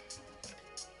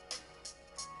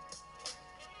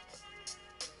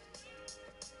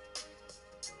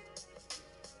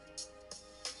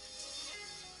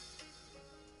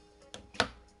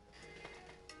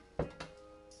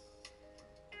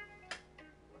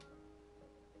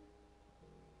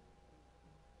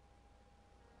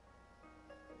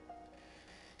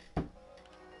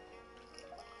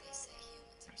 They say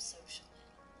humans are social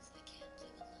animals. They can't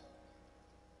live alone.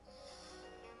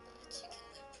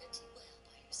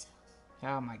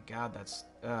 Oh my god, that's...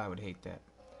 I would hate that.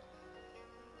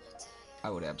 I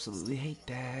would absolutely hate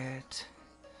that.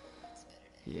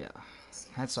 Yeah.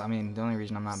 That's, I mean, the only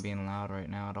reason I'm not being loud right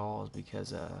now at all is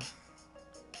because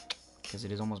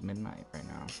it is almost midnight right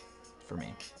now for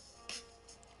me.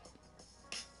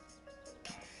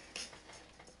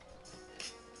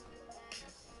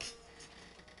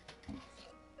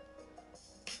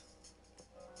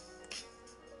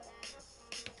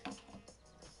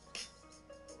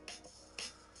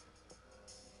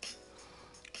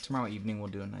 Tomorrow evening we'll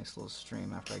do a nice little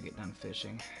stream after I get done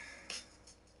fishing.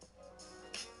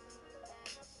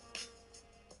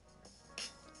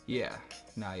 Yeah.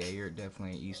 Nah, yeah, you're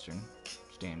definitely Eastern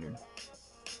Standard.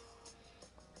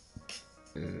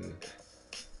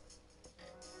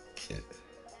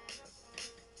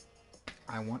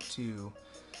 I want to,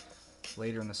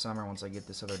 later in the summer, once I get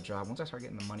this other job, once I start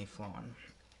getting the money flowing,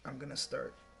 I'm going to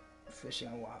start fishing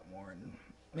a lot more and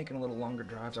making a little longer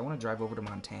drives. I want to drive over to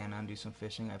Montana and do some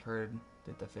fishing. I've heard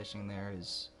that the fishing there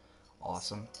is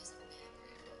awesome.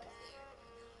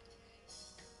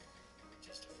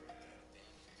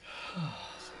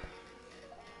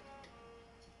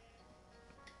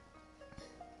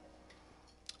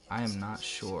 I am not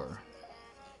sure.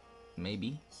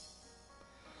 Maybe.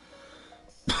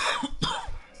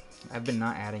 I've been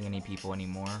not adding any people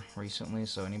anymore recently,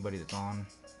 so anybody that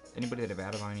I've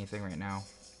added on anything right now,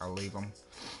 I'll leave them.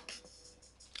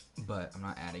 But I'm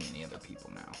not adding any other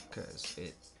people now, because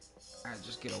I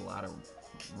just get a lot of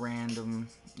random...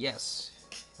 Yes,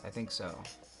 I think so.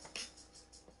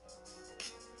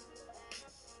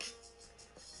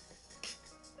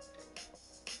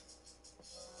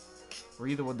 Were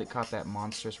you the one that caught that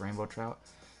monstrous rainbow trout?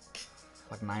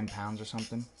 Like 9 pounds or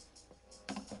something?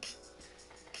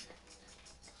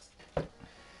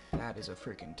 That is a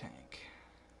freaking tank.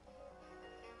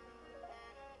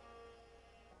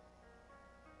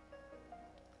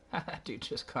 That dude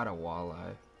just caught a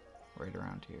walleye right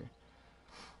around here.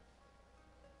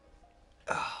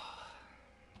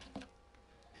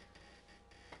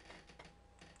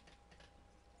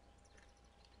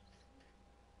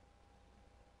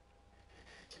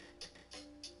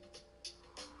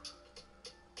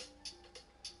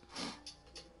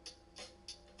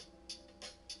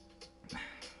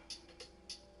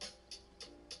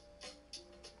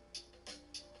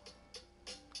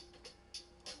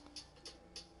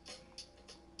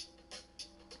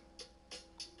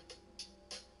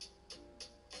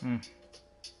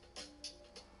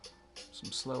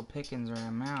 Some slow pickings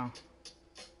around now.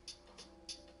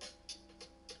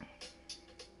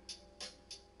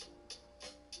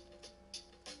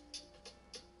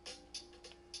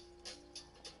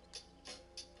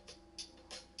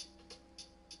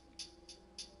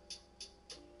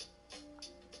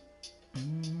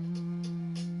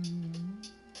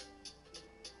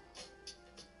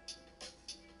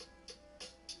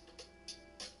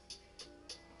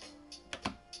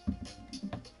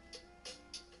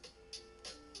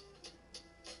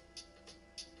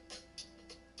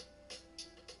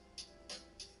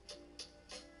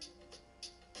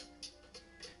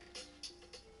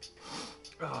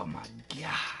 Oh my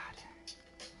god.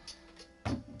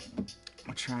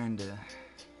 I'm trying to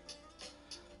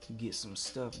get some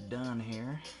stuff done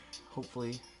here.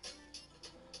 Hopefully,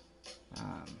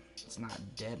 it's not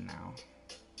dead now.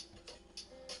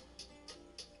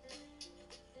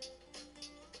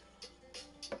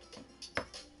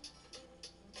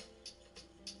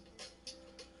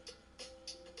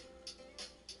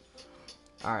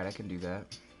 Alright, I can do that.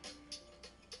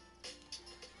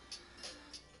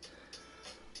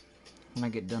 When I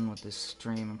get done with this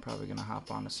stream, I'm probably going to hop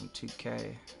onto some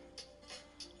 2K.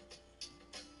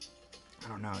 I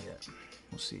don't know yet.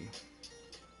 We'll see.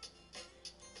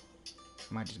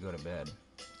 I might just go to bed,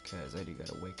 because I do got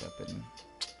to wake up in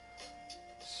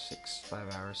 6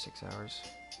 hours,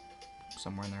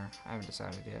 somewhere in there. I haven't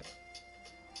decided yet.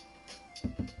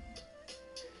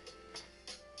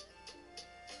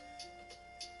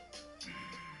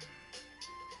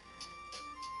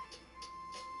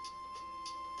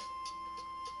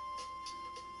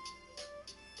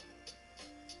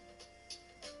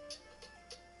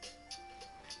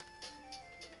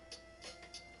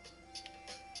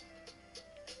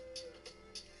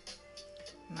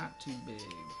 Not too big.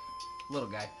 Little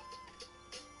guy.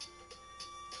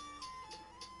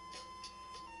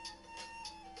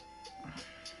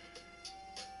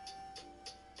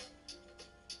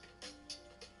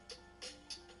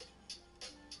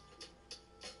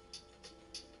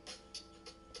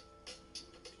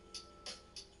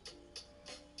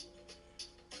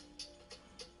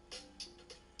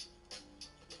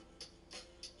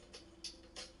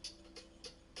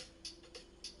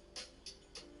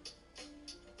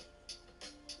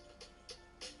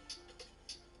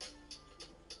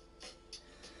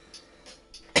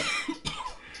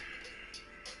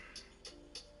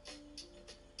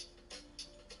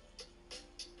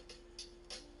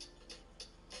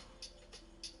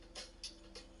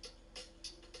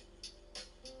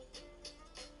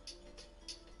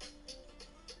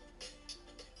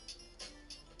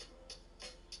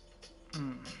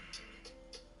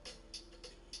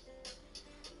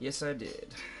 Yes, I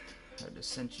did. I just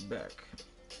sent you back.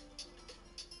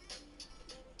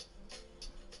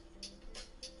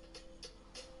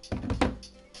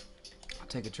 I'll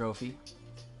take a trophy.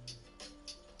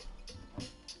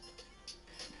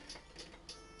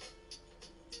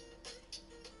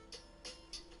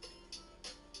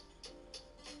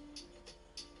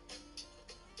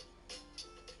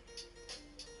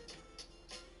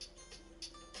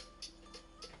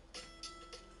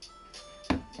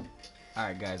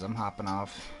 Alright guys, I'm hopping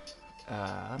off.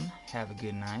 Have a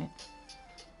good night,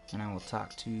 and I will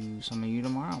talk to some of you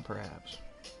tomorrow perhaps.